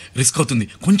ఎక్కువ, రిస్క్ అవుతుంది,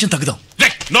 కొంచెం తగ్గుదాం.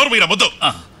 నోరు మీరా వద్దు.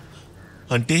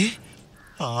 అంటే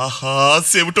ఆహా,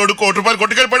 చెవిటోడు ₹1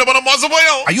 కొట్టుకెళ్ళిపోయాడు, మనం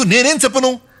మోసపోయాం. అయ్యో నేనేం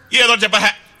చెప్పను, ఏదో చెప్పా.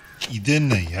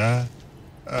 ఇదేనయ్యా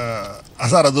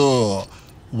சார். அது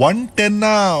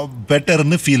 110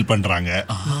 பெட்டர்னு ஃபீல் பண்றாங்க.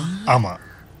 ஆமா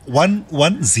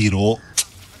 110.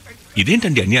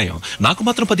 ఇదేంటండి అన్యాయం? నాకు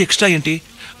మాత్రం 10 ఎక్స్ట్రా ఏంటి?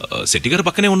 శెట్టి గారు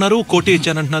పక్కనే ఉన్నారు, కోటి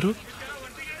ఇచ్చానంటున్నారు.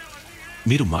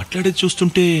 మీరు మాట్లాడేది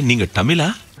చూస్తుంటే నీங்க తమిళా?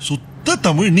 சுத்த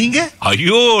தமிழ். நீங்க?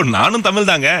 అయ్యో నాను తమిళ్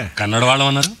దాంగ. కన్నడ వాళ్ళం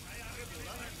అన్నారు.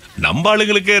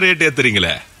 నంబాళుగలకే రేట్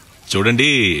ఎత్తరింగలే. చూడండి,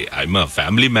 ఐఎమ్ అ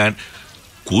ఫ్యామిలీ మ్యాన్.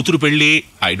 కూతురు పెళ్ళి,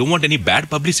 I don't want any bad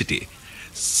publicity.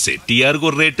 செட்டியாருக்கு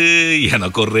ஒரு ரேட்டு,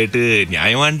 எனக்கு ஒரு ரேட்டு,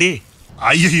 நியாயமா అండి?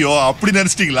 ஐயோ அப்படி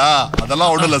நினைச்சிட்டீங்களா?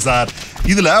 அதெல்லாம் ஒண்ணும் இல்ல சார்.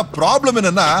 இதுல ப்ராப்ளம்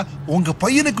என்னன்னா, உங்க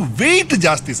பையனுக்கு வெயிட்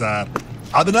ஜாஸ்தி சார்.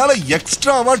 அதனால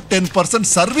எக்ஸ்ட்ராவா 10%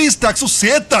 సర్వీస్ టాక్స్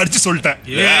சேர்த்து అడిచి சொல்லிட்டேன்.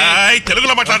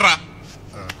 తెలుగులో మాట్లాడరా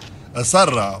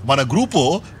సార్. మన గ్రూప్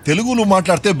తెలుగులో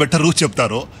మాట్లాడితే బెటర్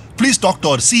చెప్తారు. Please talk to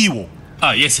our CEO.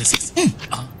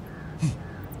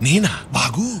 నేనా?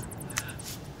 బాగు.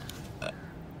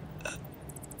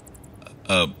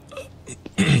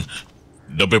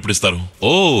 డబ్బు ఎప్పుడు ఇస్తారు? ఓ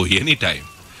ఎనీ టైం.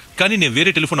 కానీ నేను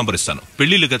వేరే టెలిఫోన్ నంబర్ ఇస్తాను.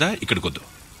 పెళ్ళిళ్ళు కదా, ఇక్కడికి వద్దు.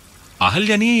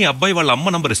 అహల్యని అబ్బాయి వాళ్ళ అమ్మ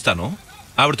నంబర్ ఇస్తాను,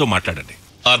 ఆవిడతో మాట్లాడండి.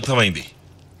 అర్థమైంది.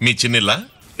 మీ చిన్నిల్లా?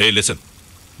 లిసన్,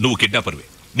 నువ్వు కిడ్నాపర్వి,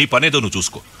 నీ పనేదో నువ్వు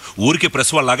చూసుకో. ఊరికే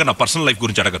ప్రెస్ వాళ్ళలాగా నా పర్సనల్ లైఫ్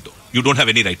గురించి అడగద్దు. You don't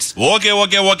have any rights. Okay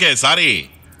okay okay sorry.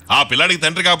 ఆ పిల్లాడికి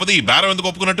తండ్రి కాకపోతే ఈ బేరం ఎందుకు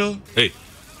ఒప్పుకున్నట్టు?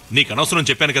 నీకు అనవసరం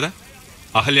చెప్పాను కదా.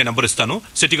 అహల్య నంబర్ ఇస్తాను,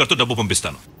 శెట్టి గారితో డబ్బు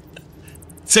పంపిస్తాను.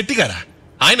 శెట్టి గారా?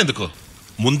 ఆయన ఎందుకు?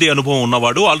 ముందే అనుభవం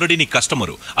ఉన్నవాడు, ఆల్రెడీ నీ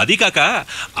కస్టమరు. అది కాక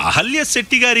అహల్య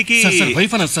శెట్టి గారికి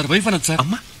వైఫ్ అనొచ్చు సార్.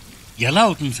 అమ్మా ఎలా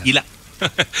అవుతుంది సార్? ఇలా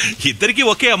ఇద్దరికి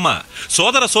ఒకే అమ్మ,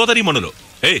 సోదర సోదరి మనులు.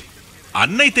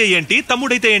 అన్నైతే ఏంటి,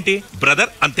 తమ్ముడైతే ఏంటి,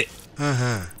 బ్రదర్ అంతే.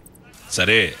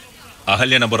 సరే,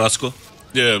 అహల్య నంబర్ రాసుకో.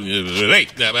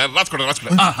 రాసుకోండి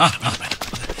రాసుకోండి.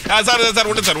 సార్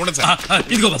ఉండండి సార్, ఉండండి సార్.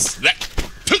 ఇదిగో బస్.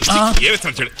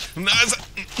 ఏమిస్తాను చూడు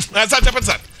సార్, చెప్పండి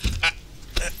సార్.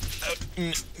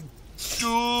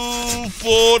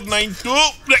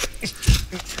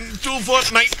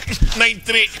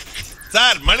 2492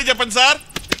 సార్. మళ్ళీ చెప్పండి sir.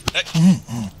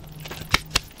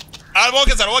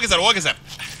 Okay sir, okay sir, okay sir.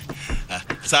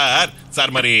 Sir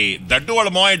sir మరి దడ్డు వాళ్ళ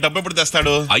మావయ్య డబ్బు ఎప్పుడు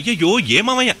తెస్తాడు? అయ్యయ్యో, ఏ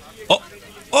మామయ్య? ఓ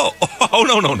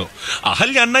అవునవునవును,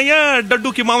 అహల్య అన్నయ్య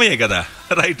డడ్డుకి మామయ్య కదా.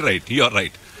 Right right, you are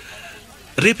right.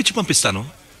 రేపిచ్చి పంపిస్తాను.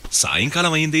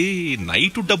 సాయంకాలం అయింది,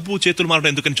 నైట్ డబ్బు చేతులు మారడం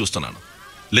ఎందుకని చూస్తున్నాను.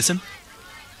 Listen,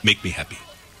 make me happy.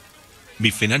 మీ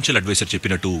ఫైనాన్షియల్ అడ్వైజర్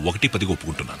చెప్పినట్టు 1-10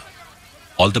 ఒప్పుకుంటున్నాను.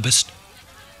 All the best.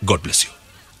 God bless you.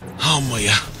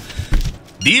 అమ్మయ్యా,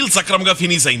 డీల్ సక్రమంగా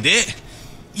ఫినిష్ అయిందే.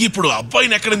 ఇప్పుడు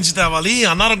అబ్బాయిని ఎక్కడి నుంచి తేవాలి,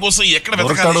 అన్నారం కోసం ఎక్కడ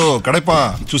వెతకాలి? కడప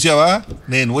చూసావా,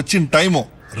 నేను వచ్చిన టైము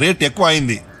రేట్ ఎక్కువ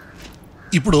అయింది.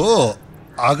 ఇప్పుడు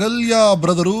అగల్య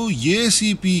బ్రదరు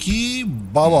ఏసీపీకి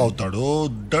బావా అవుతాడు,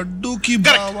 డడ్డుకి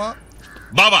బావా.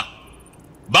 బావా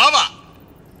బావా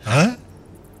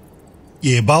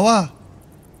ఏ బావా?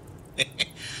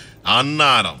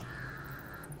 అన్నారం.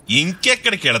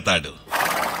 ఇంకెక్కడికి వెళతాడు?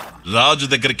 రాజు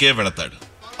దగ్గరికే వెళతాడు.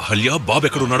 అహల్య బాబు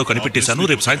ఎక్కడున్నాడో కనిపెట్టేశాను.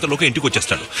 రేపు సాయంత్రంలోకి ఇంటికి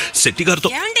వచ్చేస్తాడు. శెట్టి గారితో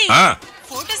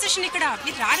ఫోటో సెషన్ ఇక్కడ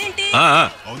మీరు రారేంటి?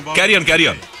 Carry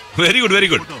on. Very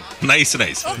good. Nice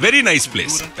very nice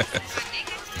place.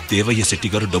 Devayya Shetty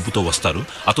గారు డబ్బుతో వస్తారు,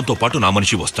 అతనితో పాటు నా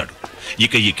మనిషి వస్తాడు.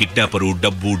 ఇక ఈ కిడ్నాపరు,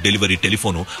 డబ్బు, డెలివరీ,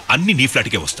 టెలిఫోను అన్ని నీ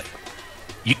ఫ్లాట్కే వస్తాయి.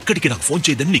 ఇక్కడికి నాకు ఫోన్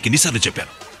చేయదని నీకు ఎన్నిసార్లు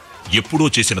చెప్పాను. ఎప్పుడో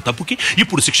చేసిన తప్పుకి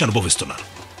ఇప్పుడు శిక్ష అనుభవిస్తున్నాను.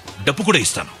 డబ్బు కూడా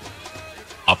ఇస్తాను.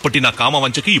 అప్పటి నా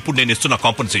కామవంచకి ఇప్పుడు నేను ఇస్తున్న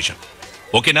కాంపన్సేషన్.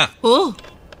 ఓకేనా? ఓ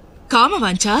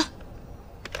కామవాంచ,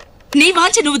 నీ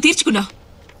వాంచ నువ్వు తీర్చుకున్నావు.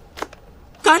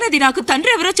 కానది నాకు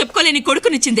తండ్రి ఎవరో చెప్పుకోలేని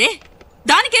కొడుకునిచ్చిందే,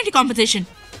 దానికేంటి కాంపన్సేషన్?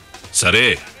 సరే,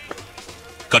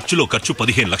 ఖర్చులో ఖర్చు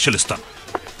 15 లక్షలు ఇస్తాను.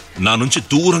 నా నుంచి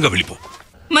దూరంగా వెళ్ళిపో.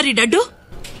 మరి డడ్డు?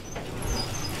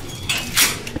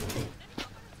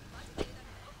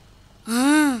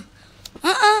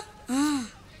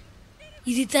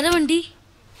 ఇది తెరవండి.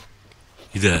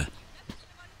 ఇదా?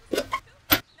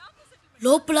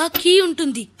 లోపల కీ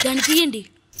ఉంటుంది, దాన్ని తీయండి.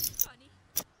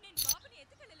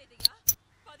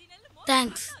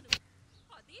 థ్యాంక్స్.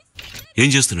 ఏం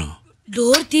చేస్తున్నావు?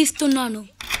 డోర్ తీస్తున్నాను.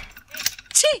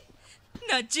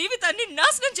 నా జీవితాన్ని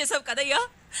నాశనం చేసావు కదయ్యా.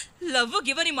 లవ్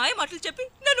గివని మాయ మాటలు చెప్పి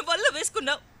నన్ను వల్ల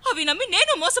వేసుకున్నావు. అవి నమ్మి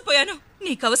నేను మోసపోయాను.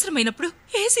 నీకు అవసరమైనప్పుడు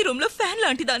ఏసీ రూమ్ లో ఫ్యాన్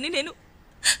లాంటి దాన్ని నేను.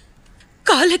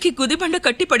 కాళ్ళకి గుదిబండ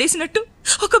కట్టి పడేసినట్టు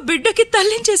ఒక బిడ్డకి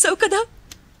తల్లించేశావు కదా.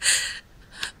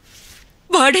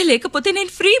 వాడే లేకపోతే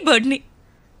నేను ఫ్రీ బర్డ్ని.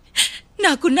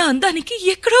 నాకున్న అందానికి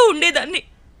ఎక్కడో ఉండేదాన్ని.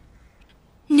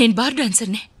 నేను బార్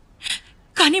డాన్సర్నే,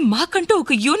 కానీ మాకంటూ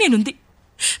ఒక యూనియన్ ఉంది,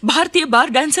 భారతీయ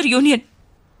బార్ డాన్సర్ యూనియన్.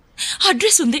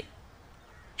 అడ్రస్ ఉంది,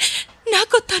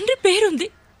 నాకు తండ్రి పేరుంది.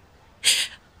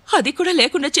 అది కూడా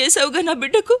లేకుండా చేసావుగా నా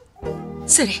బిడ్డకు.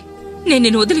 సరే, నేను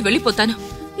నిన్ను వదిలి వెళ్ళిపోతాను.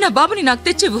 నా బాబుని నాకు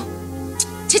తెచ్చివ్వు.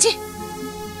 చిచి,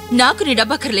 నాకు నీ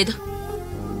డబ్బక్కర్లేదు.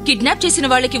 కిడ్నాప్ చేసిన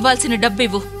వాళ్ళకి ఇవ్వాల్సిన డబ్బు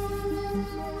ఇవ్వు.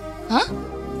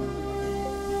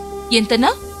 ఎంతనా?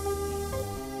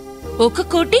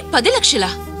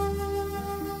 1,10,00,000.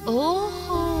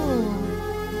 ఓహో,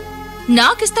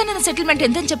 నాకిస్తానన్న సెటిల్మెంట్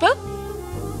ఎంతని చెప్పావు?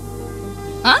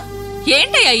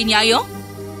 ఏంటయ్యా ఈ న్యాయం?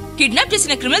 కిడ్నాప్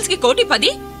చేసిన క్రిమినల్స్ కి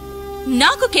 1,10,00,000,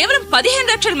 నాకు కేవలం 15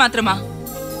 లక్షలు మాత్రమా?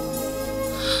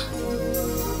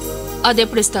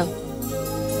 అదెప్పుడు ఇస్తావు?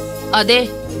 అదే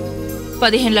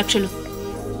 15 లక్షలు.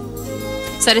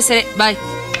 సరే బాయ్.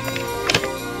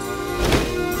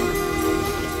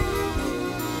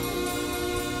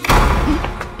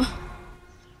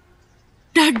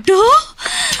 డడ్డు,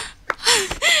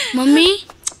 మమ్మీ.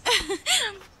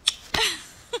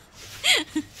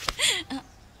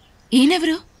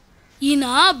 ఈయనెవరు? ఈయన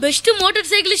best motor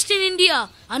cyclist in India,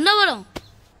 Annavaram.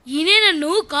 ఈయనే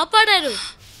నన్ను కాపాడారు.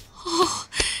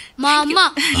 మా అమ్మ.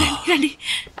 రండి,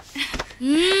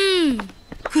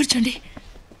 కూర్చోండి.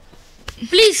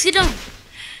 Please SIT down.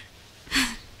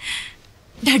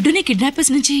 డడ్డుని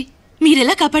కిడ్నాపర్స్ నుంచి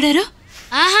మీరెలా కాపాడారు?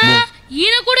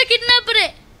 ఈయన కూడా కిడ్నాపరే.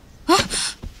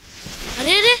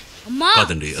 అరే అమ్మా,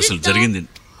 కాదండి, అసలు జరిగింది.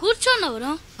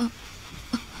 కూర్చోన్నవరం.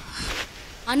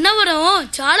 అన్నవరం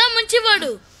చాలా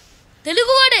మంచివాడు,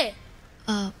 తెలుగువాడే.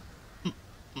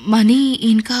 మనీ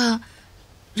ఇంకా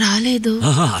రాలేదు.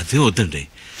 అదే వద్దండి,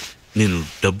 నేను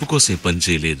డబ్బు కోసం పని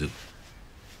చేయలేదు.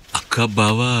 అక్క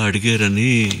బావ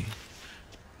అడిగారని.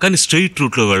 కానీ స్ట్రైట్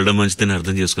రూట్లో వెళ్ళడం మంచిదని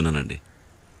అర్థం చేసుకున్నానండి.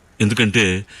 ఎందుకంటే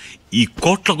ఈ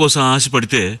కోట్ల కోసం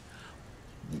ఆశపడితే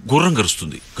గుర్రం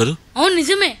కరుస్తుంది కదా. అవును,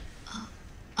 నిజమే.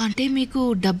 అంటే మీకు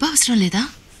డబ్బు అవసరం లేదా?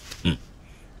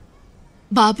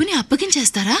 బాబుని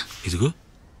అప్పగించేస్తారా? ఇదిగో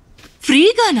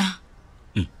ఫ్రీగానా?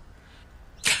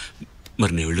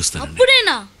 మరి నేను వెళ్ళొస్తానండి.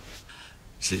 అప్పుడేనా?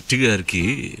 శెట్టి గారికి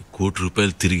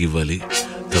 ₹1,00,000 తిరిగి ఇవ్వాలి.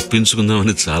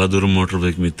 తప్పించుకుందామని చాలా దూరం మోటార్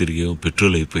బైక్ మీద తిరిగాం,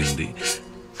 పెట్రోల్ అయిపోయింది.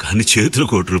 కానీ చేతిలో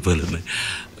 ₹1,00,000 ఉన్నాయి.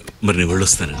 మరి నేను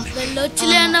వెళ్ళొస్తానండి.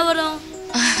 వెళ్ళొచ్చులే అన్నవరం.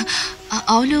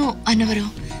 అవును అన్నవరం,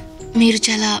 మీరు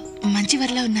చాలా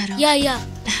మంచివారిలా ఉన్నారు. యా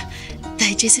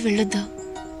దయచేసి వెళ్ళొద్దు.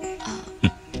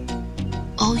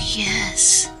 ఓ yes,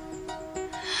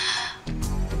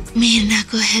 మీరు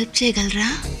నాకు హెల్ప్ చేయగలరా?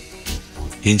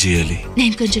 ఏం చేయాలి?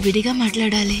 నేను కొంచెం విడిగా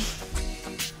మాట్లాడాలి.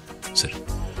 సరే,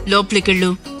 లోపలికెళ్ళు.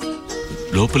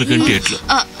 లోపలికంటే ఎట్లా?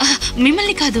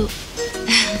 మిమ్మల్ని కాదు.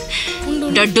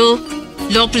 డడ్డు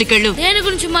లోపలికెళ్ళు. దేని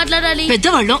గురించి మాట్లాడాలి?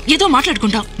 పెద్దవాళ్ళం ఏదో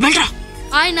మాట్లాడుకుంటాం, వెళ్ళరా.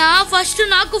 ఆయన ఫస్ట్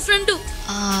నాకు ఫ్రెండ్.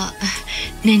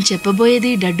 నేను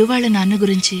చెప్పబోయేది డడ్డు వాళ్ళ నాన్న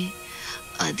గురించి.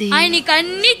 అది ఆయనకి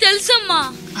అన్నీ తెలుసమ్మా.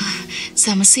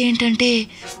 సమస్య ఏంటంటే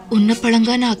ఉన్న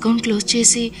పళంగా నా అకౌంట్ క్లోజ్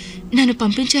చేసి నన్ను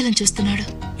పంపించాలని చూస్తున్నాడు.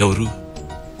 ఎవరు?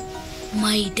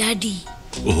 My daddy.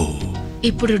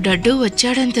 ఇప్పుడు డడ్డు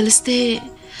వచ్చాడని తెలిస్తే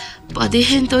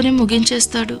 15తోనే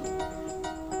ముగించేస్తాడు.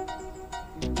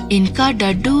 ఇంకా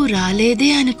డడ్డు రాలేదే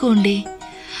అనుకోండి,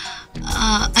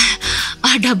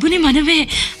 ఆ డబ్బుని మనమే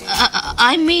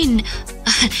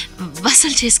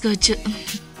వసూలు చేసుకోవచ్చు.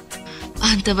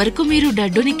 అంతవరకు మీరు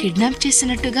డడ్డుని కిడ్నాప్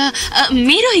చేసినట్టుగా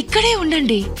మీరు ఇక్కడే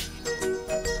ఉండండి.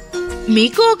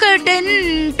 మీకు ఒక 10,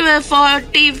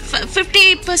 40,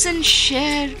 50%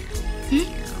 షేర్.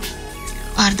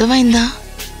 అర్థమైందా?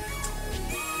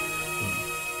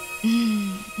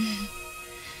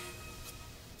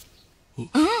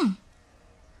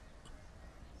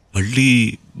 మళ్ళీ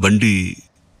బండి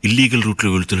ఇల్లీగల్ రూట్లో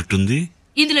వెళ్తున్నట్టుంది.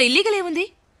 ఇందులో ఇల్లీగల్ ఏముంది?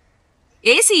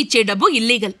 ఏసీ ఇచ్చే డబ్బు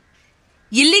ఇల్లీగల్.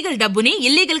 ఇల్లీగల్ డబ్బుని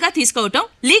ఇల్లీగల్ గా తీసుకోవటం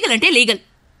లీగల్ అంటే లీగల్.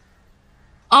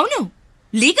 అవును,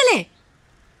 లీగలే.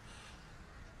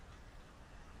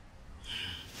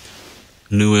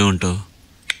 నువ్వేమంటావు?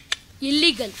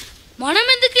 ఇల్లీగల్. మనం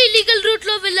ఎందుకు ఇల్లీగల్ రూట్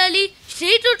లో వెళ్ళాలి?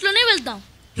 స్ట్రైట్ రూట్ లోనే వెళ్తాం.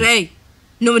 రేయ్,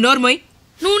 నువ్వు నోర్మోయ్.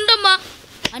 నువ్వు ఉండమ్మా.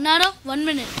 అన్నారో 1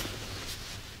 minute.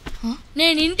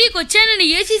 నేను ఇంటికి వచ్చానని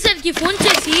ఏసీ సార్ కి ఫోన్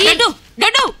చేసి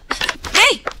డడ్డు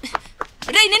రేయ్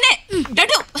రేయ్ నిన్నే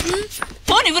డడ్డు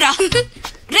ఫోన్ ఇవ్వరా.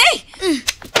 రేయ్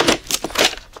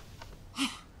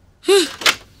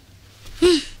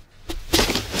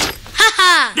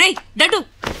రేయ్ డడ్డు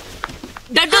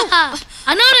డడ్డు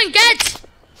అన్నారం క్యాచ్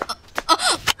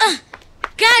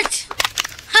క్యాచ్.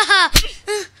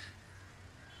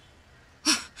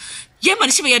 ఏ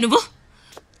మనిషివయ్యా నువ్వు?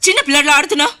 చిన్న పిల్లల్లో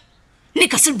ఆడుతున్నా.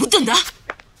 నీకు అసలు బుద్ధుందా?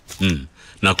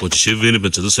 నాకు కొంచెం చెవి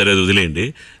వినిపించదు. సరే, అది వదిలేయండి.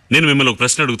 నేను మిమ్మల్ని ఒక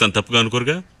ప్రశ్న అడుగుతాను, తప్పుగా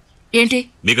అనుకోరుగా? ఏంటి?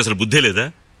 మీకు అసలు బుద్ధే లేదా?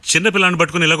 చిన్న పిల్లాన్ని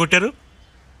పట్టుకుని ఎలా కొట్టారు?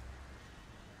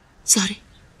 సారీ.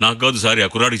 నాకు కాదు సారీ, ఆ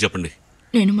కుర్రాడికి చెప్పండి.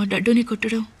 నేను మా డడ్డుని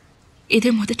కొట్టడం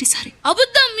ఇదే మొదటిసారి.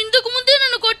 అబద్ధం. ఇందుకు ముందే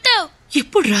నన్ను కొట్టావు.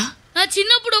 ఎప్పుడురా? నా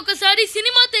చిన్నప్పుడు ఒకసారి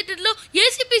సినిమా థియేటర్ లో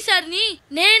ఏసీపీ సార్ని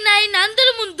నేను ఆయన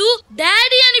అందరి ముందు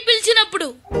డాడీ అని పిలిచినప్పుడు.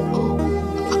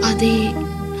 అది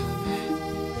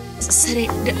సరే.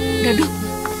 డడ్డు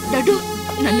డడ్డు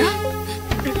నన్నా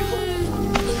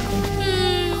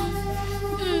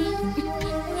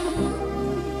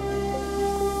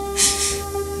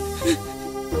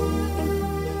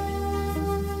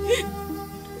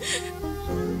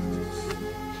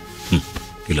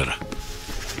ఇలారా.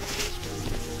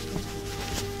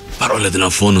 పర్వాలేదు, నా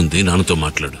ఫోన్ ఉంది, నాన్నతో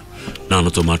మాట్లాడు.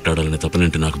 నాన్నతో మాట్లాడాలనే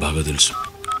తప్పనేంటి నాకు బాగా తెలుసు.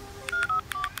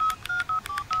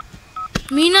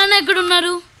 మీ నాన్న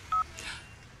ఎక్కడున్నారు?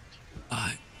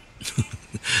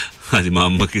 అది మా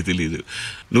అమ్మకి తెలియదు.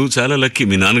 నువ్వు చాలా లక్కీ,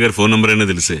 మీ నాన్నగారి ఫోన్ నంబర్ అయినా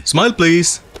తెలిసే. Smile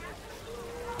please.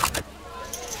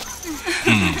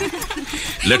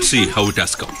 Let's see how it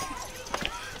has come.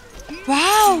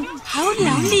 Wow, how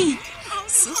lovely.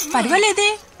 పర్వాలేదే,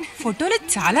 ఫోటోలో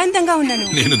చాలా అందంగా ఉన్నాను.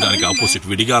 నేను దానికి ఆపోజిట్,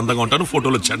 విడిగా అందంగా ఉంటాను,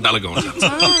 ఫోటోలో చండాలంగా ఉంటాను.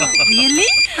 Really?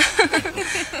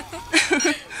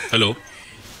 Hello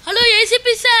hello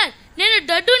ACP sir, నేను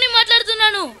డడ్డూని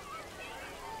మాట్లాడుతున్నాను.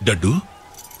 డడ్డు?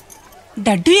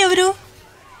 డడ్డు ఎవరు?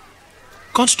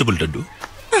 Constable Daddu.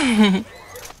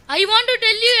 I want to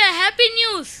tell you a happy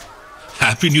news.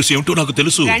 Happy news ఏమిటో నాకు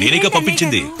తెలుసు, నేనేగా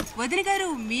పంపించింది. వదిన గారు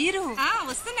మీరు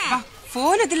వస్తున్నా.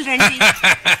 ఫోన్ వదిలి రండి.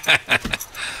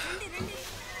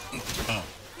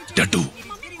 Daddu,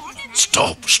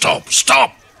 stop stop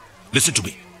stop. Listen to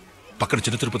me. పక్కన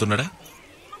చిన్న తిరుపతి ఉన్నాడా?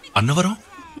 అన్నవరం.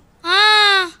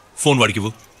 ఫోన్ వాడికి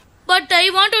ఇవ్వు. But I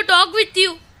want to talk with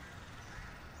you.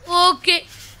 Okay,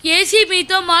 AC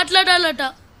మీతో మాట్లాడాలట.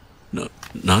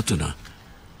 నాతోనా?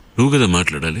 నువ్వు కదా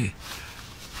మాట్లాడాలి.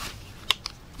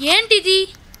 ఏంటిది?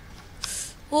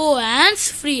 ఓ హ్యాండ్స్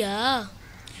ఫ్రీయా?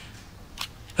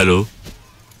 హలో.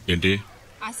 ఏంటి?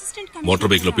 మోటార్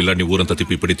బైక్ లో పిల్లాడిని ఊరంతా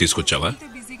తిప్పి ఇప్పుడే తీసుకొచ్చావా?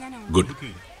 గుడ్.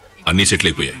 అన్నీ సెటిల్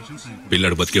అయిపోయాయి.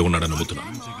 పిల్లాడు బతికే ఉన్నాడని నమ్ముతున్నా.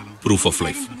 Proof of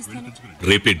life.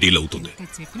 రేపే డీల్ అవుతుంది.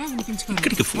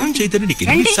 ఇక్కడికి ఫోన్ చేయదని నీకు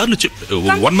ఎన్నిసార్లు చెప్పు.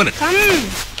 1 minute.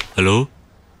 హలో.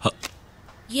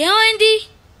 ఏమైంది?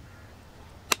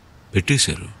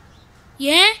 పెట్టేశారు.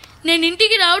 ఏ, నేను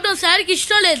ఇంటికి రావడం సార్కి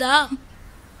ఇష్టం లేదా?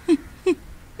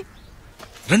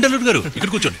 రండి అల్లుడు గారు, ఇక్కడ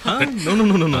కూర్చోండి.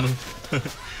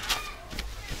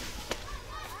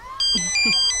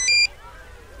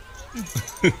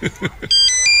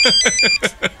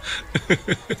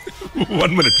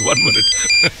 One minute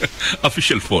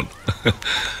official phone.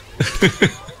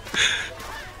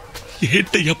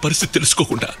 ఏంటయ్యా పరిస్థితి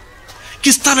తెలుసుకోకుండా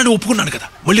ఇస్తానని ఒప్పుకున్నాను కదా,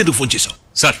 మళ్ళీ ఎందుకు ఫోన్ చేశావు?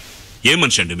 సార్ ఏం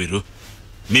మనిషి అండి మీరు?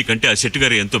 మీకంటే ఆ శెట్టి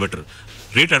గారు ఎంతో బెటర్.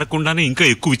 రేట్ అడగకుండానే ఇంకా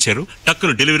ఎక్కువ ఇచ్చారు,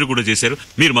 టక్కును డెలివరీ కూడా చేశారు.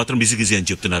 మీరు మాత్రం బిజీ అని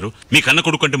చెప్తున్నారు. మీ కన్న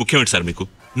కొడుకు అంటే ముఖ్యమేంటి సార్ మీకు?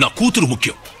 నా కూతురు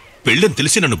ముఖ్యం. పెళ్ళని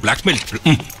తెలిసి నన్ను బ్లాక్మెయిల్.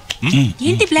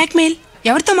 ఏంటి బ్లాక్మెయిల్?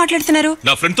 ఎవరితో మాట్లాడుతున్నారు?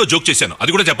 నా ఫ్రెండ్ తో జోక్ చేశాను,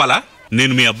 అది కూడా చెప్పాలా?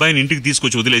 నేను మీ అబ్బాయిని ఇంటికి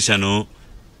తీసుకొచ్చి వదిలేశాను.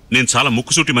 నేను చాలా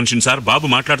ముక్కుసూటి మనిషిని సార్. బాబు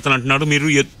మాట్లాడుతానంటున్నాడు. మీరు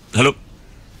హలో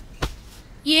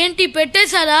ఏంటి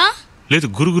పెట్టేశారా? లేదు,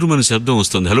 గురుగురు మన శబ్దం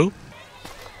వస్తుంది. Hello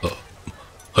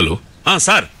hello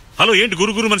sir. హలో ఏంటి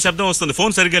గురుగురు మన శబ్దం వస్తుంది?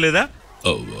 ఫోన్ సరిగ్గా లేదా?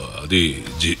 అది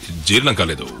జీర్ణం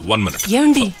కాలేదు. 1 minute.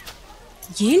 ఏమండి,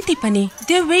 ఏంటి పని?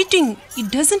 They are waiting. It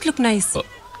doesn't look nice.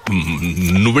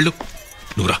 నువ్వు వెళ్ళు,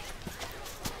 నువ్వురా.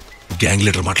 గ్యాంగ్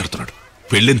లీడర్ మాట్లాడుతున్నాడు.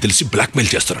 పెళ్ళని తెలిసి బ్లాక్మెయిల్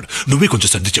చేస్తున్నాడు. నువ్వే కొంచెం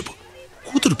సర్ది చెప్పు.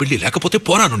 కూతురు పెళ్లి లేకపోతే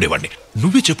పోరానుండేవాడిని.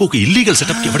 నువ్వే చెప్పు, ఒక ఇల్లీగల్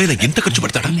సెటప్ ఎవడైనా ఎంత ఖర్చు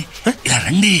పెడతాడా? ఇలా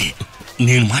రండి,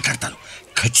 నేను మాట్లాడతాను.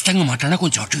 ఖచ్చితంగా మాట్లాడినా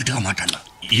కొంచెం అటు ఇటుగా మాట్లాడినా.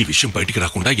 ఈ విషయం బయటికి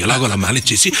రాకుండా ఎలాగో అలా మేనేజ్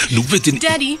చేసి నువ్వే తిని.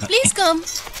 Daddy please come.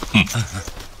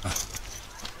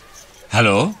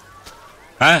 Hello,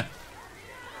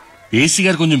 AC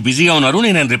గారు కొంచెం బిజీగా ఉన్నారు.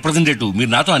 నేను ఆయన రిప్రజెంటేటివ్.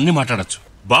 మీరు నాతో అన్ని మాట్లాడచ్చు.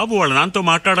 బాబు వాళ్ళ నాన్నతో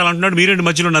మాట్లాడాలంటున్నాడు. మీరేంటి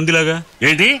మధ్యలో నందిలాగా?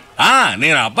 ఏంటి?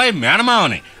 నేను అబ్బాయి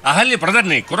మేనమావని, అహల్య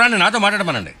బ్రదర్ని. కుర్రాన్ని నాతో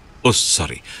మాట్లాడమనండి. ఓ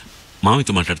సారీ,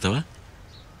 మామయ్యతో మాట్లాడతావా?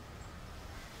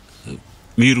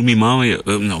 మీరు మీ మామయ్య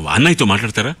అన్నయ్యతో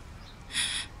మాట్లాడతారా?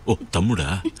 ఓ తమ్ముడా?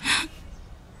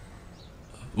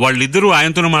 వాళ్ళిద్దరూ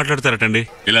ఆయనతోనే మాట్లాడతారటండి.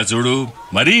 ఇలా చూడు,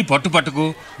 మరీ పట్టుకు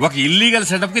ఒక ఇల్లీగల్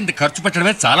సెటప్కి ఇంత ఖర్చు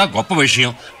పెట్టడమే చాలా గొప్ప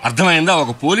విషయం. అర్థమైందా?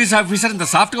 ఒక పోలీస్ ఆఫీసర్ ఇంత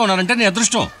సాఫ్ట్గా ఉన్నారంటే నీ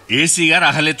అదృష్టం. ఏసీ గారు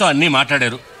అహల్యతో అన్నీ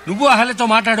మాట్లాడారు. నువ్వు అహల్యతో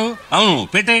మాట్లాడు. అవును,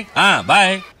 పెట్టే.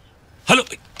 బాయ్. హలో,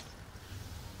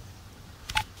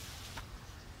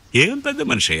 ఏం పెద్ద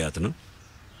మనిషి అయ్యా అతను.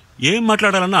 ఏం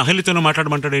మాట్లాడాలన్నా అహల్యతోనే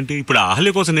మాట్లాడమంటాడేంటి? ఇప్పుడు ఆ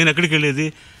అహల్య కోసం నేను ఎక్కడికి వెళ్ళేది?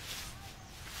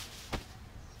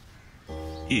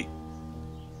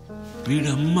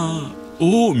 వీడమ్మా. ఓ,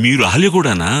 మీరు అహల్య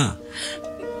కూడానా?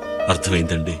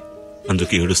 అర్థమైందండి,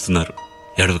 అందుకే ఏడుస్తున్నారు.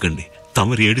 ఏడవకండి.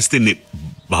 తమరు ఏడిస్తే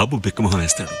బాబు బిక్కమొహం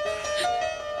వేస్తాడు.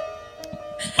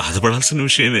 బాధపడాల్సిన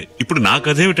విషయమే. ఇప్పుడు నా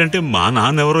కథ ఏమిటంటే, మా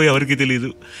నాన్న ఎవరో ఎవరికి తెలియదు.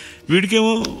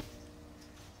 వీడికేమో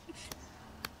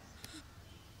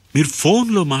మీరు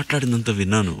ఫోన్లో మాట్లాడినంత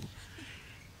విన్నాను.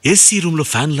 ఏసీ రూమ్లో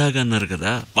ఫ్యాన్ లాగా అన్నారు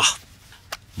కదా,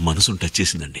 మనసును టచ్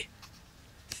చేసిందండి.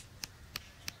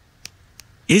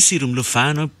 ఏసీ రూమ్లో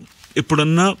ఫ్యాన్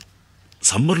ఎప్పుడన్నా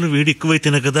సమ్మర్లో వేడి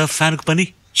ఎక్కువైతేనే కదా ఫ్యాన్కి పని.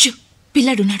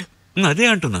 పిల్లాడున్నాడు. అదే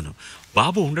అంటున్నాను.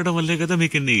 బాబు ఉండడం వల్లే కదా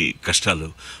మీకు ఇన్ని కష్టాలు.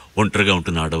 ఒంటరిగా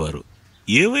ఉంటున్న ఆడవారు.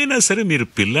 ఏమైనా సరే మీరు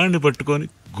పిల్లాడిని పట్టుకొని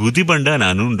గుదిబండ అని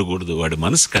అని ఉండకూడదు. వాడి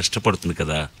మనసు కష్టపడుతుంది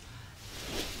కదా.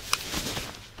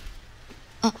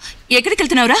 ఎక్కడికి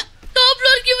వెళ్తున్నావురా? టాప్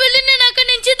ఫ్లోర్ కి వెళ్ళి నేను అక్కడి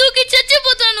నుంచి దూకి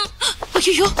చచ్చిపోతాను.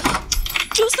 అయ్యో,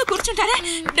 చూస్తూ కూర్చుంటారా?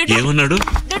 ఏమన్నాడు?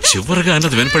 చివరిగా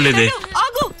అన్నది వినపడలేదే.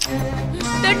 ఆగు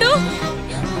డడ్డు,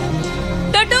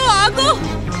 డడ్డు ఆగు.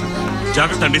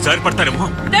 జాగ్రత్త అండి, జారి పడతారేమో.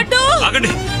 డడ్డు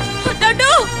ఆగండి. డడ్డు,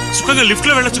 సుఖంగా లిఫ్ట్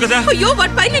లో వెళ్ళొచ్చు కదా. అయ్యో,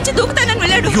 వాటి పై నుంచి దూకుతానని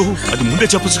వెళ్ళాడు. అయ్యో, అది ముందే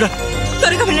చెప్పొచ్చుగా.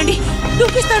 త్వరగా వెళ్ళండి,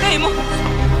 దూకిస్తాడో ఏమో.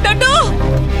 డడ్డు,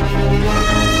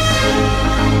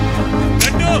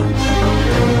 డడ్డు,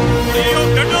 అయ్యో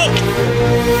డడ్డు,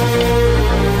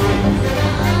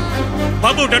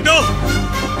 బాబు డడ్డు.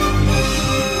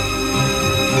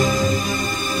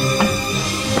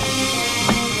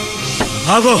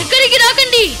 ఆగో, ఎక్కడికి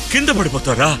రాకండి. కింద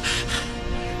పడిపోతారా?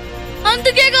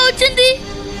 అందుకేగా వచ్చింది.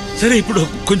 సరే, ఇప్పుడు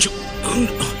కొంచెం.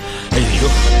 అయ్యో,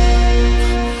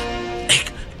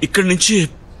 ఇక్కడి నుంచి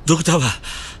దూకుతావా?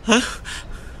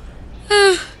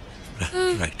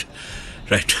 Right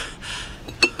right.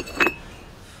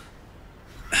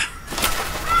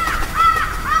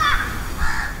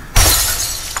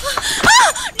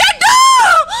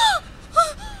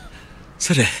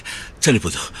 సరే,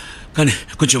 చనిపోదు. కానీ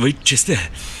కొంచెం వెయిట్ చేస్తే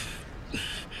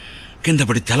కింద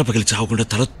పడి తల పగిలి చావకుండా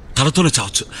తలతోనే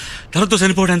చావచ్చు. తలతో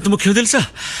చనిపోవడం ఎంత ముఖ్యం తెలుసా?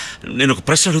 నేను ఒక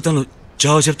ప్రశ్న అడుగుతాను,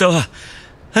 జవాబు చెప్తావా?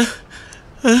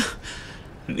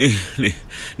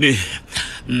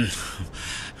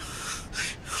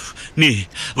 నీ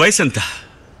వయసు ఎంత?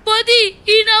 10.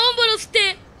 ఈ నవంబర్ వస్తే.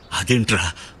 అదేంట్రా,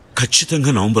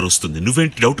 ఖచ్చితంగా నవంబర్ వస్తుంది.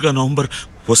 నువ్వేంటి డౌట్గా నవంబర్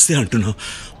వస్తే అంటున్నావు?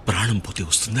 ప్రాణం పోతే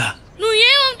వస్తుందా? నువ్వు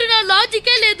ఏమంటున్నావు?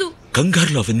 లాజికే లేదు.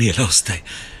 కంగారులో అవన్నీ ఎలా వస్తాయి?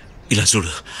 ఇలా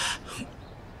చూడు,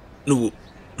 నువ్వు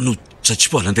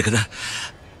చచ్చిపోవాలంతే కదా.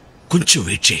 కొంచెం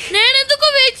వెయిట్ చేయి. నేనెందుకు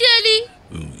వెయిట్ చేయాలి?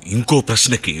 ఇంకో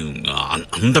ప్రశ్నకి.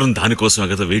 అందరం దానికోసమే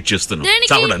కదా వెయిట్ చేస్తున్నాం,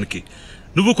 చావడానికి.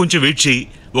 నువ్వు కొంచెం వెయిట్ చేయి.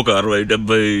 ఒక 60,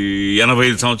 70,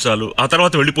 85 సంవత్సరాలు ఆ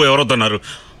తర్వాత వెళ్ళిపోయి ఎవరొద్దన్నారు.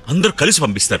 అందరూ కలిసి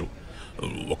పంపిస్తారు.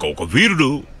 ఒక వీరుడు,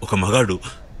 ఒక మగాడు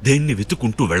దేన్ని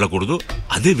వెతుకుంటూ వెళ్ళకూడదు,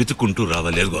 అదే వెతుకుంటూ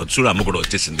రావాలి. అది చూడు, అమ్మ కూడా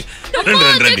వచ్చేసింది. రండి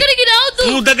రండి రండి.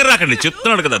 నువ్వు దగ్గర రాకండి,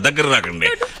 చెప్తున్నాడు కదా, దగ్గర రాకండి.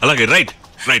 అలాగే రైట్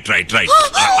రైట్ రైట్ రైట్,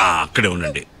 అక్కడే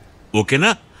ఉండండి.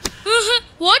 ఓకేనా?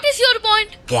 What is your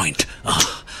point? Point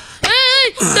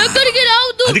దగ్గరికి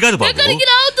రావద్దు. అది కాదు బాబు, దగ్గరికి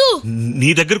రావద్దు. నీ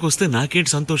దగ్గరకు వస్తే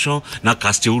నాకేంటి సంతోషం, నాకు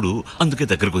కాస్త చెవుడు, అందుకే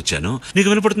దగ్గరకు వచ్చాను. నీకు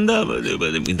వినపడుతుందా?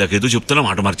 ఇందాకేదో చెప్తున్నా,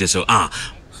 మాట మార్చేసావు.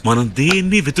 మనం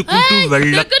దేన్ని వెతుక్కుంటూ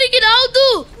దగ్గరికి రావద్దు.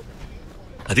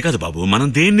 అది కాదు బాబు, మనం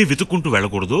దేన్ని వెతుక్కుంటూ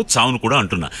వెళ్ళకూడదు, చావును కూడా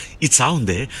అంటున్నా. ఈ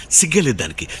చావుందే సిగ్గలేదు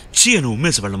దానికి. చీ అని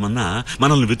ఉమ్మేసి వెళ్ళమన్నా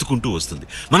మనల్ని వెతుకుంటూ వస్తుంది.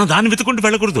 మనం దాన్ని వెతుకుంటూ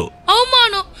వెళ్ళకూడదు.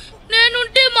 అవమానం.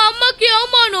 నేనుంటే మా అమ్మకి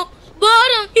అవమానం,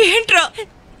 భారం. ఏంట్రా,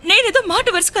 నేనేదో మాట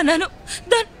వరుసకన్నాను,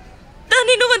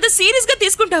 దాన్ని నువ్వు అంత సీరియస్ గా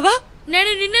తీసుకుంటావా?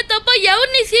 నేను నిన్నే తప్ప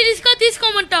ఎవరిని సీరియస్ గా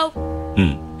తీసుకోమంటావు?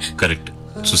 కరెక్ట్.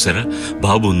 చూసారా,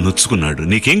 బాబు నొచ్చుకున్నాడు.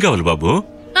 నీకేం కావాలి బాబు?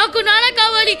 నాకు నాన్న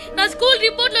కావాలి. నా స్కూల్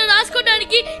రిపోర్ట్ లో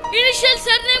రాసుకోవడానికి ఇనిషియల్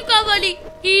సర్నేమ్ కావాలి.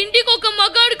 ఈ ఇంటికి ఒక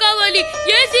మగాడు కావాలి.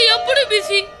 ఏసీ ఎప్పుడు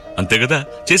బిజీ. అంతే కదా,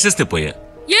 చేసేస్తే పోయా.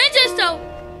 ఏం చేస్తావు?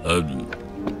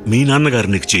 మీ నాన్నగారు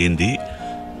నీకు చేయింది,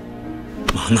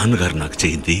 మా నాన్నగారు నాకు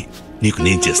చేయింది, నీకు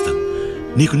నేను చేస్తాను.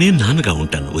 నీకు నేను నాన్నగా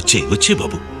ఉంటాను. వచ్చే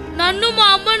బాబు. నన్ను మా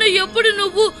అమ్మను ఎప్పుడు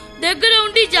నువ్వు దగ్గర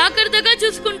ఉండి జాగ్రత్తగా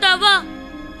చూసుకుంటావా?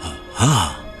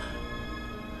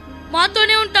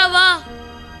 మాతోనే ఉంటావా?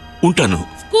 ఉంటాను.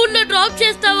 స్కూల్లో డ్రాప్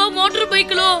చేస్తావా మోటార్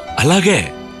బైక్ లో? అలాగే.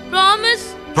 ప్రామిస్?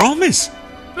 ప్రామిస్.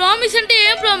 ప్రామిస్ అంటే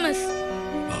ఏం ప్రామిస్?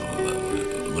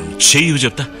 చెయ్యి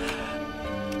చెప్తా.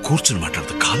 కూర్చుని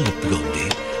మాట్లాడతా, కాళ్ళు నొప్పిగా ఉంది.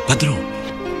 భద్రం.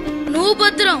 నువ్వు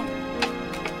భద్రం.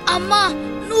 అమ్మా,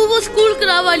 నువ్వు స్కూల్ కి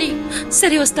రావాలి.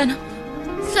 సరే, వస్తాను.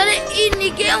 సరే, ఈ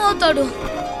నీకేమవుతాడు?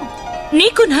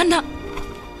 నీకు నాన్న.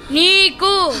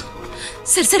 నీకు.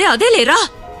 సరే అదే లేరా.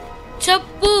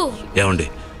 చెప్పు. ఏమండి,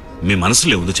 మీ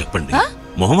మనసులో ఏముందో చెప్పండి.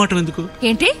 మొహమాటం ఎందుకు?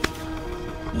 ఏంటి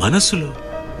మనసులో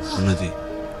ఉన్నది?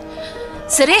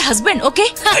 సరే, హస్బెండ్. ఓకే.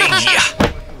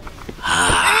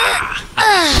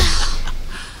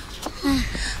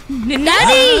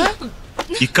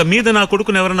 ఇక మీద నా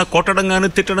కొడుకుని ఎవరైనా కొట్టడం గాని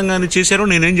తిట్టడం గాని చేశారో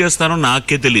నేనేం చేస్తానో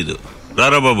నాకే తెలీదు.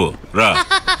 రారా బాబు, రా.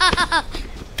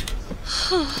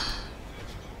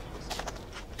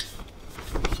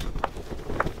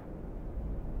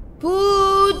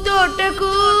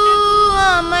 పూతోటకు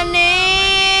అమ్మనే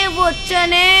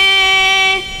వచ్చనే,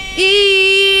 ఈ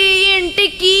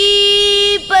ఇంటికి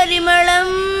పరిమళం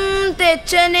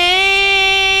తెచ్చనే.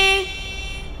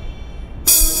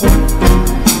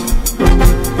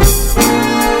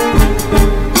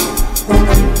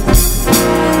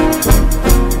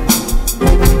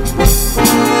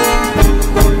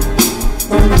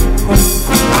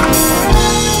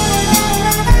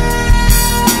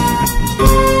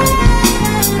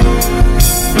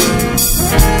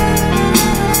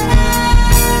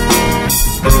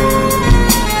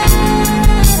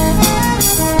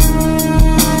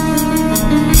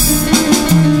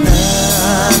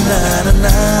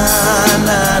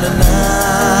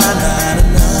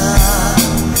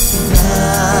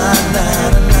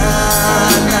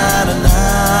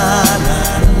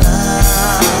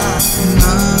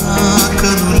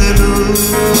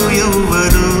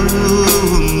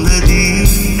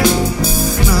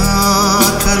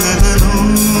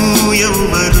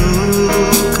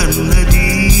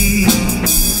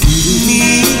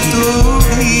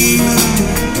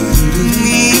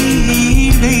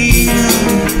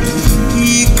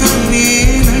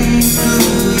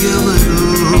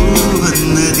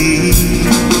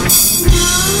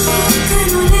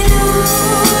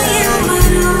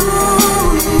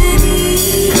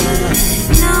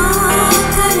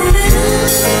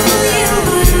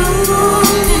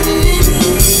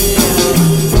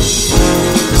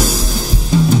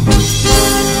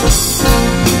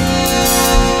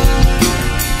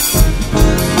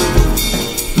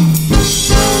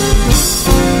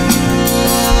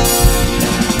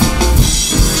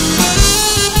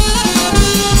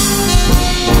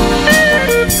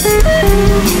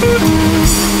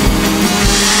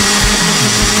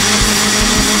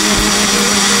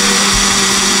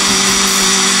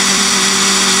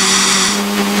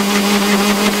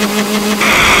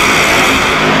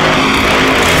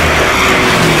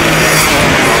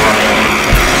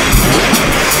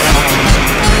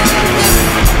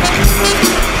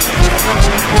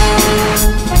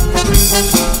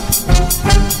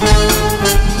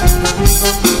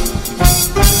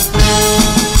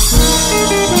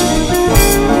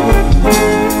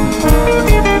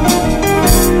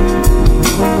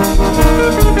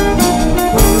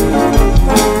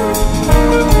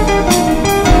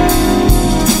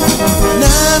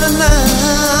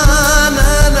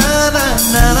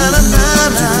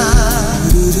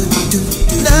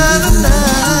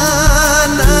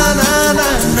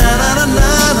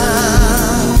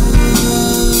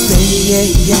 ఓ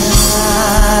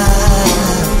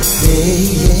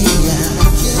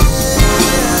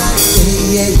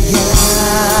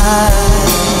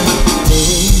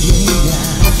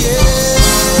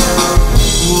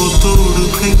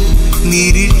తోడుకై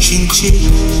నిరీక్షించే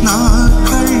నా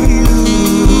కళ్ళు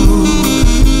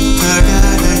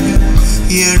తడాలని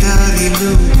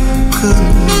ఎడారిలో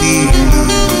కన్నీళ్ళు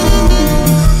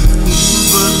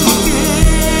బతుకే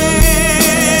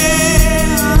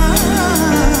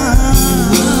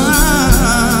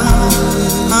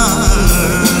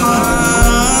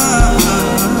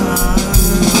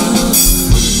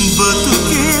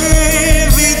బతుకే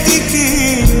వెతికే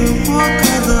ఒక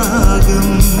రాగం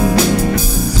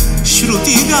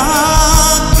శృతిగా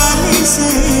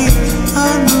కలిసే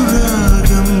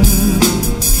అనురాగం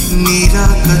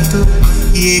నిరాకతో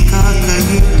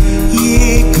ఏకాకలి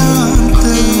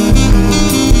ఏకాంతం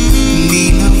నీ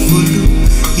నవ్వులు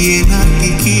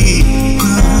ఏనాటికి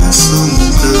నా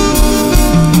సొంతం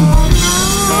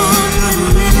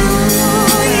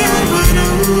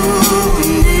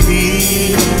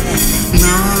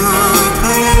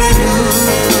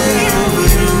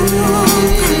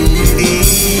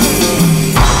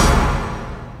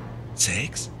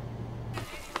Sex?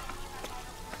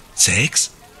 Sex?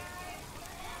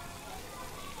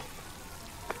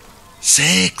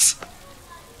 Sex?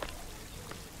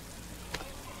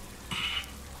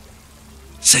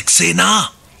 Saxena?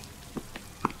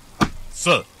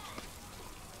 Sir.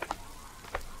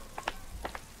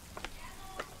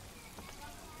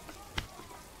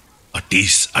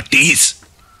 Attis.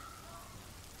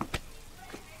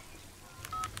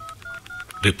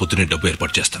 రేపు పొద్దునే డబ్బు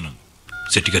ఏర్పాటు చేస్తాను.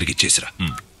 శెట్టి గారికి ఇచ్చేసిరా.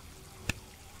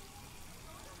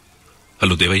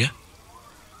 హలో దేవయ్య,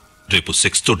 రేపు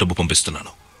సెక్స్తో డబ్బు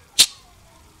పంపిస్తున్నాను.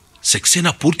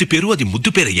 సెక్సేనా పూర్తి పేరు, అది ముద్దు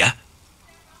పేరయ్యా.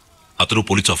 అతను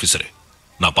పోలీస్ ఆఫీసరే,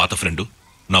 నా పాత ఫ్రెండు,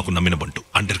 నాకు నమ్మిన బంటు,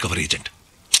 అండర్ కవర్ ఏజెంట్,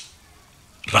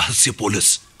 రహస్య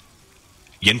పోలీస్,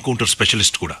 ఎన్కౌంటర్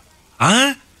స్పెషలిస్ట్ కూడా.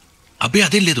 అబ్బే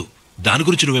అదేం లేదు, దాని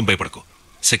గురించి నువ్వేం భయపడకు.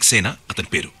 సెక్సేనా అతని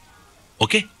పేరు.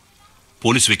 ఓకే,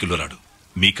 పోలీస్ వెహికల్లో రాడు,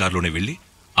 మీ కారులోనే వెళ్ళి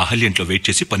అహల్యంట్లో వెయిట్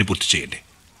చేసి పని పూర్తి చేయండి.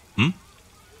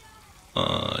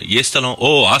 ఏ స్థలం? ఓ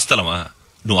ఆ స్థలమా?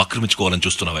 నువ్వు ఆక్రమించుకోవాలని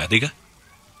చూస్తున్నావా? అదేగా,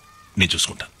 నేను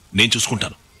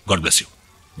చూసుకుంటాను. God bless you.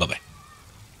 బాబాయ్.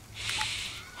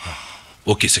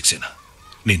 ఓకే సెక్సేనా,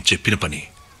 నేను చెప్పిన పని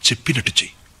చెప్పినట్టు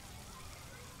చెయ్యి.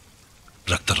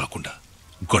 రక్తం రాకుండా,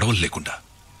 గొడవలు లేకుండా.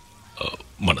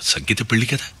 మన సంగీత పెళ్లి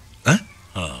కదా.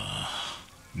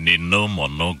 నిన్నో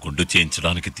మొన్నో గుండు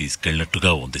చేయించడానికి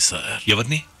తీసుకెళ్ళినట్టుగా ఉంది సార్.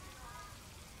 ఎవరిని?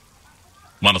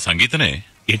 మన సంగీతనే.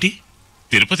 ఏంటి?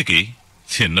 తిరుపతికి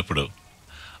చిన్నప్పుడు.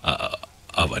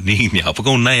 అవన్నీ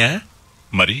జ్ఞాపకం ఉన్నాయా?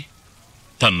 మరి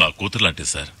తను నా కూతురు లాంటి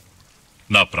సార్.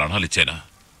 నా ప్రాణాలు ఇచ్చేనా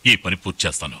ఈ పని పూర్తి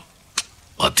చేస్తాను.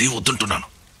 అదే వద్దుంటున్నాను.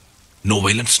 No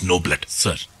violence, no blood.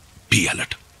 Sir be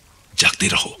alert,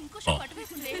 జాగ్రత్త రహో.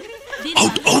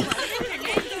 Out out.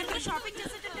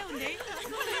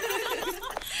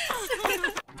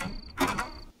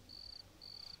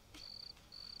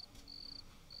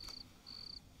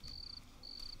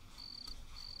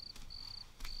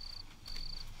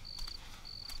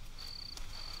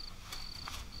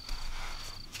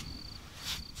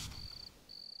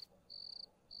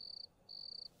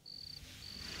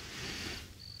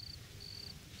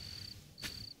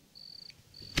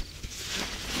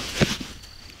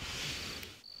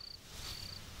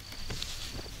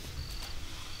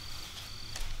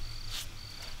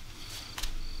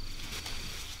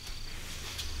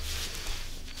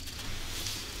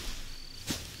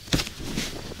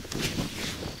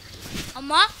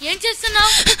 అమ్మా, ఏం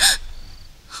చేస్తున్నావు?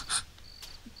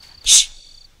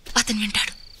 అతను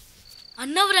వింటాడు.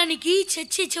 అన్నవరానికి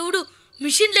చచ్చి చెవుడు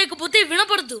మిషన్ లేకపోతే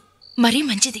వినపడదు. మరీ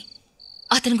మంచిది.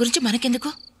 అతని గురించి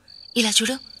మనకెందుకు? ఇలా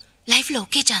చూడు, లైఫ్లో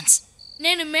ఒకే ఛాన్స్.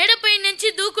 నేను మేడపై నుంచి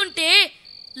దూకుంటే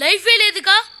లైఫే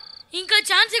లేదుగా, ఇంకా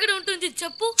ఛాన్స్ ఎక్కడ ఉంటుంది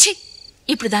చెప్పు.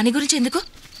 ఇప్పుడు దాని గురించి ఎందుకు?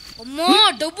 అమ్మా,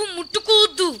 డబ్బు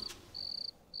ముట్టుకోవద్దు.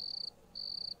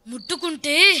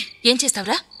 ముట్టుకుంటే ఏం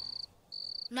చేస్తావురా?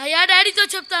 నయా డాడీతో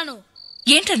చెప్తాను.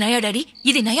 ఏంట్రా నయా డాడీ?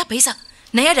 ఇది నయా పైసా.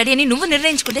 నయా డాడీ అని నువ్వు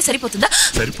నిర్ణయించుకుంటే సరిపోతుందా?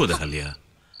 సరిపోదా హల్యా,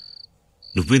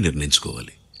 నువ్వే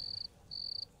నిర్ణయించుకోవాలి.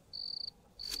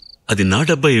 అది నా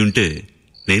డబ్బా అయి ఉంటే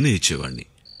నేనే ఇచ్చేవాణ్ణి.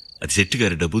 అది శెట్టి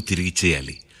గారి డబ్బు తిరిగి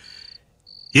ఇచ్చేయాలి.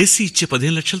 ఏసీ ఇచ్చే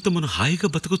 15 లక్షలతో మనం హాయిగా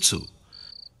బతకొచ్చు.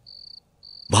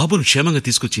 బాబును క్షేమంగా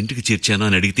తీసుకొచ్చి ఇంటికి చేర్చాను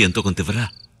అని అడిగితే ఎంతో కొంత ఇవ్వరా?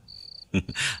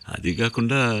 అది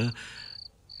కాకుండా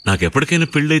నాకెప్పటికైనా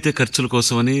పెళ్ళైతే ఖర్చుల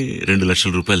కోసమని 2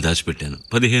 లక్షల రూపాయలు దాచిపెట్టాను.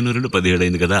 15-2-17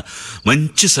 అయింది కదా.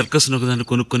 మంచి సర్కస్ ఒకదాన్ని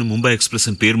కొనుక్కొని ముంబై ఎక్స్ప్రెస్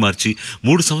అని పేరు మార్చి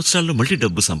 3 సంవత్సరాల్లో మళ్ళీ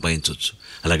డబ్బు సంపాదించవచ్చు.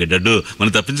 అలాగే డడ్డు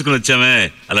మనం తప్పించుకుని వచ్చామే,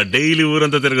 అలా డైలీ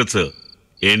ఊరంతా తిరగచ్చు.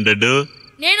 ఏంటడ్డు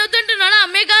నేను వద్దంటున్నానా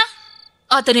అమ్మేగా.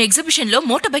 అతను ఎగ్జిబిషన్ లో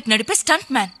మోటార్ బైక్ నడిపే స్టంట్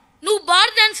మ్యాన్. నువ్వు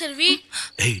బార్ డాన్సర్వి.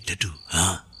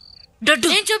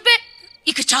 నేను చెప్పే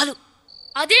ఇక చాలు.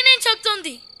 అదే నేను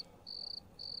చెప్తోంది.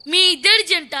 మీ ఇద్దరి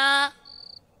జంట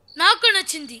నాకు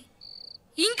నచ్చింది.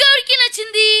 ఇంకెవరికి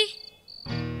నచ్చింది?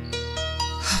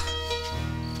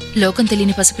 లోకం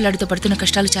తెలియని పసిపిల్లాడితో పడుతున్న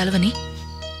కష్టాలు చాలవని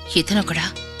ఇతనొకడా?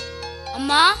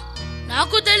 అమ్మా,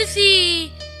 నాకు తెలిసి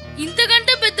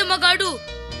ఇంతకంటే పెద్ద మగాడు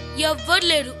ఎవ్వరు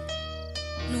లేరు.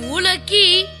 నువ్వు లక్కి,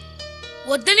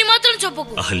 వద్దని మాత్రం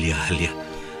చెప్పకు. అహల్య అహల్య,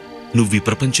 నువ్వు ఈ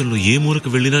ప్రపంచంలో ఏ మూలకు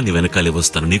వెళ్ళినా నీ వెనకాలే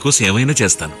వస్తాను. నీకోసం ఏమైనా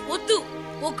చేస్తాను. వద్దు,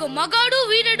 ఒక మగాడు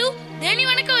వీరడు దేని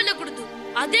వెనక వెళ్ళకూడదు.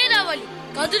 అదే రావాలి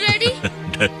కదు డాడీ.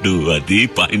 డడ్డు, అది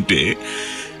పాయింటే.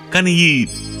 కానీ ఈ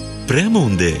ప్రేమ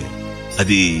ఉందే,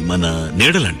 అది మన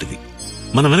నీడ లాంటిది.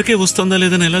 మన వెనకే వస్తుందా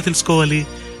లేదని ఎలా తెలుసుకోవాలి?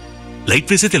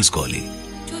 లైట్ వేసే తెలుసుకోవాలి.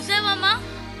 చూసావమ్మా,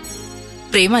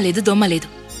 ప్రేమ లేదు దోమ లేదు.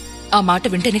 ఆ మాట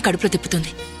వింటేనే కడుపులో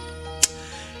తిప్పుతుంది.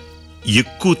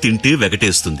 ఎక్కువ తింటే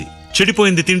వెగటేస్తుంది,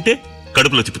 చెడిపోయింది తింటే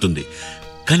కడుపులో తిప్పుతుంది.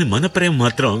 కానీ మన ప్రేమ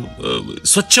మాత్రం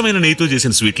స్వచ్ఛమైన నెయ్యితో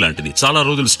చేసిన స్వీట్ లాంటిది. చాలా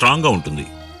రోజులు స్ట్రాంగ్ గా ఉంటుంది.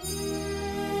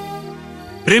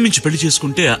 ప్రేమించి పెళ్లి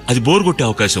చేసుకుంటే అది బోర్ కొట్టే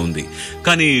అవకాశం ఉంది.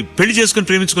 కానీ పెళ్లి చేసుకుని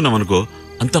ప్రేమించుకున్నాం అనుకో,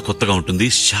 అంతా కొత్తగా ఉంటుంది,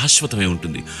 శాశ్వతమై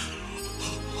ఉంటుంది.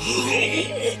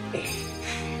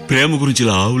 ప్రేమ గురించి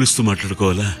ఇలా ఆవులిస్తూ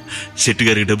మాట్లాడుకోవాలా? శెట్టి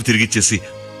గారికి డబ్బు తిరిగి ఇచ్చేసి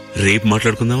రేపు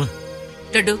మాట్లాడుకుందామా?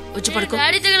 డడ్డు వచ్చి పడుకో.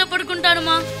 డాడీ దగ్గర పడుకుంటాను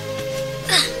మా.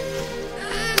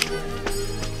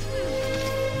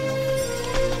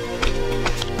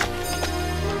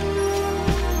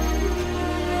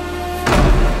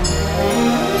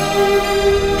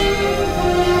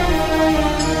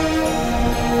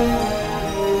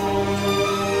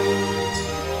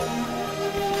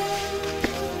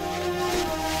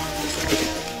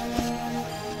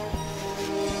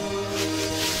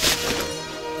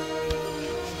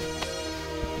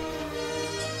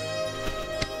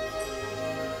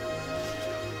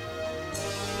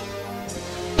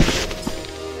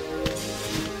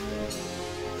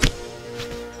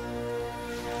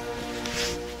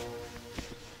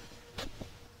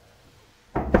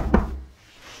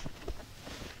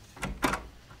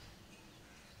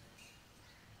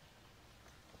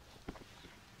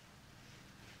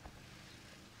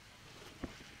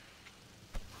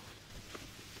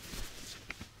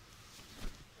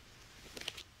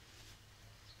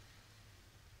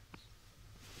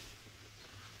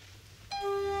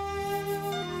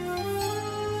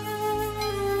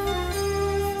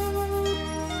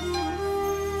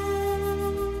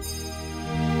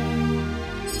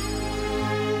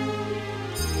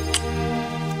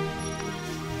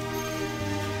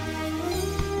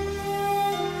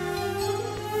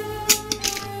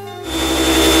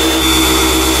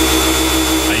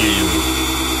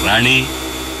 రాణి,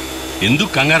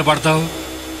 ఎందుకు కంగారు పడతావు?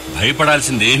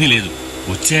 భయపడాల్సింది ఏమీ లేదు.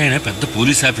 వచ్చే ఆయన పెద్ద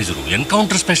పోలీస్ ఆఫీసరు,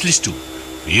 ఎన్కౌంటర్ స్పెషలిస్టు.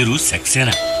 పేరు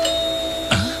సక్సేనా.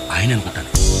 ఆయన అనుకుంటాను.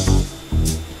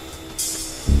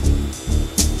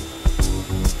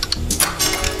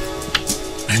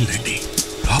 రండి,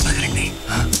 లోపలికి రండి.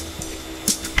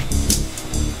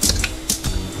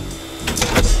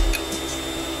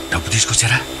 డబ్బు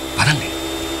తీసుకొచ్చారా? పదండి.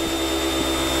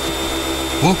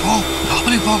 పో,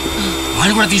 లోపలికి పో.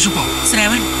 వాళ్ళు కూడా తీసుకుపో.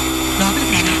 శ్రావణ్,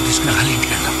 లోపలికి రాగా తీసుకుని వాళ్ళ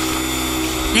ఇంటికి వెళ్దాం.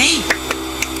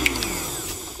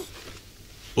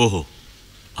 ఓహో,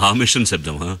 ఆ మిషన్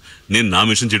శబ్దమా? నేను నా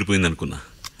మిషన్ చెడిపోయింది అనుకున్నా.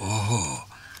 ఓహో,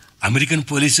 అమెరికన్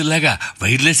పోలీసుల్లాగా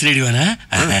వైర్లెస్ రేడియోనా?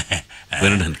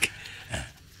 వినడానికి.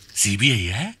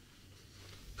 సిబిఐయా?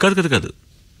 కాదు,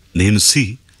 నేను సి,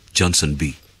 జాన్సన్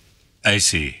బి.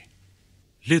 ఐసి.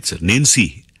 లేదు సార్, నేను C.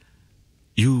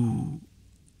 You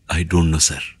I don't know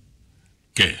sir.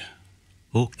 కే.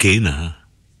 ఓకేనా?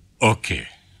 ఓకే.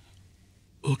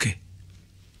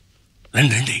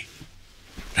 రండి.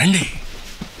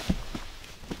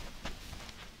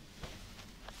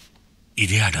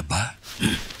 ఇదే ఆ డబ్బా?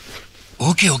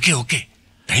 ఓకే.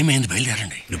 టైం అయింది,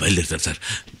 బయలుదేరండి. నువ్వు బయలుదేరుతారు సార్.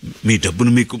 మీ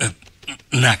డబ్బును మీకు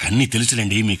నాకన్నీ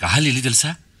తెలుసులండి. మీకు ఆహాలు ఇల్లు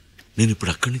తెలుసా? నేను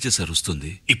ఇప్పుడు అక్కడి నుంచే సార్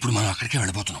వస్తుంది. ఇప్పుడు మనం అక్కడికే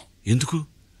వెళ్ళబోతున్నాం. ఎందుకు?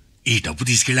 ఈ డబ్బు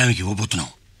తీసుకెళ్ళి ఆమెకి ఇవ్వబోతున్నాం.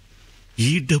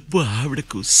 ఈ డబ్బు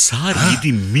ఆవిడకు సార్?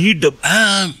 ఇది మీ డబ్బు?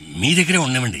 మీ దగ్గరే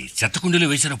ఉన్నామండి. చెత్తకుండీలో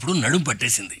వేసినప్పుడు నడుము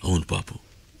పట్టేసింది. అవును పాపం,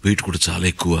 వెయిట్ కూడా చాలా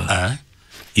ఎక్కువ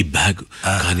ఈ బ్యాగ్.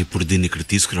 కానీ ఇప్పుడు దీన్ని ఇక్కడ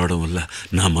తీసుకురావడం వల్ల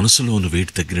నా మనసులో ఉన్న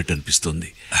వెయిట్ తగ్గినట్టు అనిపిస్తుంది.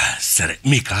 సరే,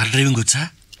 మీ కార్ డ్రైవింగ్ వచ్చా?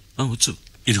 వచ్చు.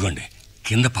 ఇదిగోండి,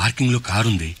 కింద పార్కింగ్ లో కారు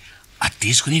ఉంది. అది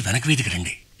తీసుకుని వెనక వీధికి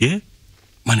రండి. ఏ?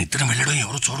 మన ఇద్దరం వెళ్ళడం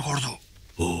ఎవరు చూడకూడదు.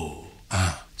 ఓ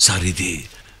సార్, ఇది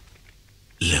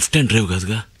లెఫ్ట్ హ్యాండ్ డ్రైవ్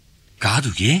కాదుగా?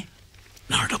 కాదు. ఏ?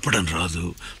 నడపడం రాదు.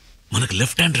 మనకు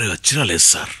లెఫ్ట్ హ్యాండ్ డ్రైవ్ వచ్చినా లేదు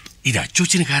సార్. ఇది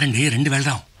అచ్చొచ్చిన కారండి, రండి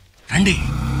వెళ్దాం, రండి.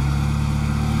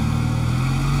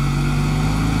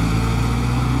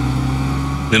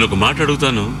 నేను ఒక మాట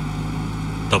అడుగుతాను,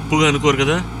 తప్పుగా అనుకోరు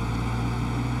కదా?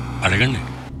 అడగండి.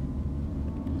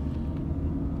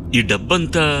 ఈ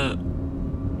డబ్బంతా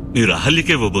మీరు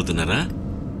అహల్యకే ఇవ్వబోతున్నారా?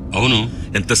 అవును.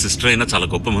 ఎంత సిస్టర్ అయినా చాలా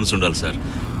గొప్ప మనసు ఉండాలి సార్.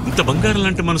 ఇంత బంగారం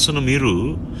లాంటి మనసున్న మీరు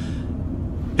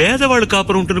పేదవాళ్ళు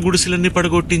కాపురం ఉంటున్న గుడిసెలన్నీ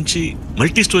పడగొట్టించి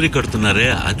మల్టీ స్టోరీ కడుతున్నారే,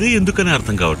 అదే ఎందుకని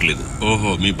అర్థం కావట్లేదు.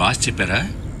 ఓహో, మీ బాస్ చెప్పారా?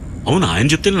 అవును, ఆయన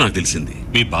చెప్తేనే నాకు తెలిసింది.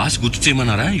 మీ బాస్ గుర్తు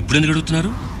చేయమన్నారా? ఇప్పుడు ఎందుకు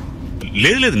అడుగుతున్నారు?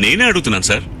 లేదు లేదు, నేనే అడుగుతున్నాను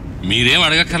సార్. మీరేం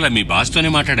అడగక్కర్లా, మీ బాస్తోనే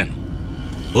మాట్లాడాను.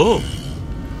 ఓ,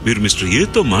 మీరు మిస్టర్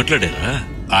ఏతో మాట్లాడారా?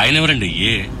 ఆయన ఎవరండి?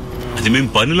 ఏ? అది మేము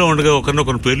పనిలో ఉండగా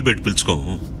ఒకరినొకరు పేర్లు పెట్టి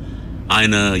పిలుచుకోము.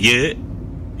 ఆయన ఏ,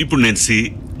 ఇప్పుడు నేను సి.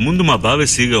 ముందు మా బావే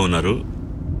సిగా ఉన్నారు,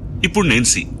 ఇప్పుడు నేను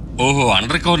సి. ఓహో,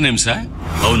 అండర్ కవర్ నేమ్సా?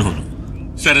 అవునవును.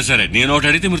 సరే సరే, నేను ఒకటి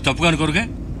అడిగితే మీరు తప్పుగా అనుకోరుగా?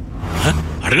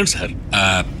 అడగండి సార్.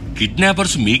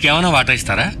 కిడ్నాపర్స్ మీకేమైనా వాటా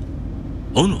ఇస్తారా?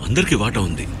 అవును, అందరికీ వాటా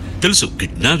ఉంది. తెలుసు,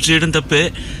 కిడ్నాప్ చేయడం తప్పే.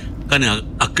 కానీ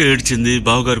అక్క ఏడ్చింది,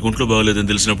 బావగారికి ఒంట్లో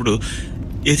బాగోలేదని తెలిసినప్పుడు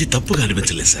ఏది తప్పుగా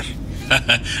అనిపించలేదు సార్.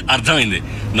 అర్థమైంది.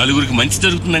 నలుగురికి మంచి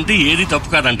జరుగుతుందంటే ఏది తప్పు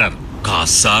కాదంటారు.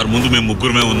 కాదు సార్, ముందు మేము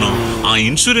ముగ్గురమే ఉన్నాం. ఆ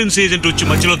ఇన్సూరెన్స్ ఏజెంట్ వచ్చి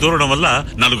మధ్యలో దూరడం వల్ల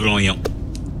నలుగురం అయ్యాం.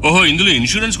 ఓహో, ఇందులో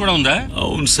ఇన్సూరెన్స్ కూడా ఉందా?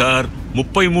 అవును సార్,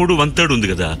 33 1/3 ఉంది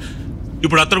కదా.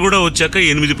 ఇప్పుడు అతను కూడా వచ్చాక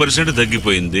 8%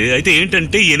 తగ్గిపోయింది. అయితే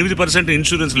ఏంటంటే 8%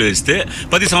 ఇన్సూరెన్స్ లో వేస్తే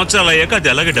 10 సంవత్సరాలు అయ్యాక అది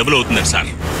అలాగే డబుల్ అవుతుంది సార్.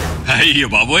 అయ్యో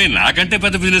బాబోయ్, నాకంటే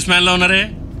పెద్ద బిజినెస్ మ్యాన్ లో ఉన్నారే.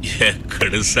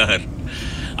 ఎక్కడ సార్,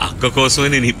 అక్క కోసమే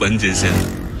నేను ఈ పని చేశాను.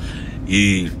 ఈ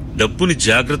డబ్బుని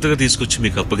జాగ్రత్తగా తీసుకొచ్చి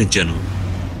మీకు అప్పగించాను.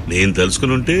 నేను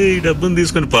తలుచుకుని ఉంటే ఈ డబ్బుని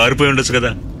తీసుకుని పారిపోయి ఉండొచ్చు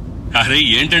కదా. అరే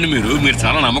ఏంటండి మీరు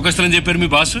చాలా నమ్మకస్తులని చెప్పారు మీ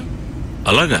బాసు.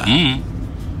 అలాగా?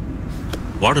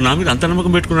 వాడు నా మీద అంత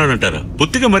నమ్మకం పెట్టుకున్నాడు అంటారా?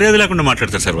 పొత్తిగా మర్యాద లేకుండా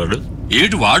మాట్లాడతారు సార్ వాడు.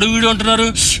 ఏంటి వాడు వీడు అంటున్నారు?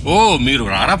 ఓ, మీరు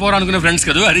రారా పోరా అనుకునే ఫ్రెండ్స్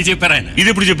కదా, అది చెప్పారు ఆయన. ఇది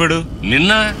ఎప్పుడు చెప్పాడు?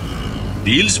 నిన్న.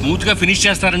 డీల్ స్మూత్ గా ఫినిష్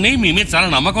చేస్తారని మీ మీద చాలా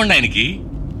నమ్మకం ఉండి ఆయనకి.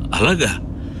 అలాగా?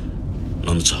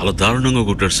 నన్ను చాలా దారుణంగా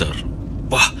కొట్టాడు సార్.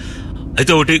 వా,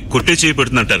 అయితే ఒకటి కొట్టే చేయి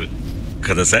పెడుతుందంటారు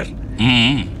కదా సార్.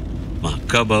 మా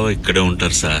అక్క బావ ఇక్కడే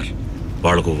ఉంటారు సార్.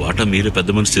 వాళ్ళకు వాటా మీరే పెద్ద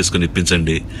మనసు చేసుకుని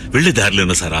ఇప్పించండి. వెళ్ళే దారిలో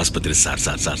ఉన్న సార్ ఆసుపత్రి. సార్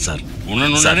సార్ సార్ సార్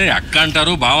ఉండండి, అక్క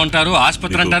అంటారు, బావ అంటారు,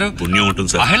 ఆసుపత్రి అంటారు. పుణ్యం ఉంటుంది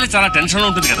సార్. అహల్య చాలా టెన్షన్ లో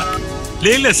ఉంటుంది కదా.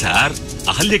 లేదు సార్,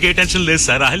 అహల్యకి ఏ టెన్షన్ లేదు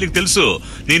సార్. అహల్యకి తెలుసు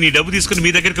నేను ఈ డబ్బు తీసుకుని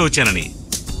మీ దగ్గరికి వచ్చానని.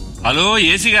 హలో,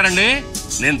 ఏసీ గారండి,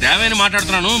 నేను దేవయ్యని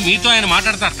మాట్లాడుతున్నాను. మీతో ఆయన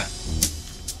మాట్లాడతారట.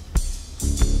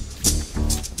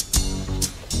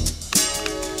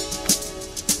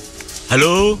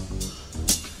 హలో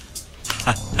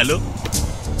హలో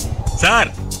సార్,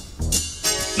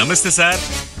 నమస్తే సార్.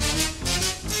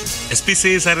 ఎస్పీసీ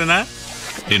సారేనా?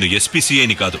 నేను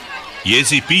ఎస్పీసీఐని కాదు,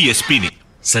 ఏసీపీ ఎస్పీని.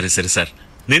 సరే సరే సార్,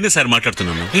 నేనే సార్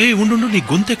మాట్లాడుతున్నాను. ఏ ఉండు, నీ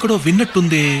గొంతు ఎక్కడో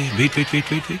విన్నట్టుంది.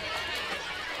 Wait.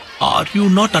 Are you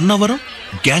not Annavaram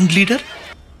gang leader?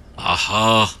 ఆహా,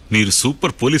 మీరు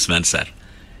సూపర్ పోలీస్ మ్యాన్ సార్.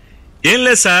 ఏం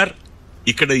లేదు సార్,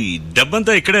 ఇక్కడ ఈ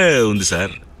డబ్బంతా ఇక్కడే ఉంది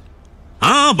సార్.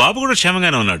 బాబు కూడా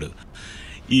క్షేమంగానే ఉన్నాడు.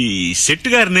 ఈ శెట్టి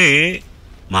గారిని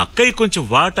మా అక్కయ్య కొంచెం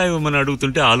వాటా ఇవ్వమని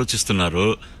అడుగుతుంటే ఆలోచిస్తున్నారు.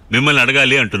 మిమ్మల్ని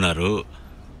అడగాలి అంటున్నారు.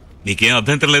 నీకేం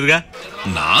అభ్యంతరం లేదుగా?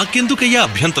 నాకెందుకయ్యా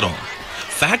అభ్యంతరం?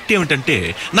 ఫ్యాక్ట్ ఏమిటంటే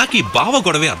నాకు ఈ బావ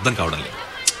గొడవే అర్థం కావడం లేదు.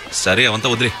 సరే,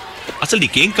 అవంతా వదిలే. అసలు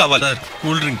నీకేం కావాలి?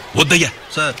 కూల్ డ్రింక్ వద్దయ్యా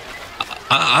సార్.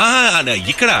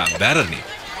 ఇక్కడ బ్యారర్ని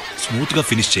స్మూత్ గా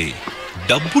ఫినిష్ చేయి.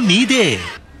 డబ్బు నీదే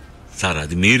సార్.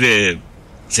 అది మీరే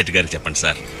శెట్టి గారికి చెప్పండి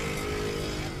సార్.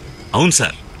 అవును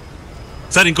సార్.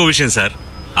 సార్, ఇంకో విషయం సార్,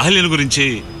 అహల్యను గురించి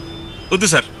వద్దు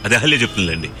సార్, అది అహల్య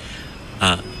చెప్తుందండి.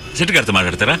 శెట్టి గారితో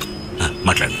మాట్లాడతారా?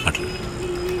 మాట్లాడు.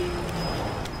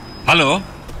 Hello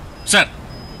sir.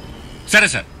 సరే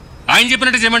సార్, ఆయన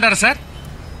చెప్పినట్టు చేయమంటారా సార్?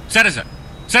 సరే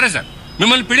సార్,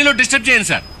 మిమ్మల్ని పెళ్లిలో డిస్టర్బ్ చేయండి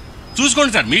సార్.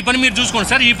 చూసుకోండి సార్, మీ పని మీరు చూసుకోండి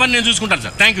సార్, ఈ పని నేను చూసుకుంటాను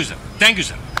sir. Thank you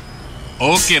sir.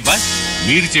 Okay bye,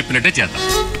 మీరు చెప్పినట్టే చేద్దాం.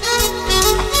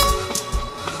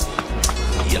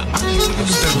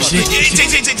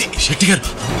 శెట్టి గారు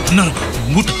అన్నారు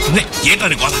మూట.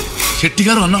 ఏంటని గోళ? శెట్టి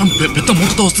గారు అన్నారు పెద్ద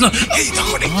మూటతో వస్తున్నారు.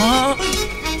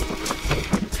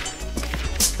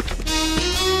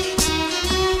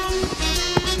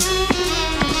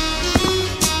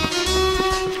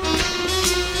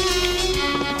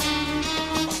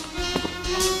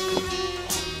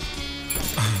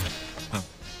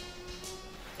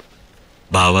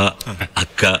 బావా,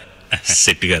 అక్క,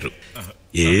 శెట్టి గారు,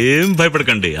 ఏం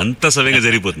భయపడకండి, అంత సవ్యంగా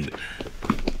జరిగిపోతుంది.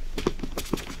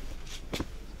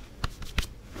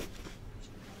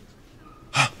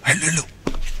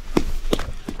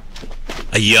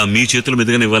 అయ్యా, మీ చేతుల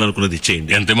మీదుగానే ఇవ్వాలనుకున్నది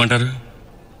ఇచ్చేయండి. ఎంత ఇమ్మంటారు?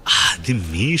 అది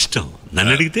మీ ఇష్టం.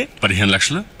 నన్ను అడిగితే 15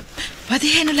 లక్షలు.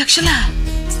 15 లక్షలా?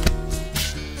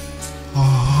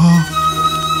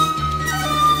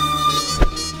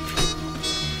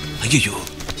 అయ్యయ్యో,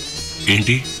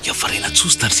 ఏంటి? ఎవరైనా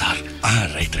చూస్తారు సార్.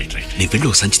 Right right right. నేను వెళ్ళి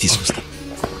ఒక సంచి తీసుకొస్తా.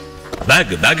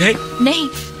 Bag bag high. नहीं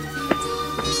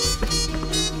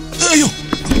అయ్యో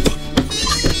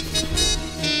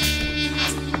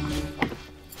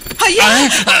అయ్యా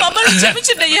మమ్మల్ని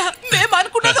క్షమించండి అయ్యా. మేము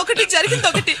అనుకున్నది ఒకటి, జరిగింది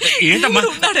ఒకటి. ఏంటమ్మా? దేవుడు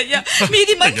ఉన్నాడయ్యా.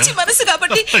 మీది మంచి మనసు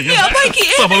కాబట్టి మీ అబ్బాయికి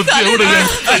ఏమీ కమల్, కాలేదు. దేవుడయ్యా,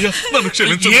 అయ్యా, నన్ను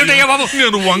క్షమించు. ఏంటయ్యా బాబు?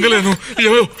 నేను వంగలేను.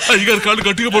 అయ్యో, అయ్యగారి కాళ్ళు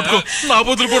గట్టిగా పట్టుకో. నా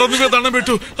బదులు కూడా నువ్వే దండం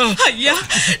పెట్టు. అయ్యా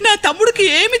నా తమ్ముడికి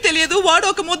ఏమి తెలియదు. వాడు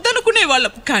ఒక ముద్దనుకునే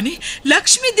వాళ్ళం. కానీ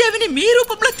లక్ష్మీదేవిని మీ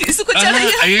రూపంలో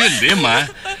తీసుకొచ్చాడయ్యా. అయ్యో లేమ్మా.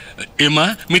 ఏమ్మా,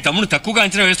 మీ తమ్ముడు తక్కువగా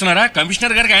అంచనా వేస్తున్నారా?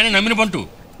 కమిషనర్ గారికి ఆయన నమ్మిన పంటు.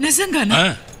 నిజంగానా?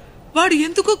 వాడు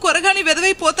ఎందుకు కొరగాని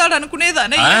వెదవైపోతాడు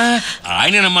అనుకునేదానయ్యా.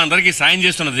 ఆయనమ్మా అందరికి సాయం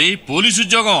చేస్తున్నది. పోలీసు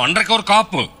ఉద్యోగం, అండర్ కవర్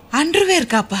కాప్. అండర్వేర్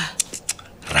కాపా?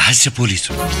 రహస్య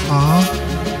పోలీసు.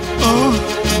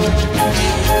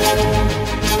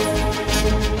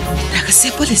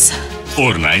 రహస్య పోలీసా?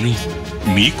 ఓర్ నాయను,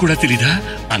 మీకు కూడా తెలీదా?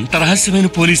 అంత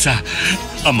రహస్యమైన పోలీసా?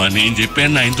 అమ్మా నేను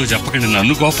చెప్పాను, ఆయనతో చెప్పకండి,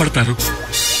 నన్ను కోపడతారు.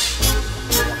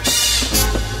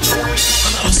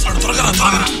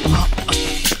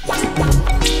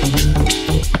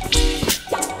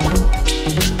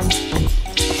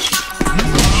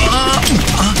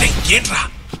 ఏంట్రా?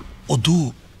 వద్దు,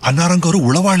 అన్నారం గారు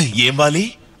ఉళవాళి. ఏం వాలి?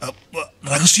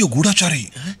 రహస్య గూఢచారి.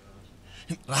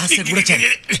 రహస్య గూఢచారి.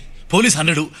 పోలీస్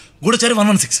 100, గూఢచారి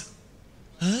 116.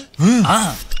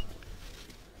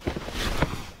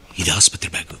 ఇది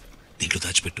ఆసుపత్రి బ్యాగ్. దీంట్లో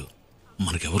దాచిపెట్టు.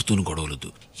 మనకెవరితోనూ గొడవలొద్దు.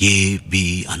 ఏ బి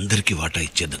అందరికి వాటా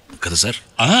ఇచ్చేద్దాం కదా సార్?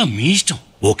 మీ ఇష్టం.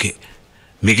 ఓకే,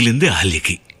 మిగిలింది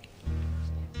అహల్యకి.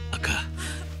 అక్క,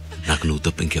 నాకు నువ్వు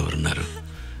తప్ప ఇంకెవరున్నారు?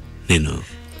 నేను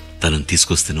తనను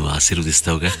తీసుకొస్తే నువ్వు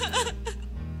ఆశీర్వదిస్తావుగా?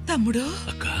 తమ్ముడు,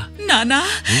 అక్క, నానా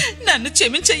నన్ను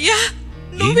క్షమించయ్యా.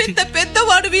 నువ్వెంత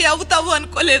పెద్దవాడివి అవుతావు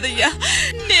అనుకోలేదయ్యా.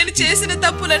 నేను చేసిన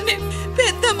తప్పులన్నీ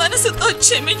పెద్ద మనసుతో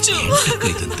క్షమించు.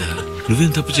 ఇదంతా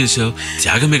నువ్వేం తప్పు చేశావు?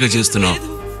 త్యాగమేగా చేస్తున్నావు.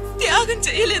 త్యాగం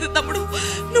చేయలేదు తమ్ముడు.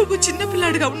 నువ్వు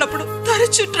చిన్నపిల్లాడిగా ఉన్నప్పుడు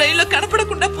తరచు ట్రైన్లో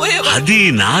కనపడకుండా పోయావు. అది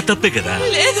నా తప్పే కదా.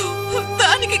 లేదు,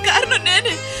 దానికి కారణం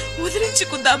నేనే.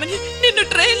 వదిలించుకుందామని నిన్ను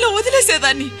ట్రైన్లో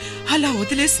వదిలేసేదాన్ని. అలా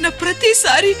వదిలేసిన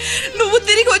ప్రతిసారి నువ్వు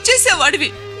తిరిగి వచ్చేసేవాడివి.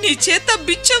 నీ చేత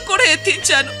బిచ్చం కూడా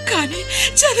ఎత్తించాను, కానీ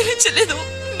చదివించలేదు.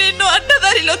 నిన్ను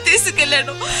అడ్డదారిలో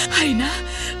తీసుకెళ్లాను. అయినా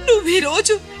నువ్వు ఈ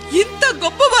రోజు ఇంత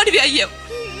గొప్పవాడివి అయ్యావు.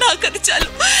 నాకది చాలు,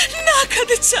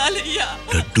 నాకది చాలయ్యా.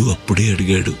 లడ్డు అప్పుడే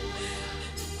అడిగాడు,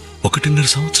 1.5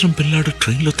 సంవత్సరం పిల్లాడు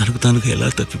ట్రైన్లో తనకు తానుగా ఎలా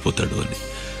తప్పిపోతాడు అని.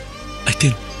 అయితే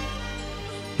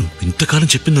నువ్వు ఇంతకాలం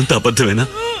చెప్పిందంతా అబద్ధమేనా?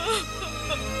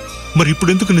 మరి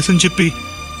ఇప్పుడు ఎందుకు నిజం చెప్పి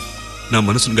నా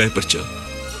మనసును గాయపరిచావు?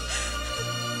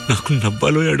 నాకు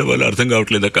నవ్వాలో ఏడవాలో అర్థం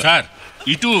కావట్లేదక్క. సార్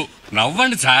ఇటు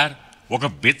నవ్వండి సార్. ఒక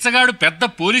బిచ్చగాడు పెద్ద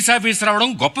పోలీస్ ఆఫీసర్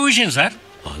అవడం గొప్ప విషయం సార్.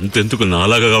 అంతెందుకు,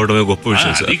 నాలాగా కావడమే గొప్ప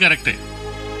విషయం సార్. అది కరెక్టే.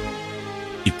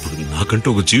 ఇప్పుడు నాకంటూ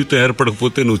ఒక జీవితం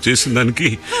ఏర్పడకపోతే నువ్వు చేసిన దానికి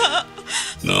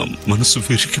నా మనసు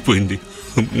విరిగిపోయింది.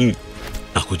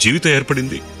 నాకు జీవితం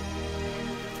ఏర్పడింది,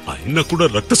 అయినా కూడా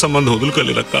రక్త సంబంధం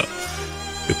వదులుకోలేదక్క.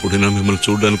 ఎప్పుడైనా మిమ్మల్ని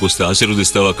చూడడానికి వస్తే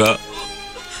ఆశీర్వదిస్తావాక?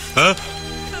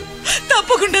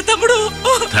 తప్పకుండా తమ్ముడు.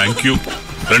 Thank you.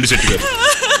 రండి శెట్టి గారు.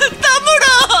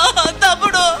 తమ్ముడు,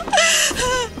 తమ్ముడు,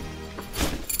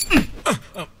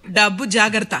 డబ్బు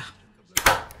జాగ్రత్త.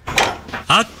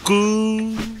 అక్కు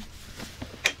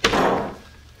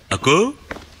అక్కు,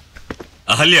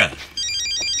 అహల్య.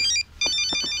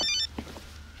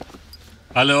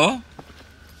 హలో,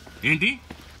 ఏంటి?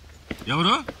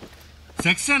 ఎవరు?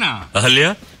 సెక్సేనా? అహల్య,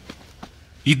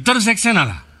 ఇద్దరు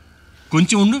సెక్సేనాలా?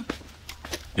 కొంచెం ఉండు.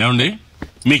 ఏమండి,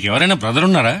 మీకు ఎవరైనా బ్రదర్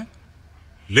ఉన్నారా?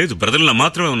 లేదు, బ్రదర్లా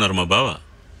మాత్రమే ఉన్నారు మా బావ.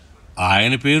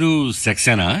 ఆయన పేరు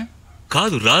సెక్సేనా?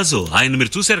 కాదు, రాజు. ఆయన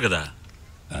మీరు చూశారు కదా.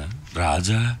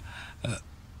 రాజా?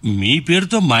 మీ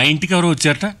పేరుతో మా ఇంటికి ఎవరో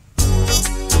వచ్చారట?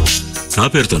 నా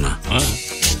పేరుతోనా?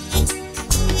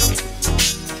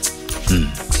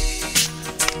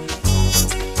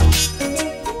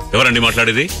 ఎవరండి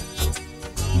మాట్లాడేది?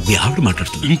 మీ ఆవిడ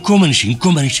మాట్లాడుతుంది. ఇంకో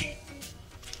మనిషి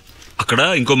అక్కడ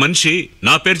ఇంకో మనిషి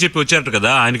నా పేరు చెప్పి వచ్చారట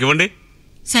కదా, ఆయనకి ఇవ్వండి.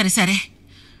 సరే సరే.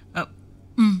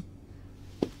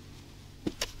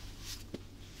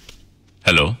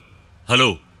 హలో హలో,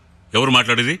 ఎవరు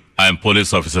మాట్లాడేది? I'm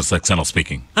police officer Saxena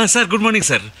speaking. Sir, good morning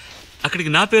sir. అక్కడికి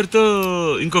నా పేరుతో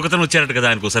ఇంకొకతను వచ్చారట కదా,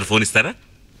 ఆయనకు ఒకసారి ఫోన్ ఇస్తారా?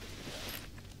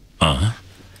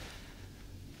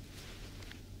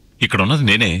 ఇక్కడ ఉన్నది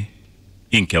నేనే,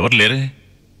 ఇంకెవరు లేరే.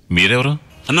 మీరెవరు?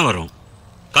 అన్నవరం.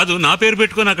 కాదు, నా పేరు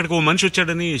పెట్టుకొని అక్కడికి ఓ మనిషి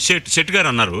వచ్చాడని శెట్టి గారు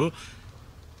అన్నారు.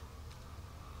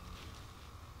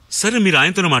 సరే, మీరు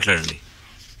ఆయనతోనే మాట్లాడండి.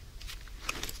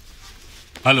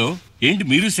 హలో, ఏంటి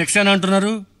మీరు సెక్సేనా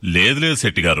అంటున్నారు? లేదు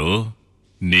శెట్టి గారు,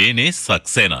 నేనే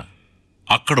సక్సేనా.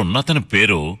 అక్కడున్న అతని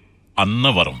పేరు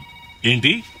అన్నవరం.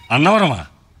 ఏంటి అన్నవరమా?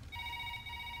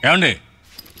 ఏమండి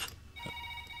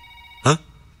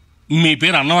మీ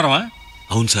పేరు అన్నవరమా?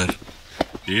 అవును సార్.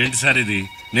 ఏంటి సార్ ఇది?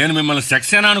 నేను మిమ్మల్ని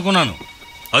సక్సేనా అనుకున్నాను.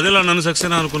 అదేలా నన్ను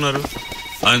సక్సేనా అనుకున్నారు?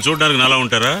 ఆయన చూడడానికి నాలా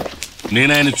ఉంటారా?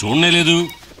 నేను ఆయన చూడనే లేదు.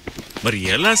 మరి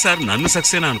ఎలా సార్ నన్ను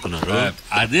సక్సేనా అనుకున్నారు?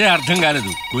 అదే అర్థం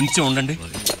కాలేదు. కొంచెం ఉండండి.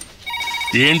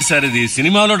 ఏంటి సార్ ఇది?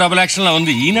 సినిమాలో డబుల్ యాక్షన్ లా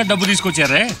ఉంది. ఈయన డబ్బు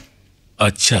తీసుకొచ్చారే?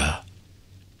 అచ్చా,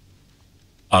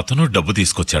 అతను డబ్బు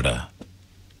తీసుకొచ్చాడా?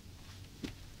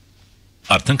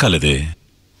 అర్థం కాలేదే.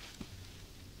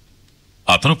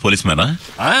 అతను పోలీస్ మ్యానా?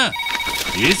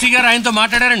 ఏసీ గారు ఆయనతో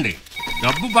మాట్లాడారండి.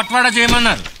 డబ్బు బట్వాడా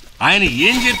చేయమన్నారు. ఆయన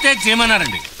ఏం చెప్తే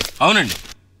చేయమన్నారండి. అవునండి.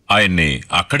 ఆయన్ని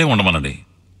అక్కడే ఉండమనండి.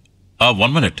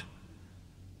 1 minute.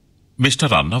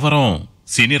 Mister Annavaram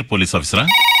senior police ఆఫీసరా?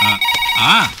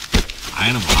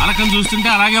 ఆయన బాలకం చూస్తుంటే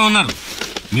అలాగే ఉన్నారు.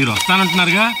 మీరు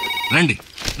వస్తానంటున్నారుగా, రండి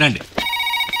రండి.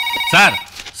 సార్,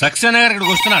 సక్సేనా గారు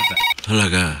ఇక్కడికి వస్తున్నారు.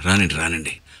 అలాగా, రానండి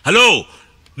రానండి. హలో,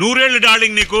 నూరేళ్ళు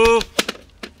డార్లింగ్ నీకు.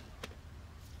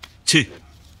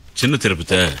 చిన్న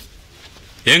తిరుపతి,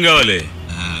 ఏం కావాలి?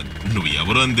 నువ్వు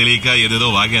ఎవరు అని తెలియక ఏదేదో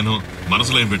వాగాను.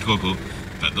 మనసులో ఏం పెట్టుకోకు.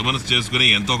 పెద్ద మనసు చేసుకుని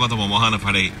ఎంతో కొంత మొహాన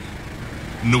పడే.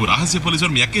 నువ్వు రహస్య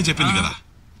పోలీసు మీ అక్కే చెప్పింది కదా.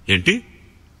 ఏంటి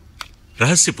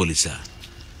రహస్య పోలీసా?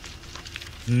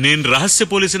 నేను రహస్య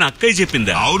పోలీసుని అక్కయ్య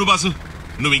చెప్పిందా? అవును బాసు,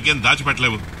 నువ్వు ఇంకేం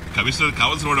దాచిపెట్టలేవు. కమిషనర్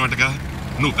కావాల్సిన వాడు అంట కదా.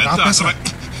 నువ్వు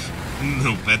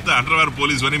పెద్ద అండర్వేర్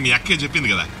పోలీసు అని మీ అక్కే చెప్పింది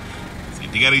కదా.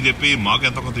 సిటీ గారికి చెప్పి మాకు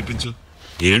ఎంతో కొంత ఇప్పించు.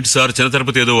 ఏంటి సార్, చిన్న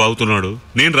తిరుపతి ఏదో వాగుతున్నాడు.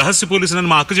 నేను రహస్య పోలీసునని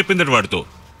మా అక్క చెప్పిందట వాడితో.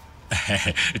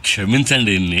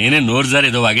 క్షమించండి, నేనే నోరు జారి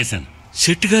ఏదో వాగేశాను.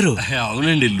 శెట్టి గారు?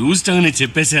 అవునండి, లూజ్ టంగ్ నేను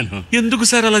చెప్పేశాను. ఎందుకు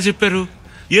సార్ అలా చెప్పారు?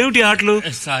 ఏమిటి ఆటలు?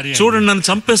 చూడండి, నన్ను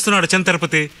చంపేస్తున్నాడు చిన్న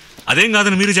తిరుపతి. అదేం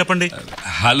కాదని మీరు చెప్పండి.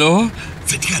 హలో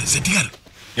శెట్టి గారు,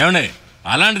 ఏమండి?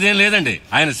 అలాంటిదేం లేదండి.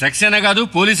 ఆయన సక్సేనా కాదు,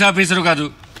 పోలీస్ ఆఫీసరు కాదు.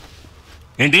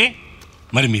 ఏంటి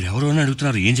మరి మీరెవరు అని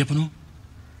అడుగుతున్నారు? ఏం చెప్పను?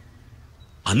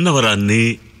 అన్నవరాన్ని.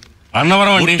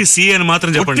 అన్నవరం అండి. సి అని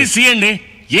మాత్రం చెప్పండి. సి అండి.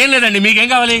 ఏం లేదండి, మీకేం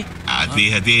కావాలి?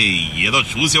 అది ఏదో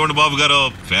చూసేవాడు బాబు గారు,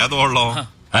 పేదవాళ్ళం.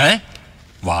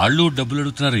 వాళ్ళు డబ్బులు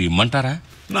అడుగుతున్నారు, ఇమ్మంటారా?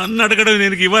 నన్ను అడగడం,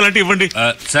 నేను ఇవ్వాలంటే ఇవ్వండి.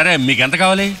 సరే, మీకు ఎంత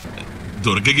కావాలి?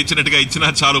 దుర్గకిచ్చినట్టుగా ఇచ్చినా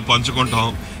చాలు, పంచుకుంటాం.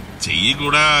 చెయ్యి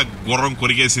కూడా గుర్రం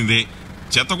కొరికేసింది.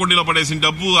 చెత్తకుండీలో పడేసిన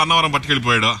డబ్బు అన్నవరం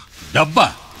పట్టుకెళ్ళిపోయాడు. డబ్బా?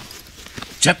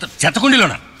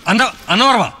 చెత్తకుండీలోనా?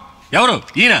 అన్నవరమా? ఎవరు?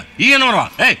 ఈయన? ఈ అన్నవరమా?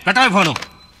 పెట్టాలి ఫోను.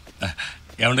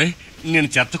 ఏమండి, నేను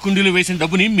చెత్తకుండీలో వేసిన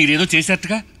డబ్బుని మీరేదో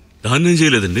చేసేట్టుగా. దాన్నేం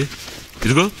చేయలేదండి.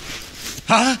 ఇదిగో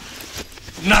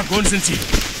నా గోని సంచి,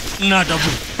 నా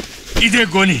డబ్బు. ఇదే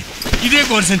గోని, ఇదే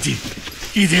గోని సంచి,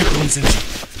 ఇదే గోని సంచి.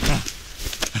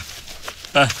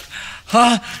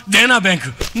 దేనా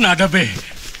బ్యాంకు. నా డబ్బే,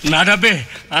 నా డబ్బే.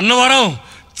 అన్నవరం,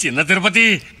 చిన్న తిరుపతి,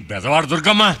 బెదవాడ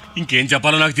దుర్గమ్మ. ఇంకేం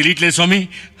చెప్పాలో నాకు తెలియట్లేదు స్వామి.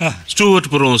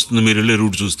 స్టూవర్ట్పురం వస్తుంది మీరు వెళ్ళే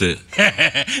రూట్ చూస్తే.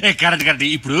 Correct correct.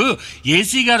 ఇప్పుడు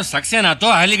ఏసీ గారు సక్సేనాతో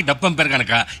అహల్యకి డబ్బు పంపారు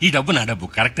కనుక ఈ డబ్బు నా డబ్బు.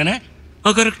 కరెక్టేనా?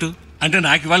 కరెక్ట్. అంటే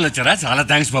నాకు ఇవ్వాలని వచ్చారా? చాలా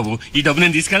థ్యాంక్స్ బాబు. ఈ డబ్బు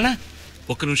నేను తీసుకెళ్ళనా?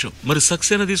 ఒక్క నిమిషం. మరి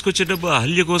సక్సేనా తీసుకొచ్చే డబ్బు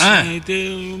అహల్య కోసం అయితే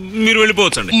మీరు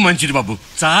వెళ్ళిపోవచ్చండి. మంచిది బాబు,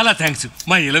 చాలా థ్యాంక్స్.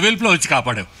 మా ఇలవేల్పులో వచ్చి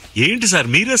కాపాడావు. ఏంటి సార్,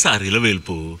 మీరే సార్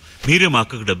ఇలవేల్పు. మీరే మా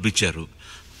అక్కకు డబ్బు ఇచ్చారు.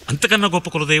 అంతకన్నా గొప్ప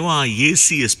కులదేమో ఆ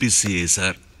ఏసీ ఎస్పీసీఏ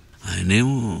సార్.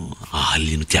 ఆయనేమో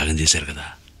అహల్యను త్యాగం చేశారు కదా.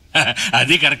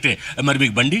 అది కరెక్టే. మరి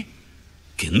మీకు బండి?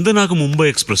 కింద నాకు ముంబై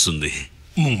ఎక్స్ప్రెస్ ఉంది.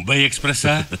 ముంబై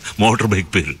ఎక్స్ప్రెస్సా? మోటార్ బైక్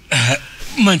పేరు.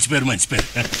 మంచి పేరు, మంచి పేరు.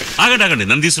 ఆగండి ఆగండి,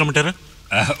 నన్ను తీసుకురమ్మంటారా?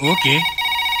 ఓకే,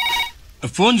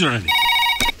 ఫోన్ చూడండి.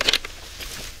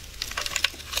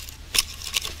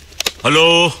 హలో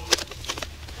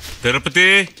తిరుపతి.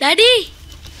 డాడీ.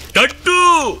 డడ్డు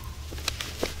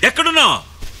ఎక్కడున్నావు?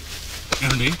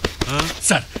 ఏమండి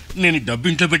సార్, నేను ఈ డబ్బు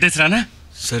ఇంట్లో పెట్టేసి రానా?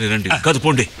 సరే రండి. కాదు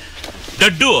పోండి.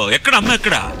 డడ్డు ఎక్కడ? అమ్మ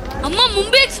ఎక్కడ? అమ్మ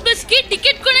ముంబై ఎక్స్ప్రెస్ కి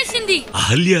టికెట్ కొనేసింది.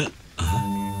 అహల్య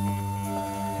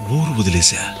ఊరు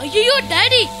వదిలేసా. అయ్యో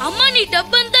డాడీ, అమ్మ నీ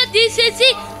డబ్బంతా తీసేసి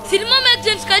సినిమా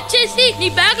మ్యాగజైన్స్ కట్ చేసి నీ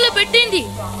బ్యాగ్ లో పెట్టింది.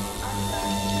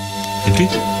 ఏంటి?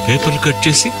 పేపర్లు కట్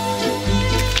చేసి?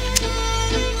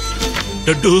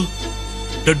 డడ్డు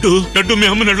డడ్డు డడ్డు మీ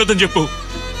అమ్మని అడగదని చెప్పు.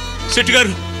 శెట్టి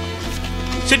గారు,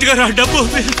 శెట్టి గారు, ఆ డబ్బు.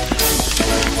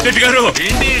 శెట్టి గారు,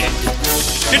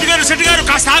 శెట్టి గారు, శెట్టి గారు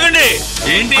కాస్త ఆగండి.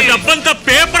 ఏంటి? డబ్బంతా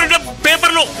పేపర్లు.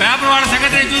 పేపర్ వాళ్ళ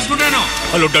సంగతి నేను చూసుకుంటాను.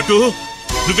 హలో డడ్డు,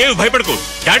 నువ్వేమి భయపడకు.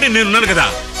 డాడీ నేనున్నాను కదా.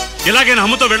 ఎలాగైనా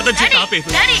అమ్మతో వెళతాను చెప్పి ఆపే.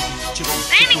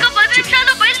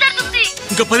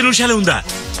 ఇంకా 10 నిమిషాలే ఉందా?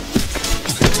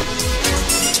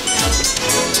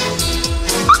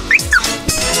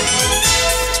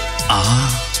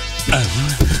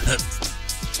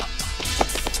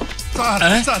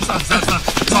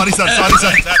 సారీ సార్,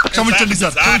 క్షమించండి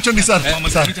సార్, క్షమించండి సార్,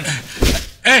 సార్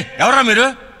ఎవరా మీరు?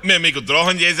 మేము మీకు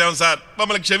ద్రోహం చేశాం సార్,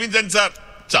 మమ్మల్ని క్షమించండి సార్.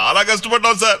 చాలా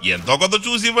కష్టపడ్డాం సార్, ఎంతో కొంత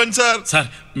చూసి ఇవ్వండి సార్. సార్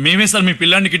మేమే సార్ మీ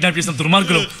పిల్లాన్ని కిడ్నాప్ చేసిన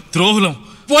దుర్మార్గులు, ద్రోహులం.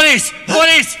 పోలీస్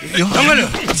పోలీస్ దొంగలు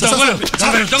దొంగలు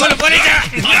దొంగలు పోలీస్.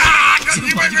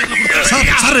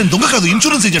 సార్ నేను దొంగ కాదు,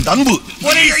 ఇన్సూరెన్స్ ఏజెంట్ అన్బు.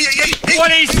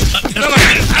 పోలీస్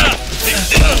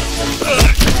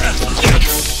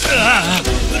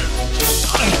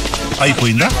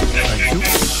అయిపోయిందా?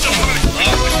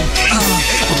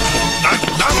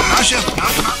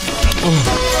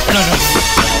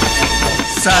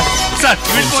 సార్ సార్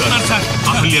వెళ్ళిపోతున్నారు సార్.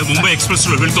 అహల్య ముంబై ఎక్స్ప్రెస్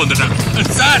లో వెళ్తోందట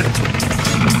సార్.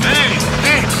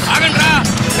 ఆగండి రా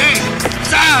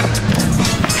సార్.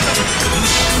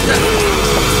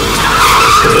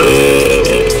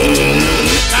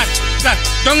 సార్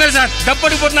దొంగలు సార్,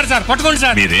 డబ్బడిపోతున్నారు సార్, పట్టుకోండి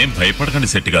సార్. మీరేం భయపడకండి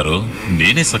శెట్టి గారు,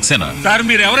 నేనే సక్సేనా. సార్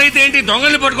మీరు ఎవరైతే ఏంటి,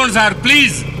 దొంగల్ని పట్టుకోండి సార్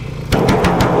ప్లీజ్.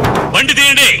 బండి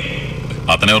తీయండి.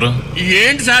 అతనెవరు?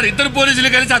 ఏంటి సార్ ఇద్దరు పోలీసులు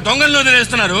కలిసి ఆ దొంగలను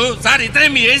వదిలేస్తున్నారు సార్. ఇతనే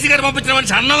మీ ఏసీ గారు పంపించిన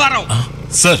మనిషి Annavaram.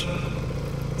 Sir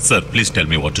sir please tell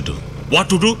me what to do. What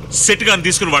to do? Set గాని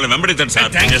తీసుకుని వాళ్ళని వెంబడించండి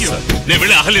సార్. నేను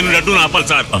వెళ్ళి అహల్యను లడ్డూను ఆపాలి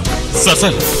sir. Sir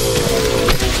sir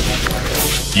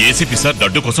ACP sir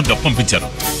laddu కోసం డబ్బు పంపించారు.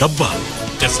 డబ్బా?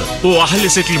 సార్. ఓ అహల్య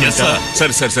సెటిల్మెంట్.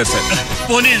 సరే సరే సరే సరే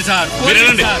పోనీయండి సార్,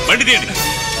 వెళ్ళండి, బండి తీయండి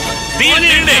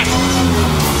తీయండి.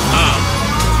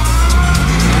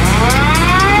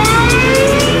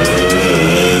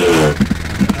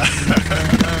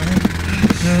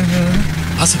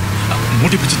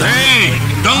 మూటి పిచ్చుతా.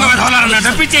 దొంగ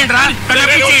డప్పించేయండి రా,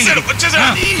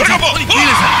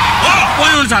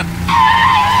 పోనీ sir.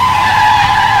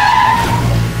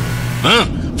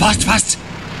 Fast fast.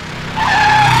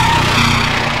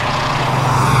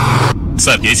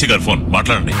 Sir AC గారు ఫోన్,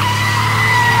 మాట్లాడండి.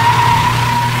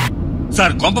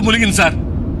 సార్ కొంప ములిగింది సార్.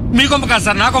 మీ కొంప కాదు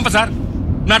సార్, నా కొంప సార్.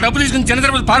 నా డబ్బు తీసుకుని చిన్న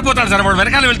తిరుపతి పారిపోతాడు సార్. వాడు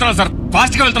వెనకాల వెళ్తున్నాడు సార్,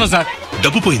 ఫాస్ట్ గా వెళ్తున్నాం సార్.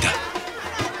 డబ్బు పోయిందా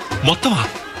మొత్తమా?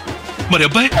 మరి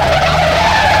అబ్బాయి?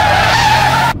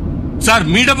 సార్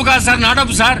మీ డబ్బు కాదు సార్, నా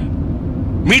డబ్బు సార్.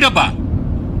 మీ డబ్బా?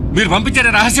 మీరు పంపించారు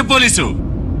రహస్య పోలీసు.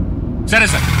 సరే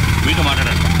సార్ మీతో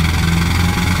మాట్లాడండి.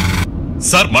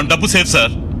 సార్ మన డబ్బు సేఫ్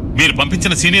సార్. మీరు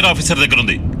పంపించిన సీనియర్ ఆఫీసర్ దగ్గర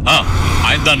ఉంది.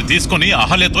 ఆయన దాన్ని తీసుకుని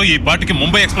అహల్యతో ఈ పాటికి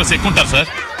Mumbai express ఎక్కుంటారు sir.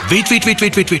 Wait wait wait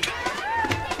wait wait wait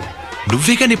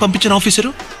నువ్వేగా నీ పంపించిన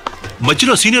ఆఫీసరు?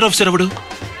 మధ్యలో సీనియర్ ఆఫీసర్ ఎవడు?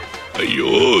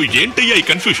 అయ్యో ఏంటయ్యా ఈ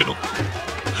కన్ఫ్యూషన్.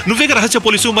 నువ్వేగా రహస్య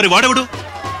పోలీసు, మరి వాడెవడు?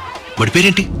 వాడి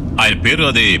పేరేంటి? ఆయన పేరు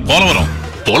అది పోలవరం.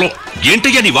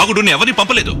 ఏంటయ్యా నీ వాగుడు? ఎవరిని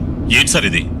పంపలేదు. ఏంటి సార్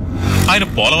ఇది? ఆయన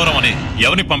పోలవరం అని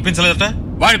ఎవరిని పంపించలేదట.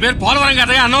 వాడి పేరు పోలవరం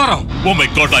కాదయ్యా, Annavaram. Oh my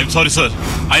God, I'm sorry sir.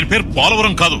 ఆయన పేరు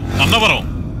పోలవరం కాదు, అన్నవరం.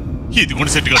 ఇది కూడా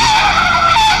సెట్ కాదు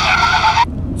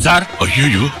సార్.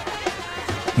 అయ్యో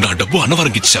నా డబ్బు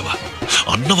అన్నవరంకి ఇచ్చావా?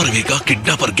 అన్నవరమేగా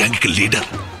కిడ్నాపర్ గ్యాంగ్ కి లీడర్.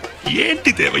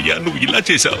 ఏంటి దేవయ్యా నువ్వు ఇలా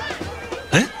చేశావు?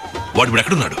 వాడు ఇప్పుడు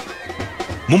ఎక్కడున్నాడు?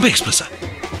 ముంబై ఎక్స్ప్రెస్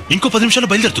ఇంకో 10 నిమిషాలు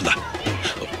బయలుదేరుతుందా?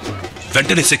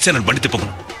 వెంటనే సెక్సేనా బండి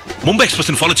తిప్పమను. ముంబై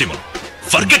ఎక్స్ప్రెస్ ని ఫాలో చేయమను.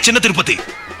 ఫర్గెట్ చిన్న తిరుపతి.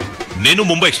 నేను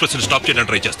ముంబై ఎక్స్ప్రెస్ ని స్టాప్ చేయడానికి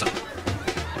ట్రై చేస్తాను.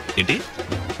 ఏంటి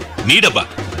నీ డబ్బా?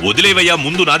 వదిలేవయ్యా,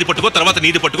 ముందు నాది పట్టుకో, తర్వాత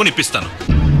నీది పట్టుకొని ఇప్పిస్తాను.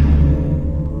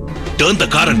 Turn the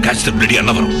car and catch the bloody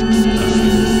Annavaram.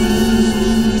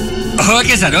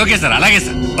 Okay sir, okay sir, అలాగే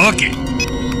సార్. ఓకే.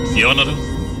 ఏమన్నారు?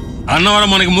 అన్నవరం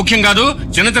మనకి ముఖ్యం కాదు,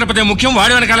 చిన్న తిరుపతి ముఖ్యం.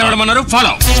 వాడి వెనకాల వెళ్ళమన్నారు.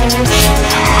 ఫాలో.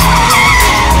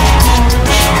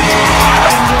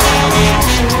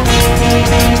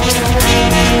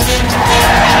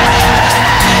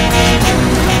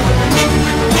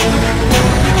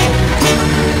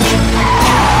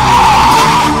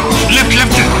 Left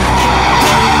left.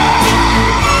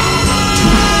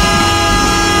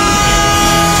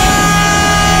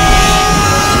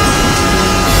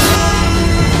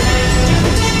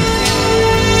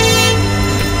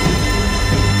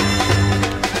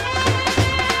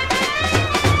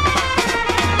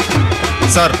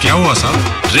 सर क्या हुआ साहब?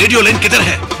 रेडियो लाइन किधर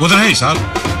है? उधर है साहब.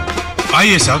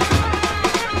 आइए साहब,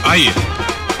 आइए.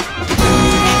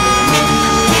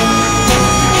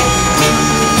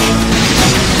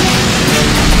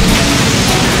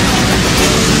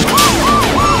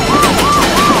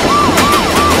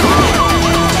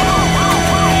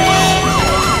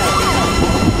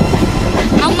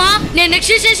 అమ్మా నేను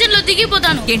నెక్స్ట్ స్టేషన్ లో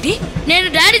దిగిపోతాను. ఏంటి? నేను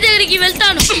డాడీ దగ్గరికి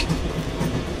వెళ్తాను.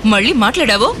 మళ్ళీ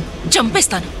మాట్లాడావో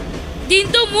చంపేస్తాను.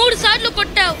 దీంతో 3 సార్లు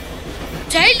కొట్టావు.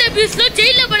 చైల్డ్ అబ్యూస్ లో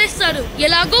జైల్లో పడేస్తారు.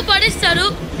 ఎలాగో పడేస్తారు.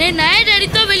 నేను నాయ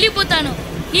డాడీతో వెళ్ళిపోతాను.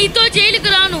 నీతో జైలుకు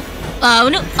రాను.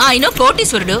 అవును, ఆయన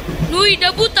కోటీశ్వరుడు. నువ్వు ఈ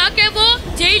డబ్బు తాకేవో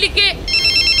జైలుకే.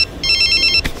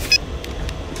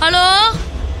 Hello,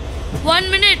 1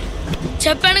 minute.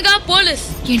 చెప్పానుగా పోలీస్.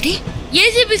 ఏంటి?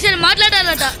 ACP sir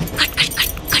మాట్లాడాలట.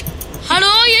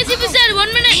 Hello ACP sir,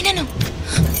 1 minute.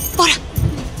 పోరా.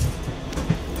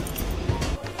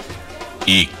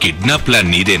 ఈ కిడ్నాప్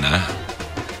ప్లాన్ నీదేనా?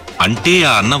 అంటే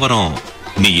ఆ అన్నవరం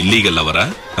నీ ఇల్లీగల్ అవరా?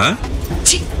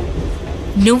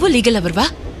 నువ్వు లీగల్ అవర్వా?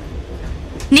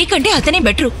 నీకంటే అతనే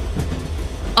బెటరు.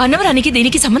 అన్నవరానికి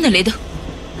దీనికి సంబంధం లేదు.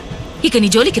 ఇక నీ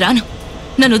జోలికి రాను.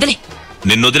 నన్ను వదిలే.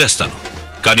 నిన్ను వదిలేస్తాను,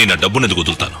 కానీ నా డబ్బునెందుకు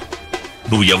వదులుతాను?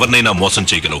 నువ్వు ఎవరినైనా మోసం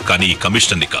చేయగలవు, కానీ ఈ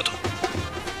కమిషనర్ని కాదు.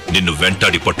 నిన్ను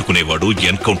వెంటాడి పట్టుకునేవాడు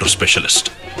ఎన్కౌంటర్ స్పెషలిస్ట్.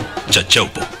 చచ్చావు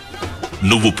పో.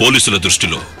 నువ్వు పోలీసుల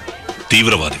దృష్టిలో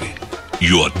తీవ్రవాదివి.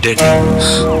 You are dead.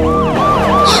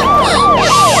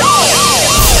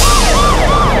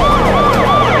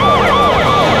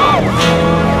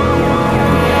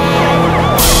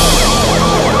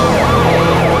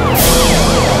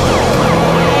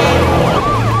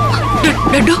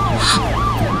 Laddu,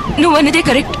 నువ్వన్నదే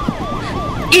correct.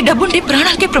 ఈ డబ్బుంటే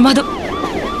ప్రాణాలకే ప్రమాదం.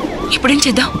 ఇప్పుడేం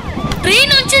చేద్దాం?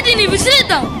 ట్రైన్ నుంచి దీన్ని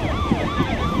విసిరేద్దాం.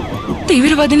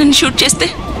 తీవ్రవాది నన్ను షూట్ చేస్తే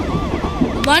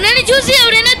మనని చూసి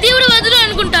ఎవరైనా తీవ్రవాదులు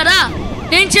అనుకుంటారా?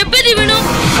 నేను చెప్పేది విను.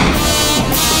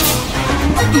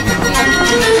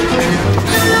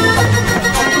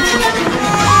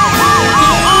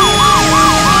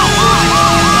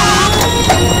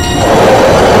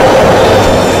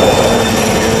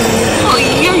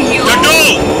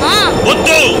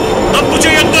 వద్దు, తప్పు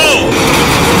చేయొద్దు.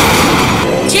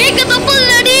 చేయక తప్పులు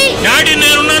డాడీ. డాడీ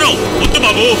నేనున్నాను. వద్దు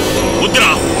బాబు,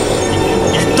 వద్దురా,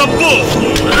 తప్పు.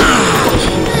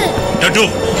 డడ్డు,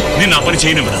 నేను ఆ పని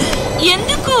చేయనివ్వను.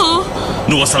 ఎందుకు?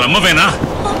 నువ్వు అసలు అమ్మవేనా?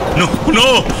 నువ్వు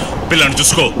పిల్లని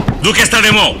చూసుకో,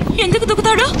 దూకేస్తాడేమో. ఎందుకు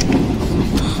దూకుతాడు?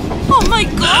 Oh my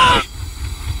God.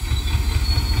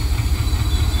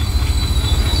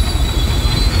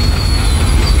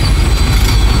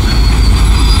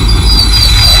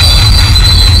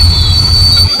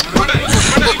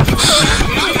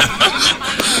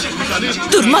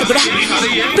 దుర్మార్గుడా,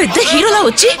 పెద్ద హీరోలా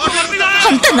వచ్చి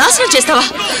అంత నాశనం చేస్తావా?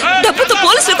 డబ్బుతో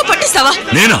పోలీసులకు పట్టిస్తావా?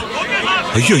 నేనా?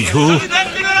 అయ్యో,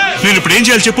 నేను ఇప్పుడు ఏం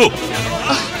చేయాలి చెప్పు.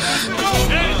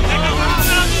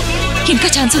 ఇంకా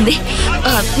ఛాన్స్ ఉంది.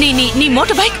 నీ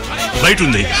మోటార్ బైక్ బయట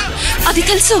ఉంది. అది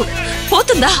తెలుసు,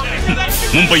 పోతుందా?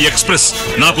 ముంబై ఎక్స్ప్రెస్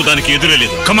నాకు దానికి ఎదురే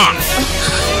లేదు. కమాన్.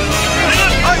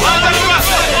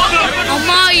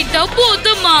 అమ్మా, ఈ డబ్బు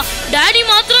వద్దమ్మా. డాడీ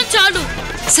మాత్రం చాలు.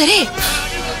 సరే,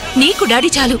 నీకు డాడీ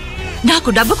చాలు, నాకు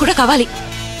డబ్బు కూడా కావాలి.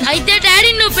 అయితే డాడీ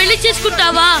నువ్వు పెళ్లి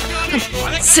చేసుకుంటావా?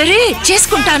 సరే,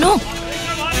 చేసుకుంటాను.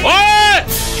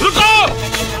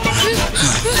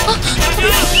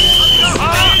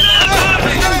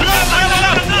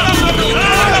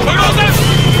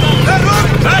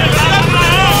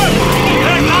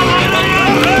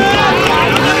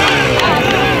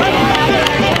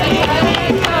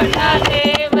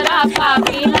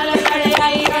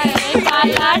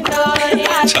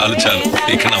 చాలు చాలు,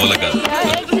 ఇక నవల కాదు.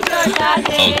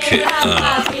 Okay,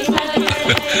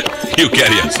 you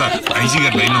carry on. Sir, IG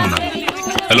గారు లైన్ లో ఉన్నారు.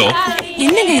 హలో,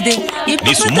 என்னங்க இது?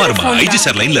 நீ சும்மா இருமா. ஐஜி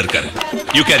சார் லைன்ல இருக்காரு.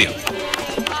 You carry on.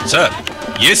 Sir,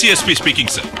 ఏసీఎస్పీ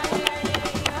speaking sir.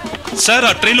 Sir,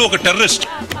 ఆ ట్రైన్లో ఒక terrorist.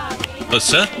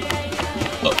 Sir,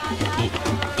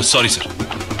 sorry sir,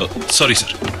 sorry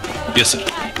sir. Yes sir.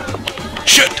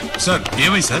 Shut sir,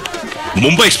 ఏమై సార్?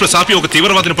 ముంబై ఎక్స్ప్రెస్ ఆపి ఒక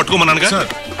తీవ్రవాదిని పట్టుకోమన్నానుగా.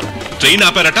 ట్రైన్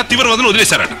ఆపారట, తీవ్రవాదిని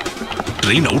వదిలేశారట.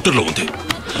 ట్రైన్ అవుటర్ లో ఉంది.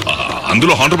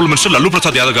 అందులో హానరబుల్ మినిస్టర్ లల్లు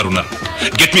ప్రసాద్ యాదవ్ గారు ఉన్నారు.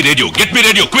 Get me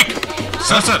radio quick.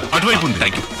 Sir, అటువైపు ఉంది.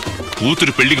 Thank you.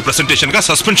 కూతురు పెళ్లికి ప్రెసెంటేషన్ గా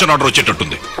సస్పెన్షన్ ఆర్డర్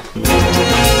వచ్చేటట్టుంది.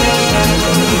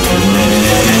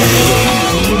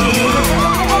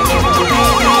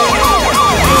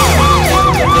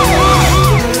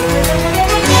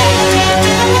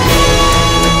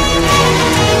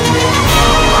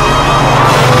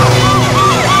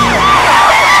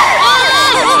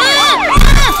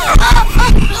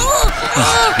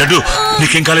 లడ్డు,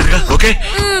 నీకేం కాలేదుగా? Okay.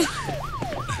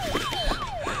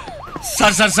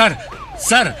 Sir sir sir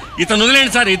sir, ఇతను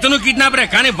వదిలేండి సార్. ఇతను కిడ్నాపరే,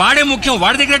 కానీ వాడే ముఖ్యం.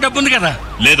 వాడి దగ్గర డబ్బు ఉంది కదా.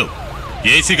 లేదు,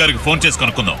 ఏసీ గారికి ఫోన్ చేసి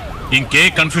కనుక్కుందాం. ఇంకే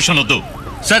కన్ఫ్యూషన్ వద్దు.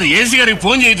 సార్, ఏసీ గారికి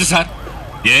ఫోన్ చేయొద్దు సార్.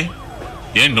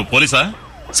 ఏం నువ్వు పోలీసా?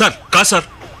 సార్, కాదు సార్.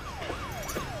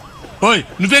 ఓయ్,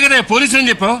 నువ్వే కదా పోలీసు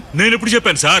అని చెప్పావు. నేను ఎప్పుడు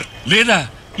చెప్పాను సార్? లేదా,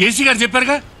 ఏసీ గారు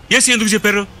చెప్పారుగా. ఏసీ ఎందుకు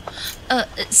చెప్పారు?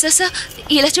 సార్ సార్,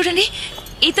 ఇలా చూడండి,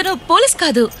 ఇతను పోలీస్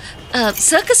కాదు,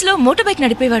 సర్కస్ లో మోటార్ బైక్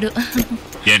నడిపేవాడు.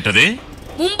 ఏంటది?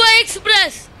 ముంబై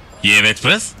ఎక్స్ప్రెస్. ఏం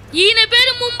ఎక్స్ప్రెస్? ఈయన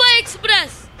పేరు ముంబై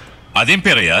ఎక్స్ప్రెస్. అదేం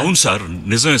పేరయ్యా? అవును సార్,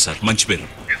 నిజమే సార్, మంచి పేరు.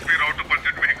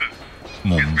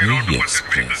 ముంబై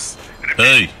ఎక్స్ప్రెస్.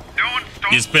 ఏయ్,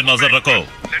 इस पे नजर रखो.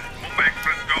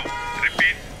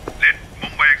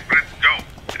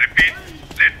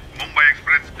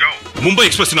 ముంబై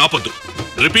ఎక్స్ప్రెస్ ని ఆపొద్దు.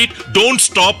 Repeat, don't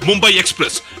stop Mumbai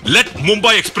express. Let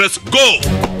Mumbai express go.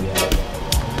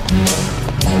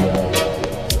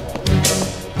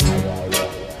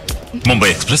 Mumbai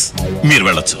express మీరు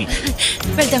వెళ్ళొచ్చు.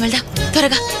 వెళ్దాం వెళ్దాం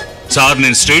త్వరగా. సార్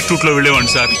నేను స్ట్రైట్ రూట్ లో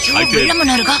వెళ్ళేవాడిని sir.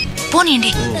 వెళ్ళమన్నారుగా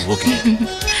పోనీయండి.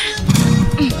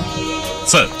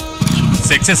 Sir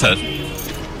సెక్సే sir.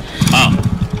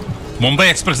 Mumbai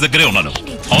express దగ్గరే ఉన్నాను.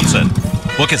 అవును sir.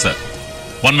 Okay sir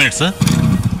 1 minute sir.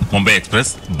 Mumbai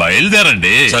express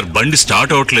బయలుదేరండి. సార్ బండి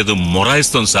స్టార్ట్ అవ్వట్లేదు,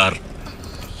 మొరాయిస్తాం సార్.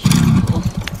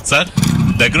 సార్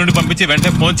దగ్గర నుండి పంపించి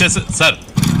వెంటనే ఫోన్ చేసి సార్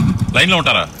లైన్లో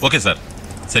ఉంటారా? ఓకే సార్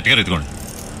సెట్ గారు ఇదిగోండి.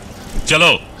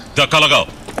 చలో దక్కలగా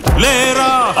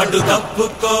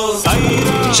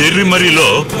చెర్రిమరిలో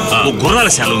ఓ గుర్రాల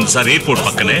శాల ఉంది సార్, ఎయిర్పోర్ట్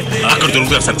పక్కనే. అక్కడ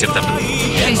దొరుకుతారు సార్, చెప్తాను.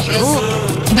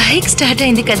 బైక్ స్టార్ట్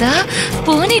అయింది కదా,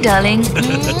 పోనీ డార్లింగ్.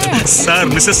 సార్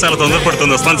మిస్సెస్ చాలా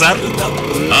తొందరపడుతుంది, వస్తాను sir.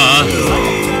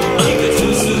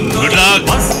 Good luck.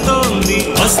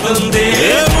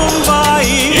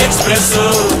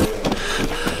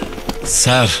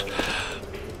 Sir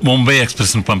Mumbai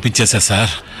express ను పంపించేశా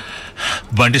సార్.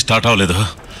 బండి స్టార్ట్ అవ్వలేదు,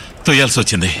 తొయ్యాల్సి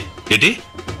వచ్చింది. ఏంటి?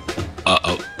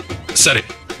 సరే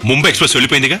ముంబై ఎక్స్ప్రెస్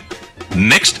వెళ్ళిపోయిందిగా,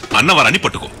 నెక్స్ట్ అన్నవరాన్ని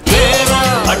పట్టుకో.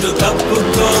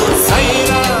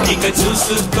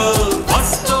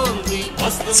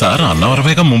 Sir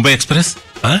అన్నవరమేగా Mumbai express.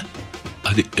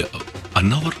 అది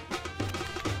అన్నవరం.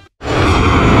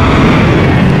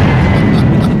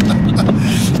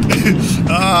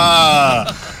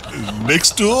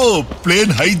 నెక్స్ట్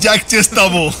ప్లేన్ హైజాక్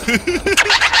చేస్తాము.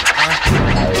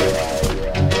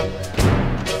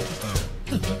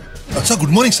 Sir,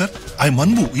 good morning, sir. I'm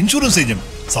Manbu, insurance agent.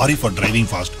 Sorry for driving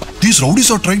fast. These rowdies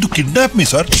are trying to kidnap me,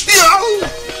 sir.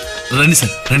 రండి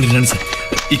సార్, రండి రండి సార్.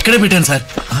 ఇక్కడే పెట్టాను సార్.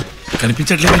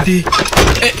 కనిపించట్లేదేంటి?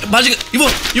 బాజీ ఇవ్వు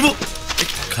ఇవ్వు.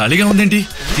 ఖాళీగా ఉందేంటి?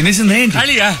 తినేసిందా ఏంటి?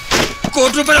 ఖాళీయా?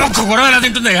 ₹1,00,00,000 ఒక్క గొడవ ఎలా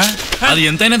తింటుందయ్యా? అది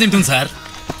ఎంతైనా తింటుంది సార్.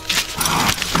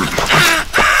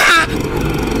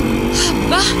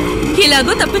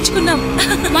 ఇలాగో తప్పించుకున్నాం.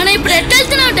 మనం ఇప్పుడు ఎట్టు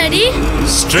వెళ్తున్నాం డాడీ?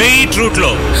 స్ట్రైట్ రూట్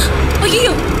లో.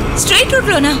 అయ్యో స్ట్రైట్ రూట్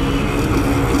లోనా?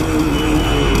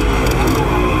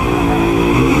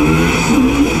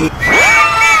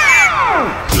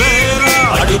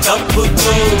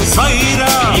 తప్పుకో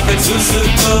సైరా ఇక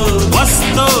చూసుకో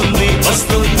వస్తుంది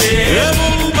వస్తుంది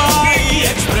ముంబై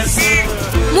ఎక్స్ప్రెస్.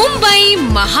 ముంబై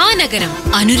మహానగరం,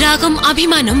 అనురాగం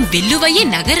అభిమానం వెల్లువయ్యే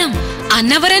నగరం.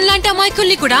 అన్నవరం లాంటి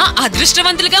అమాయకుల్ని కూడా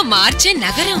అదృష్టవంతులుగా మార్చే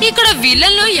నగరం. ఇక్కడ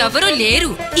విలన్లు ఎవరూ లేరు.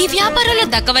 ఈ వ్యాపారంలో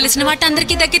దక్కవలసిన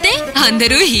వాటందరికీ దక్కితే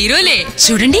అందరూ హీరోలే.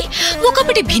 చూడండి,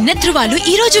 ఒకప్పటి భిన్న ధృవాలు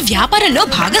ఈ రోజు వ్యాపారంలో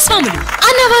భాగస్వాములు.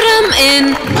 Annavaram in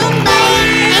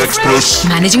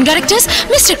managing directors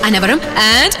mister Annavaram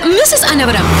and Mrs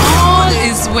Annavaram. All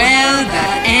is well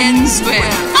that ends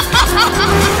well.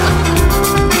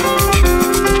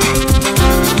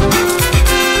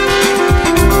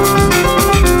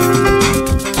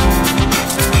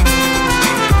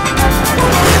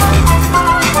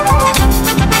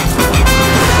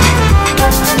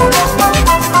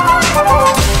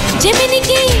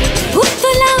 జమినికి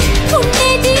గుర్తులా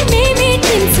ఉండేది మేమే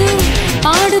ట్విన్స్.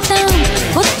 పాడుతాం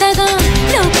కొత్తగా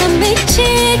లోకం మెచ్చే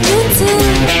ట్యూన్స్.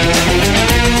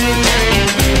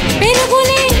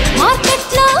 పెరుగులే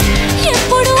మార్కెట్లో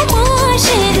ఎప్పుడు మా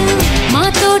షేరు.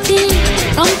 మాతోటి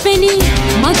కంపెనీ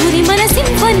మధురి మన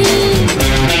సింఫనీ.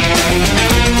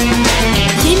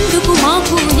 ఎందుకు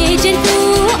మాకు ఏజెంటు,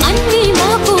 అన్నీ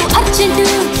మాకు అర్జెంటు.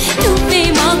 నువ్వే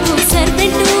మాకు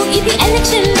సర్వెంటు, ఇది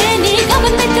ఎలక్షన్ లేని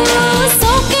గవర్నమెంట్.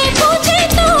 సోకే పూజే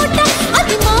తోట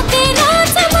అది మాకే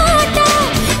రాజమాట.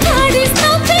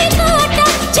 నాడిస్తాం పేకాట,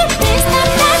 చెప్పేస్తాం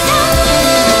టాటా.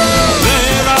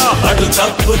 అటు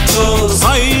తప్పుకో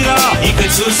సైరా ఇక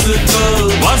చూసుకో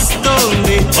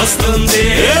వస్తుంది వస్తుంది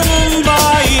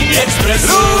Mumbai express.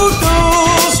 Route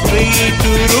street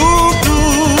route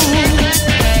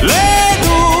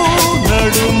లేదు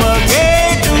నడుమ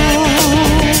గేటు.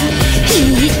 ఈ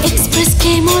ఎక్స్ప్రెస్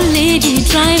కేమో లేడీ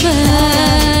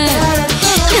డ్రైవర్.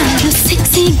 నాడు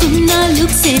సెక్సీ గున్నా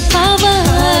లుక్సే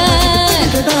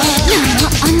పవర్. నా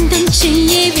అందం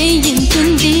చెయ్యే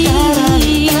వేయంతుంది.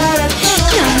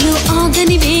 నాలో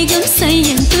ఆగని వేగం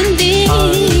సయ్యంతుంది.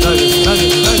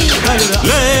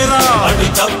 లేరా అటు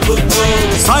తప్పుకో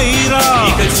సైరా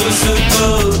ఇక చూసుకో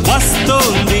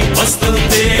వస్తుంది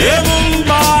వస్తుంది